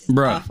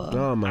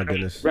 Oh, my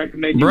goodness.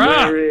 Recommend you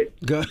wear it.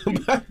 Come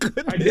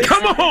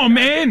on,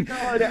 man.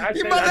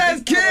 Your mother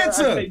has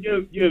cancer. I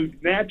said, you're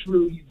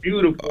naturally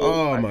beautiful.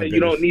 Oh, I my said,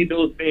 you don't need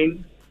those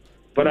things.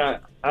 But I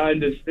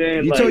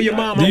understand. You told your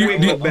mom her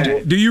wig looked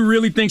bad. Do you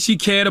really think she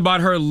cared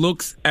about her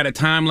looks at a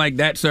time like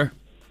that, sir?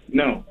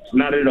 No,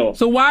 not at all.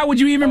 So why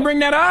would you even bring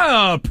that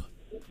up?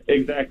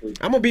 Exactly.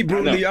 I'm gonna be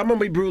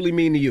brutally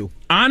mean to you.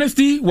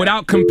 Honesty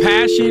without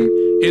compassion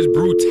is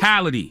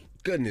brutality.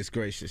 Goodness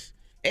gracious.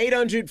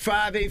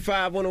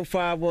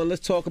 800-585-1051.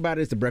 Let's talk about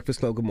it. It's the Breakfast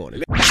Club. Good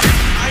morning.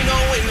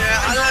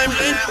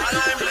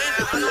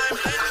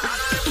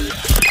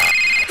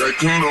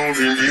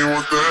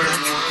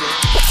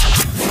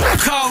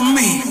 Call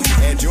me.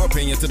 Add your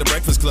opinion to the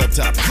Breakfast Club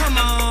topic. Come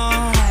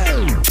on.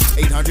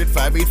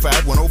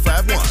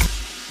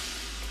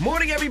 800-585-1051.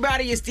 Morning,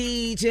 everybody. It's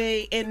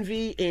DJ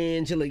Envy,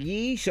 Angela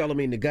Yee,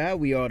 Charlamagne the Guy.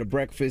 We are the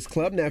Breakfast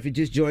Club. Now, if you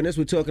just joined us,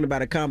 we're talking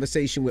about a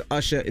conversation with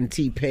Usher and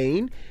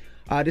T-Pain.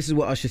 This is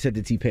what Usher said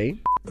to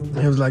T-Pain.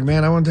 He was like,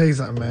 man, I want to tell you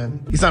something,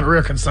 man. He sounded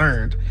real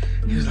concerned.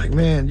 He was like,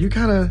 man, you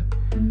kind of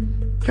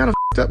f***ed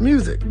up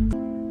music.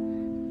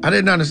 I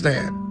didn't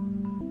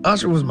understand.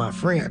 Usher was my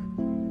friend.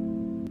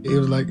 He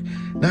was like,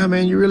 nah,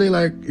 man, you really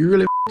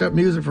f***ed up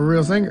music for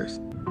real singers.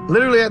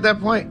 Literally at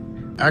that point,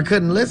 I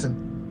couldn't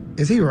listen.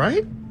 Is he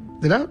right?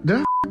 Did I f***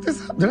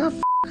 this up? Did I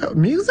f*** up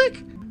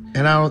music?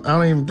 And I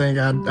don't even think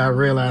I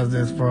realized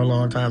this for a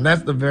long time.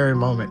 That's the very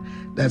moment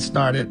that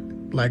started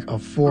like a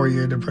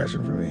 4-year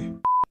depression for me.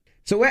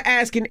 So we're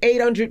asking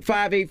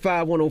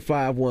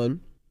 800-585-1051.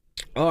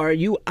 Are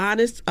you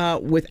honest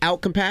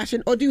without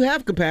compassion, or do you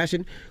have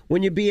compassion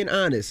when you're being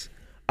honest?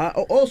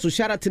 Also,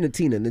 shout out to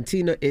Natina.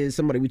 Natina is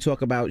somebody we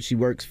talk about. She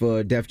works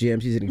for Def Jam.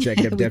 She's an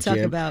executive Def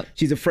Jam.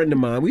 She's a friend of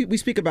mine. We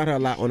speak about her a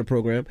lot on the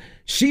program.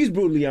 She's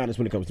brutally honest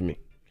when it comes to me.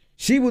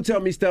 She will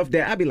tell me stuff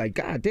that I'd be like,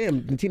 God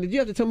damn, Natina, did you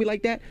have to tell me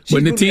like that?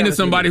 But Natina's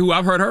somebody who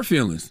I've hurt her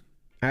feelings.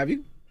 Have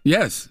you?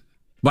 Yes.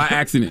 By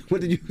accident.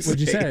 What did you say? What'd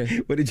you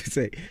say? What did you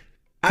say?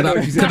 I know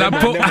what you said. I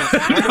know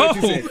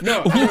what you said.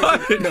 No, I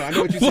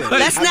know what you said.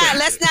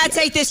 Let's not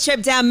take this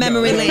trip down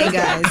memory lane,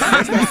 guys.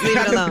 Let's leave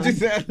it alone.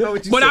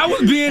 But I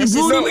was being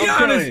brutally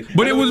honest.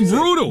 But it was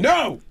brutal.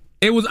 No.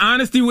 It was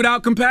honesty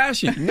without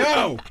compassion.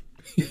 No.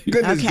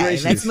 Goodness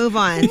gracious. Let's move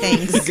on.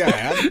 Thanks. This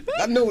guy,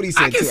 I know what he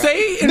said. I can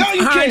say in no,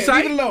 you can't.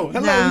 hindsight. Leave it alone.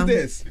 Hello, who's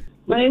this?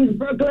 My name's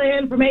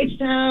Brooklyn from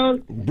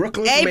H-Town.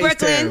 Brooklyn Hey, from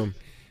Brooklyn. H-Town.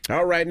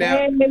 All right, now,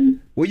 Hey.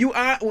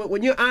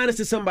 when you're honest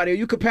to somebody, are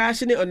you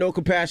compassionate or no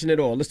compassion at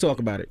all? Let's talk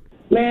about it.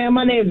 Man,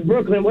 my name's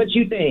Brooklyn. What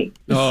you think?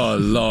 Oh,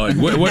 Lord.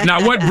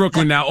 What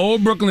Brooklyn now?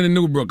 Old Brooklyn and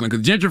new Brooklyn?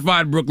 Because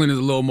gentrified Brooklyn is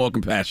a little more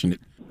compassionate.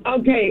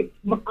 Okay,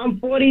 I'm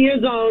 40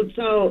 years old,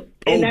 so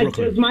and that's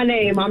Brooklyn. just my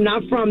name. I'm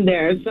not from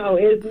there, so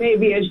it's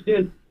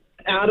just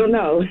I don't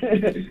know.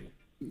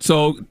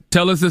 So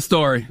tell us the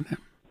story.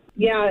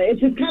 Yeah,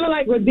 it's just kind of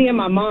like with being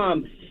my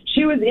mom.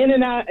 She was in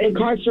and out,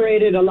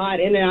 incarcerated a lot,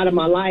 in and out of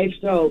my life.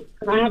 So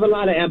I have a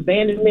lot of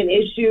abandonment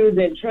issues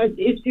and trust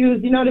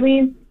issues, you know what I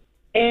mean?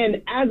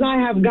 And as I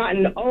have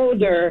gotten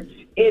older,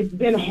 it's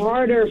been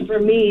harder for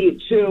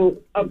me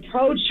to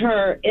approach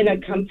her in a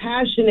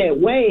compassionate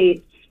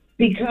way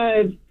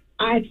because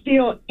I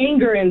feel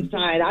anger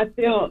inside. I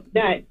feel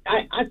that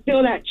I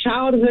feel that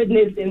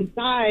childhoodness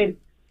inside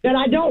that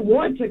I don't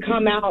want to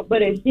come out,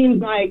 but it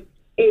seems like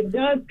it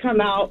does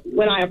come out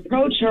when I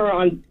approach her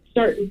on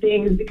certain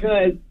things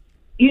because,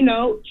 you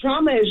know,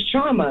 trauma is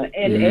trauma,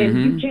 and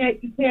you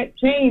can't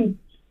change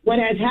what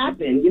has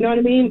happened. You know what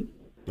I mean?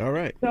 All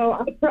right.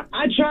 So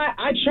I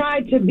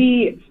try to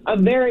be a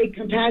very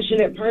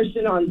compassionate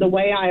person on the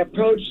way I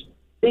approach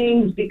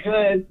things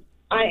because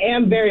I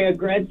am very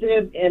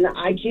aggressive and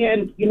I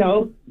can, you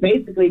know,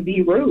 basically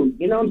be rude.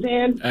 You know what I'm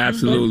saying?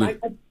 Absolutely.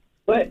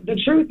 But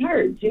the truth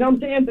hurts. You know what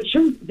I'm saying? The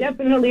truth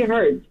definitely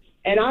hurts.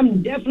 And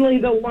I'm definitely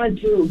the one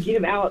to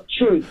give out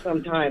truth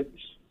sometimes.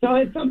 So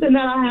it's something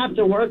that I have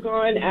to work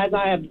on as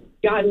I have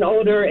gotten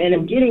older and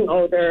am getting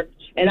older.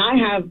 And I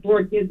have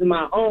 4 kids of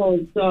my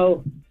own.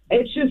 So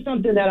it's just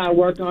something that I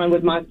work on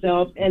with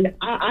myself. And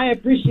I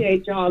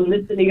appreciate y'all,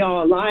 listen to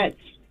y'all a lot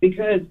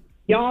because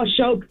y'all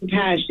show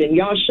compassion.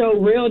 Y'all show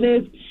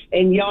realness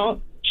and y'all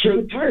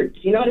truth hurts.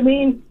 You know what I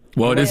mean?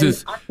 Well, this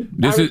is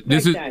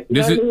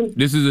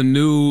a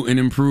new and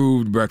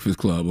improved Breakfast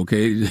Club,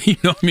 okay? You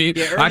know what I mean?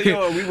 Yeah, early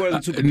on, we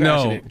wasn't too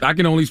compassionate. No, I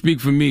can only speak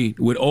for me.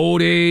 With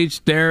old age,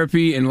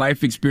 therapy, and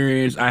life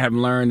experience, I have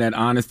learned that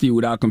honesty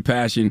without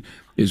compassion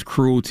is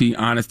cruelty.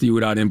 Honesty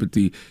without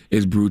empathy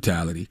is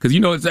brutality. Because, you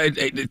know,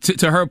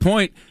 to her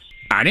point,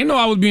 I didn't know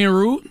I was being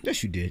rude.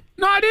 Yes, you did.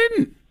 No, I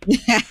didn't.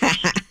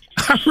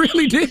 I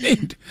really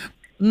didn't.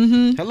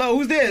 Hello,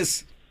 who's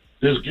this?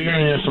 This is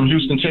Gary from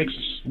Houston,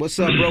 Texas. What's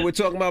up, bro? We're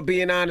talking about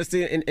being honest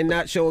and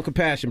not showing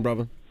compassion,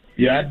 brother.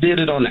 Yeah, I did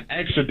it on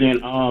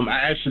accident.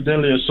 I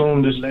accidentally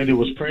assumed this lady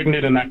was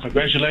pregnant, and I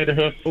congratulated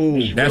her.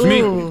 Ooh, that's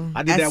me.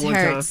 I did that one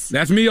time.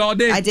 That's me all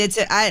day. I did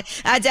too. I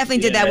definitely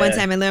did that one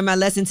time and learned my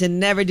lesson to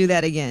never do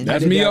that again.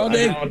 That's me all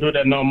day. I don't do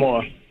that no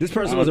more. This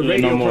person was a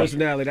radio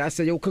personality. I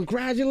said, yo,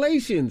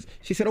 congratulations.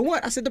 She said, oh,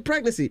 what? I said, the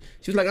pregnancy.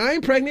 She was like, I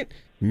ain't pregnant.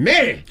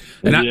 Man.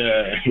 And I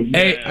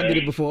did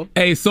it before.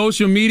 Hey,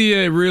 social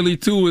media really,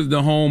 too, is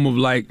the home of,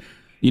 like,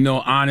 you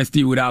know,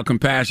 honesty without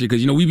compassion. Because,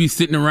 you know, we be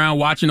sitting around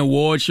watching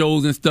award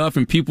shows and stuff,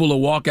 and people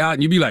will walk out,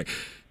 and you be like,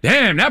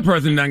 damn, that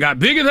person done got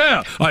big as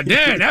hell. Or,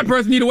 damn, that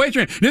person need a weight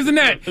train. This and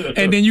that.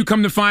 And then you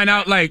come to find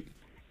out, like,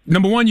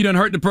 number one, you done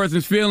hurt the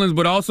person's feelings,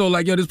 but also,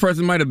 like, yo, this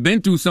person might have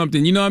been through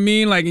something. You know what I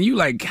mean? Like, and you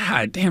like,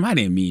 God damn, I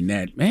didn't mean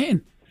that,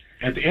 man.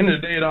 At the end of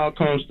the day, it all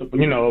comes to,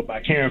 you know,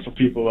 by caring for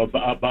people,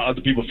 about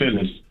other people's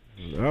feelings.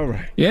 All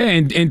right. Yeah,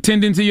 and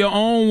tending to your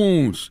own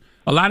wounds.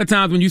 A lot of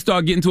times when you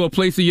start getting to a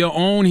place of your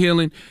own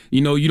healing,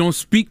 you know, you don't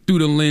speak through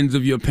the lens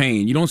of your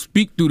pain. You don't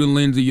speak through the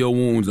lens of your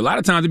wounds. A lot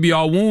of times it be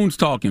our wounds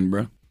talking,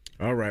 bro.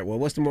 All right. Well,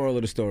 what's the moral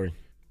of the story?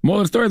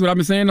 Moral of the story is what I've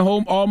been saying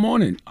all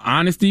morning.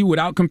 Honesty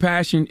without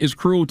compassion is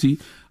cruelty.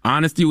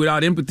 Honesty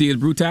without empathy is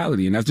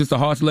brutality. And that's just a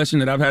harsh lesson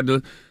that I've had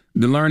to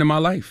learn in my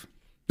life.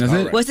 That's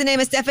it. What's the name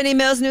of Stephanie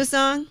Mills' new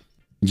song?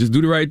 Just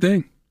do the right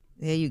thing.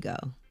 There you go.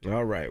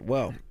 All right.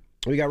 Well,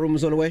 we got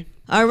rumors on the way?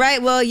 All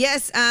right. Well,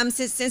 yes.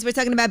 Since we're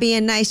talking about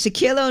being nice,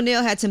 Shaquille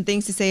O'Neal had some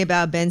things to say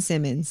about Ben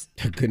Simmons.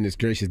 Goodness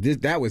gracious.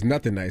 That was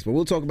nothing nice. But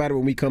we'll talk about it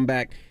when we come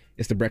back.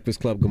 It's The Breakfast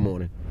Club. Good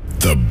morning.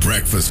 The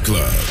Breakfast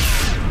Club.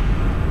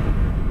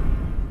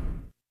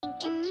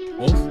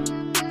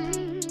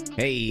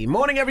 Hey,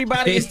 morning,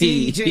 everybody. It's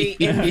DJ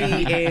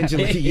MV,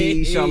 Angela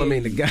Yee,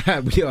 Charlamagne the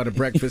God. We are The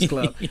Breakfast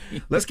Club.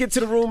 Let's get to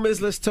the rumors.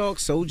 Let's talk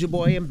Soulja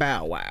Boy and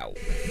Bow Wow.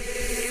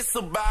 It's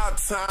about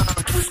time.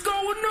 What's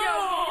going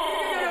on?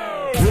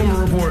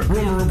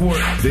 Rumor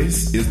report.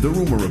 This is the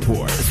Rumor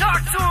Report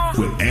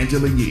with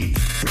Angela Yee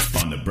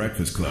on The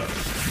Breakfast Club.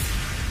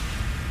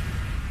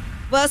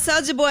 Well,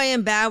 Soulja Boy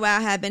and Bow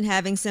Wow have been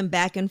having some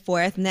back and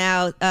forth.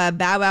 Now,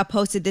 Bow Wow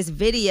posted this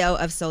video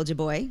of Soulja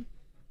Boy.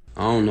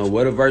 I don't know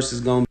where the verse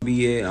is gonna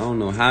be at. I don't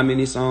know how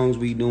many songs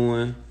we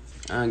doing.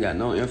 I ain't got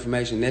no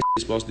information. That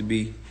shit's supposed to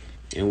be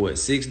in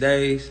 6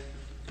 days?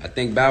 I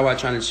think Bow Wow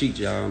trying to cheat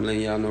y'all. I'm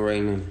letting y'all know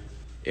right now.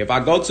 If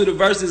I go to the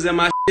verses and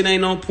my shit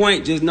ain't on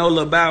point, just know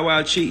Lil Bow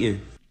Wow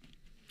cheating.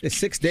 It's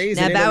 6 days.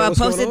 Now, Bow Wow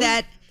posted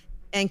that.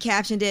 and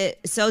captioned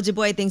it, Soulja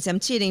Boy thinks I'm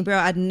cheating. Bro,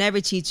 I'd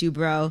never cheat you,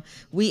 bro.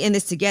 We in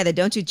this together.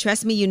 Don't you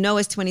trust me? You know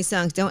it's 20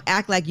 songs. Don't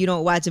act like you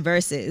don't watch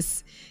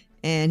Versus.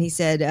 And he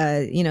said,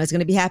 it's going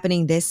to be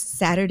happening this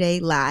Saturday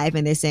live.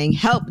 And they're saying,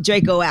 help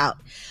Draco out.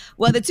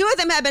 Well, the two of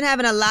them have been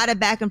having a lot of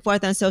back and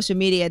forth on social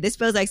media. This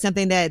feels like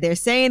something that they're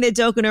saying they're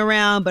joking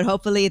around, but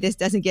hopefully this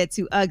doesn't get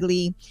too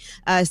ugly.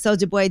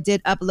 Soulja Boy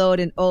did upload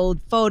an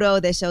old photo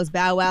that shows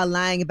Bow Wow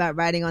lying about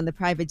riding on the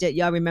private jet.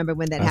 Y'all remember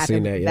when that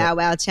happened? That, Bow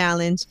Wow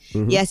challenge.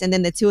 Mm-hmm. Yes, and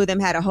then the two of them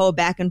had a whole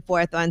back and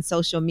forth on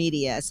social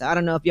media. So I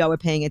don't know if y'all were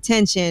paying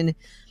attention,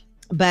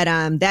 but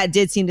that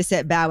did seem to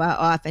set Bow Wow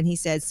off. And he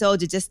said,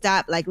 Soulja, just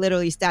stop, like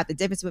literally stop. The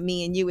difference with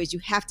me and you is you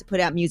have to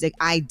put out music.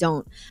 I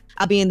don't.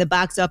 I'll be in the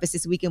box office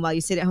this weekend while you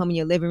sit at home in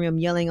your living room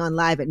yelling on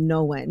live at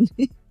no one.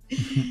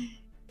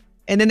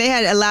 And then they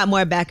had a lot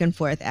more back and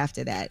forth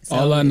after that. So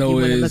all I know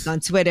if you is look on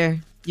Twitter,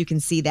 you can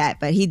see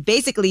that. But he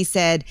basically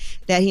said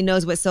that he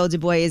knows what Soulja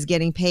Boy is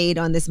getting paid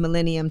on this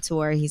Millennium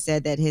Tour. He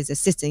said that his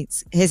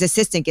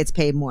assistant gets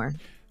paid more.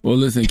 Well,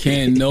 listen,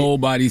 can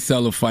nobody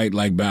sell a fight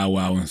like Bow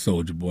Wow and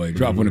Soulja Boy?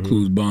 Drop one of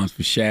Clues bombs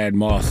for Shad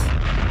Moss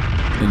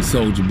and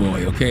Soulja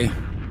Boy, okay?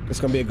 It's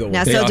going to be a good one.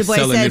 Now, Soulja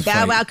Boy said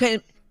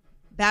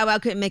Bow Wow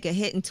couldn't make a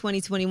hit in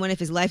 2021 if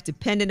his life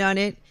depended on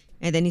it.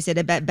 And then he said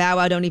that Bow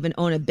Wow don't even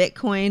own a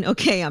Bitcoin.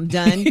 Okay, I'm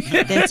done.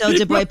 Then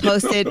Soulja Boy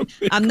posted,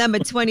 I'm number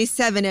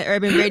 27 at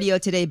Urban Radio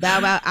today.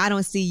 Bow Wow, I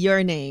don't see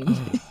your name.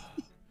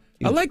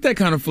 I like that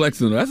kind of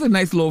flexing. That's a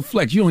nice little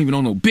flex. You don't even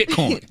own no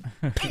Bitcoin.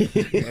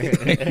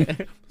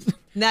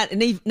 Not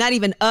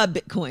even a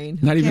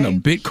Bitcoin. Not even a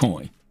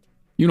Bitcoin.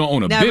 You don't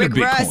own a bit of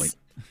Bitcoin. Ross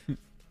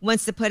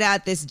wants to put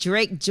out this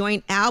Drake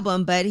joint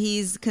album, but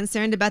he's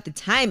concerned about the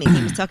timing.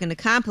 He was talking to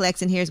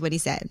Complex, and here's what he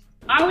said.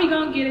 Are we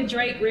going to get a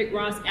Drake-Rick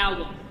Ross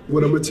album?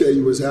 What I'm going to tell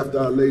you is after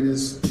our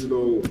latest,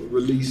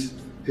 release,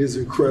 his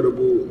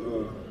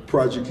incredible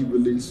project he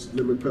released,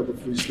 Lemon Pepper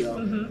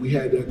Freestyle, we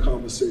had that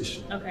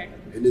conversation. Okay.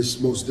 And it's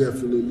most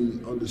definitely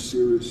under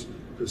serious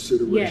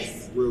consideration.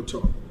 Yes. Real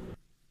talk.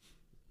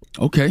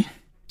 Okay.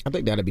 I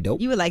think that'd be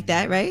dope. You would like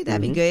that, right?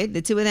 That'd be good.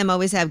 The two of them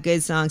always have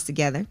good songs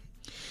together.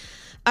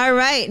 All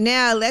right,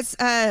 now let's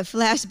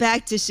flash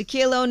back to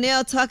Shaquille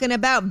O'Neal talking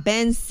about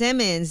Ben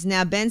Simmons.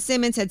 Now, Ben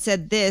Simmons had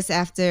said this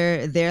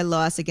after their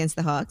loss against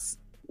the Hawks.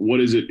 What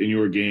is it in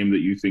your game that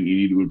you think you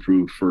need to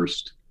improve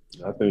first?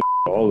 I think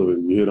all of it.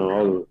 You hit on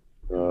all of it.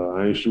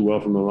 I ain't shoot well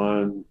from the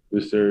line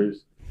this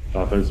series.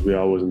 Offensively,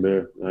 I wasn't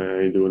there. I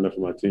ain't doing enough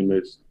for my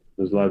teammates.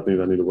 There's a lot of things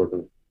I need to work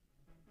on.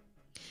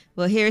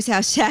 Well, here's how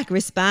Shaq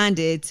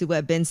responded to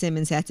what Ben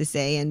Simmons had to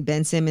say in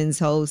Ben Simmons'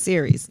 whole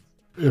series.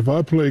 If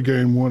I play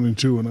game 1 and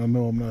 2 and I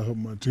know I'm not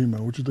helping my team out,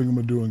 what you think I'm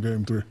going to do in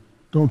game 3?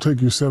 Don't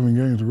take you 7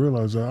 games to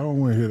realize that. I don't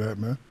want to hear that,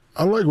 man.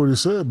 I like what he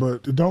said,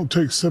 but it don't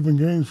take 7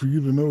 games for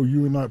you to know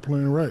you're not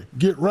playing right.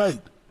 Get right.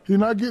 You're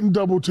not getting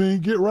double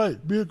teamed. Get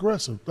right. Be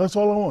aggressive. That's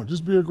all I want.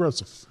 Just be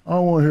aggressive. I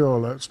don't want to hear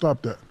all that.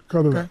 Stop that.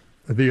 Cut it out.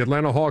 The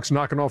Atlanta Hawks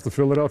knocking off the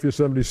Philadelphia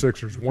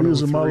 76ers. He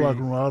was in my locker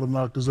room. I would have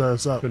knocked his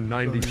ass out.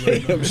 90.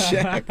 Damn,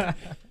 Shaq.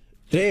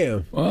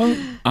 Damn. Well,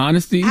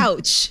 honesty.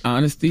 Ouch.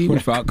 Honesty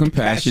without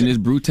compassion is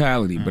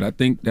brutality. But I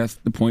think that's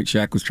the point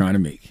Shaq was trying to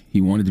make.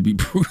 He wanted to be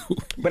brutal.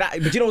 But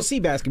you don't see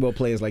basketball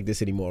players like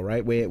this anymore,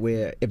 right?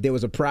 Where if there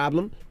was a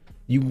problem,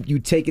 you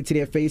take it to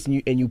their face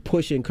and you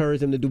push and encourage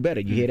them to do better.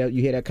 You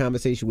hear that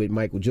conversation with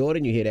Michael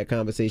Jordan. You hear that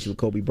conversation with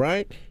Kobe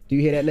Bryant. Do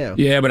you hear that now?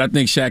 Yeah, but I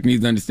think Shaq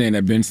needs to understand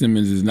that Ben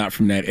Simmons is not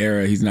from that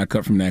era. He's not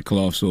cut from that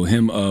cloth. So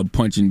him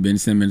punching Ben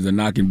Simmons or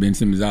knocking Ben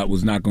Simmons out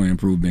was not going to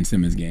improve Ben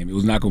Simmons' game. It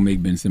was not going to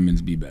make Ben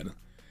Simmons be better.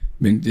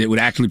 It would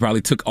actually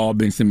probably took all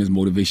Ben Simmons'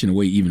 motivation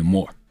away even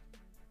more.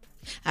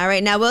 All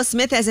right, now Will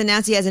Smith has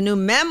announced he has a new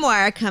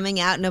memoir coming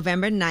out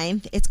November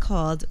 9th. It's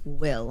called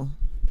Will.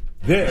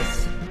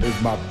 This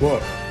is my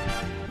book.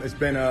 It's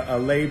been a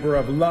labor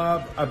of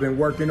love. I've been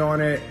working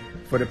on it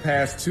for the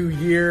past 2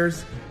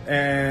 years,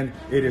 and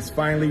it is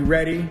finally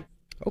ready.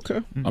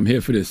 Okay. I'm here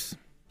for this.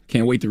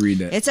 Can't wait to read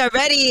that. It's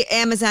already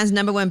Amazon's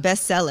 #1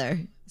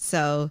 bestseller.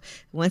 So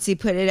once he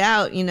put it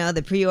out,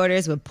 the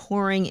pre-orders were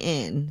pouring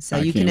in. So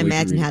you can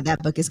imagine how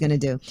that book is going to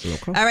do.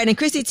 Okay. All right. And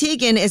Chrissy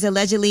Teigen is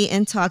allegedly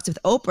in talks with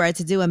Oprah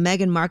to do a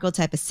Meghan Markle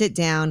type of sit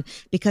down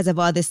because of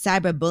all this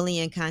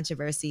cyberbullying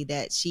controversy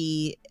that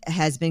she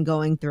has been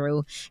going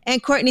through.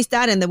 And Courtney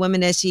Stodden, the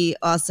woman that she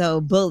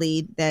also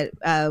bullied, that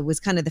was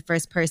kind of the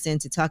first person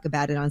to talk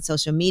about it on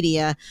social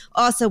media,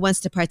 also wants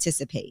to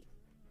participate.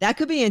 That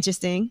could be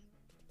interesting.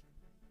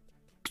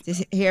 To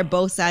hear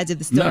both sides of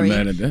the story. Not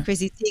mad at that.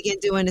 Chrissy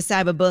Teigen doing the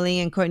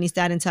cyberbullying and Courtney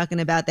Stodden talking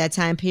about that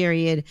time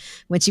period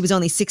when she was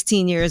only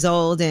 16 years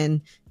old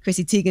and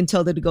Chrissy Teigen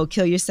told her to go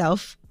kill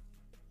yourself.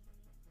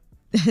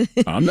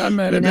 I'm not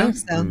mad at that.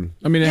 So,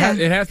 I mean, it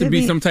has to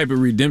be some type of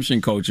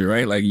redemption culture,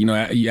 right? Like,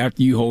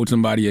 after you hold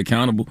somebody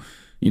accountable,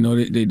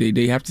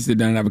 they have to sit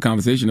down and have a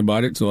conversation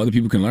about it so other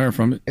people can learn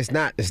from it. It's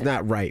not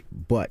right,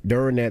 but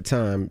during that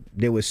time,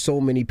 there was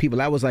so many people.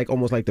 That was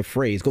almost like the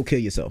phrase, go kill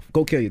yourself.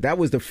 Go kill you. That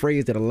was the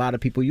phrase that a lot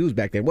of people used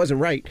back then. It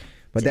wasn't right,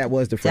 but that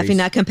was the phrase.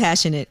 Definitely not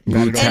compassionate.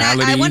 Brutality.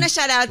 And I want to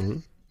shout out.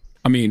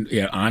 I mean,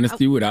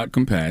 honesty without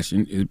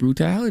compassion is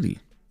brutality.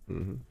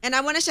 And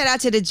I want to shout out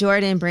to the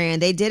Jordan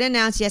brand. They did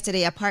announce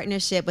yesterday a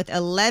partnership with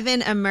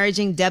 11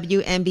 emerging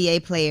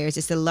WNBA players.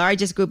 It's the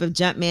largest group of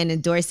Jumpman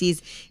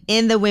endorsees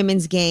in the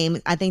women's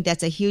game. I think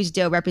that's a huge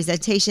deal.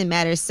 Representation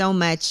matters so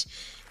much.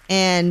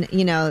 And,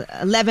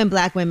 11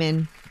 black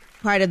women,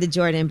 part of the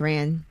Jordan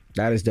brand.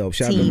 That is dope.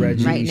 Shout out to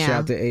Reggie. Right now. Shout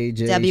out to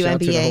AJ. WNBA. Shout out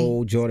to the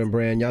whole Jordan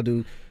brand. Y'all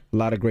do a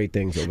lot of great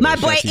things over My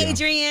there. boy Shout out to y'all.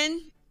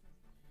 Adrian.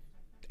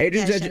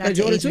 Adrian's Yeah, shout out at to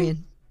Jordan Adrian.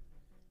 too?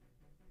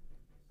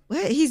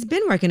 What? He's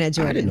been working at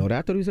Jordan. I didn't know that.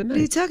 I thought he was at What are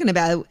you Nike. talking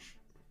about?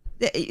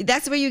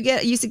 That's where you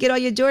used to get all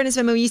your Jordans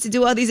from. And we used to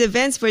do all these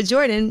events for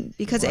Jordan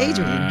because of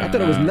Adrian. I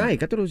thought it was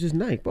Nike. I thought it was just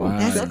Nike. Oh,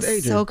 That's shout out to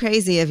Adrian. so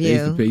crazy of They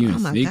used you. to pay you in Oh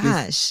my sneakers?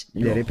 gosh.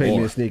 Yeah, they paid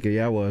me a sneaker.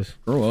 Yeah, I was.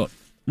 Grow up.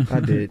 I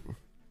did.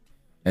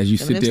 As you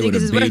Some sit of them there with a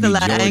sneakers is worth baby a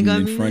lot. I ain't Jordan gonna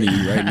in be front of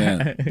you right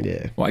now.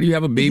 Yeah. Why do you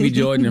have a baby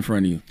Jordan in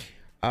front of you?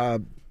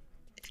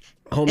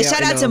 Homie And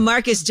shout in, out to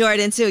Marcus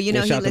Jordan too. You know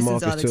yeah, he shout out to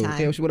listens all Marcus, the too. time.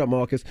 Yeah, what up,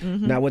 Marcus?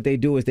 Now, what they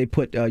do is they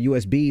put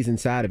USBs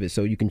inside of it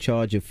so you can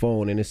charge your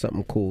phone, and it's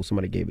something cool.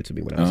 Somebody gave it to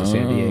me when I was in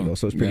San Diego,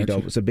 so it's pretty gotcha.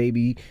 dope. It's a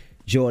baby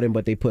Jordan,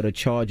 but they put a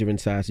charger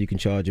inside so you can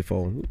charge your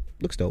phone.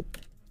 Looks dope.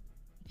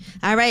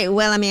 All right.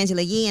 Well, I'm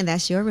Angela Yee, and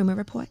that's your rumor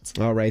report.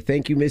 All right,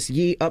 thank you, Miss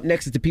Yee. Up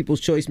next is the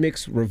People's Choice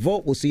Mix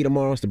Revolt. We'll see you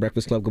tomorrow. It's the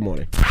Breakfast Club. Good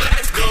morning.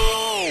 Let's go.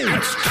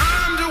 It's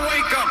time to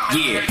wake up.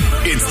 Yeah.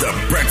 It's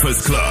the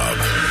Breakfast Club.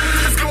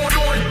 It's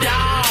going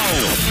down.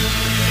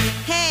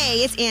 Hey,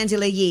 it's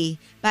Angela Yee.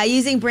 By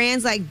using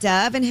brands like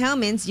Dove and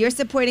Hellmann's, you're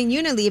supporting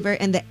Unilever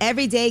and the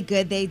everyday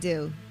good they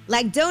do.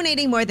 Like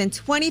donating more than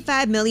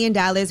 $25 million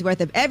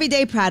worth of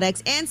everyday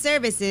products and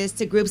services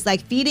to groups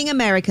like Feeding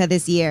America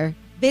this year.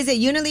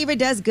 Visit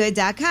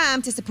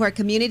UnileverDoesGood.com to support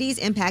communities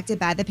impacted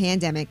by the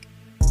pandemic.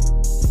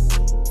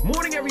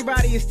 Morning,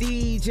 everybody. It's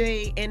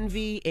DJ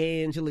Envy,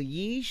 Angela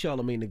Yee,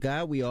 Charlamagne the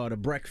God. We are the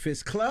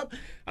Breakfast Club.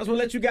 I just want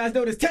to let you guys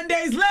know there's 10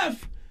 days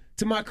left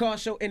to my car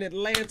show in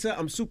Atlanta.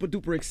 I'm super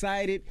duper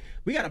excited.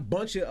 We got a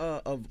bunch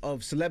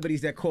of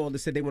celebrities that called and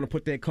said they want to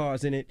put their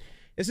cars in it.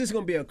 It's just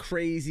going to be a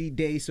crazy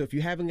day. So if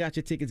you haven't got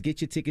your tickets,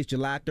 get your tickets.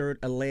 July 3rd,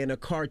 Atlanta,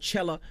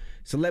 Carcella,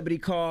 celebrity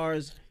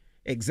cars,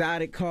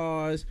 exotic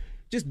cars,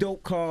 just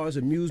dope cars,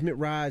 amusement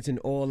rides, and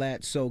all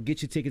that. So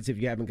get your tickets if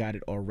you haven't got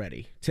it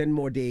already. 10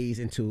 more days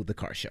into the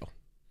car show.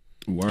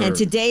 Word. And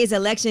today is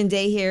election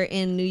day here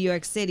in New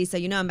York City, so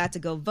you know I'm about to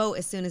go vote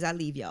as soon as I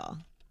leave y'all.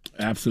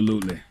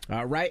 Absolutely.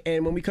 All right,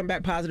 and when we come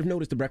back, positive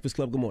note, it's the Breakfast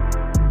Club. Good morning.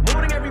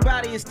 Morning,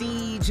 everybody. It's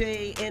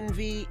DJ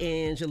Envy,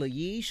 Angela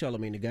Yee,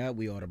 Charlamagne the God.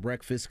 We are the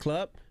Breakfast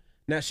Club.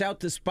 Now, shout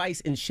to Spice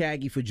and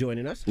Shaggy for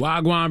joining us.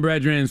 Gwaan,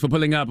 brethren, for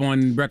pulling up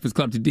on Breakfast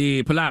Club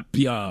today. Pull up,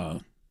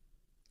 y'all.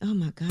 Oh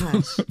my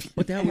gosh.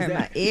 What the hell was hurt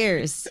that? my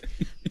ears.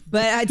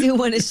 But I do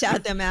want to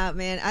shout them out,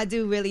 man. I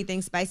do really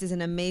think Spice is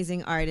an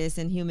amazing artist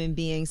and human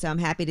being. So I'm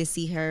happy to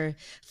see her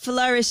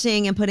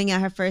flourishing and putting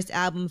out her first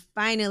album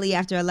finally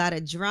after a lot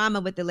of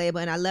drama with the label.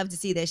 And I love to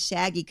see that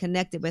Shaggy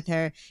connected with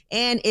her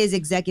and is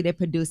executive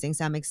producing.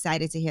 So I'm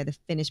excited to hear the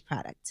finished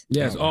product.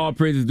 Yes, all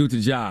praises due to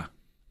Ja.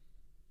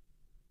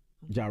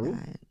 Ja Rule?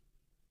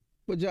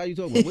 What Ja you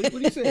talking about? What are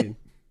you saying?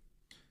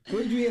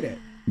 Where did you hear that?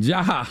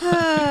 Ja.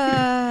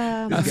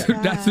 Oh, That's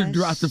what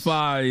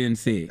Rastafarian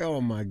said.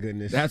 Oh, my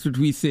goodness. That's what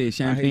we say.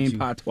 Champagne you.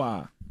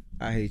 patois.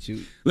 I hate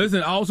you.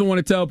 Listen, I also want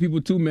to tell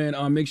people too, man,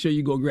 make sure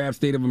you go grab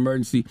State of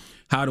Emergency,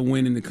 How to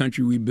Win in the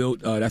Country We Built.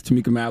 That's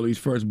Tamika Mallory's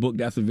first book.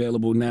 That's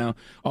available now.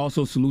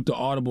 Also, salute to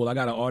Audible. I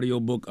got an audio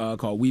book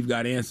called We've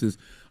Got Answers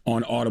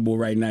on Audible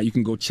right now. You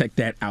can go check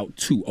that out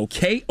too,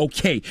 okay?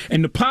 Okay.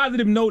 And the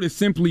positive note is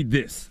simply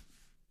this.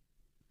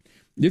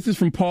 This is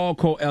from Paul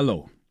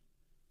Coelho.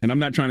 And I'm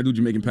not trying to do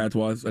Jamaican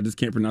patois. I just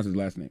can't pronounce his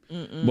last name.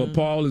 But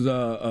Paul is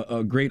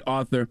a great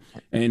author.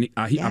 And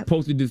I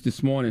posted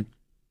this morning.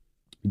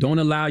 Don't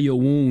allow your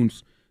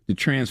wounds to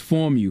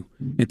transform you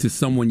into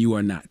someone you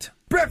are not.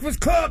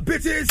 Breakfast Club,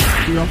 bitches!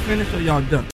 Y'all finished or y'all done?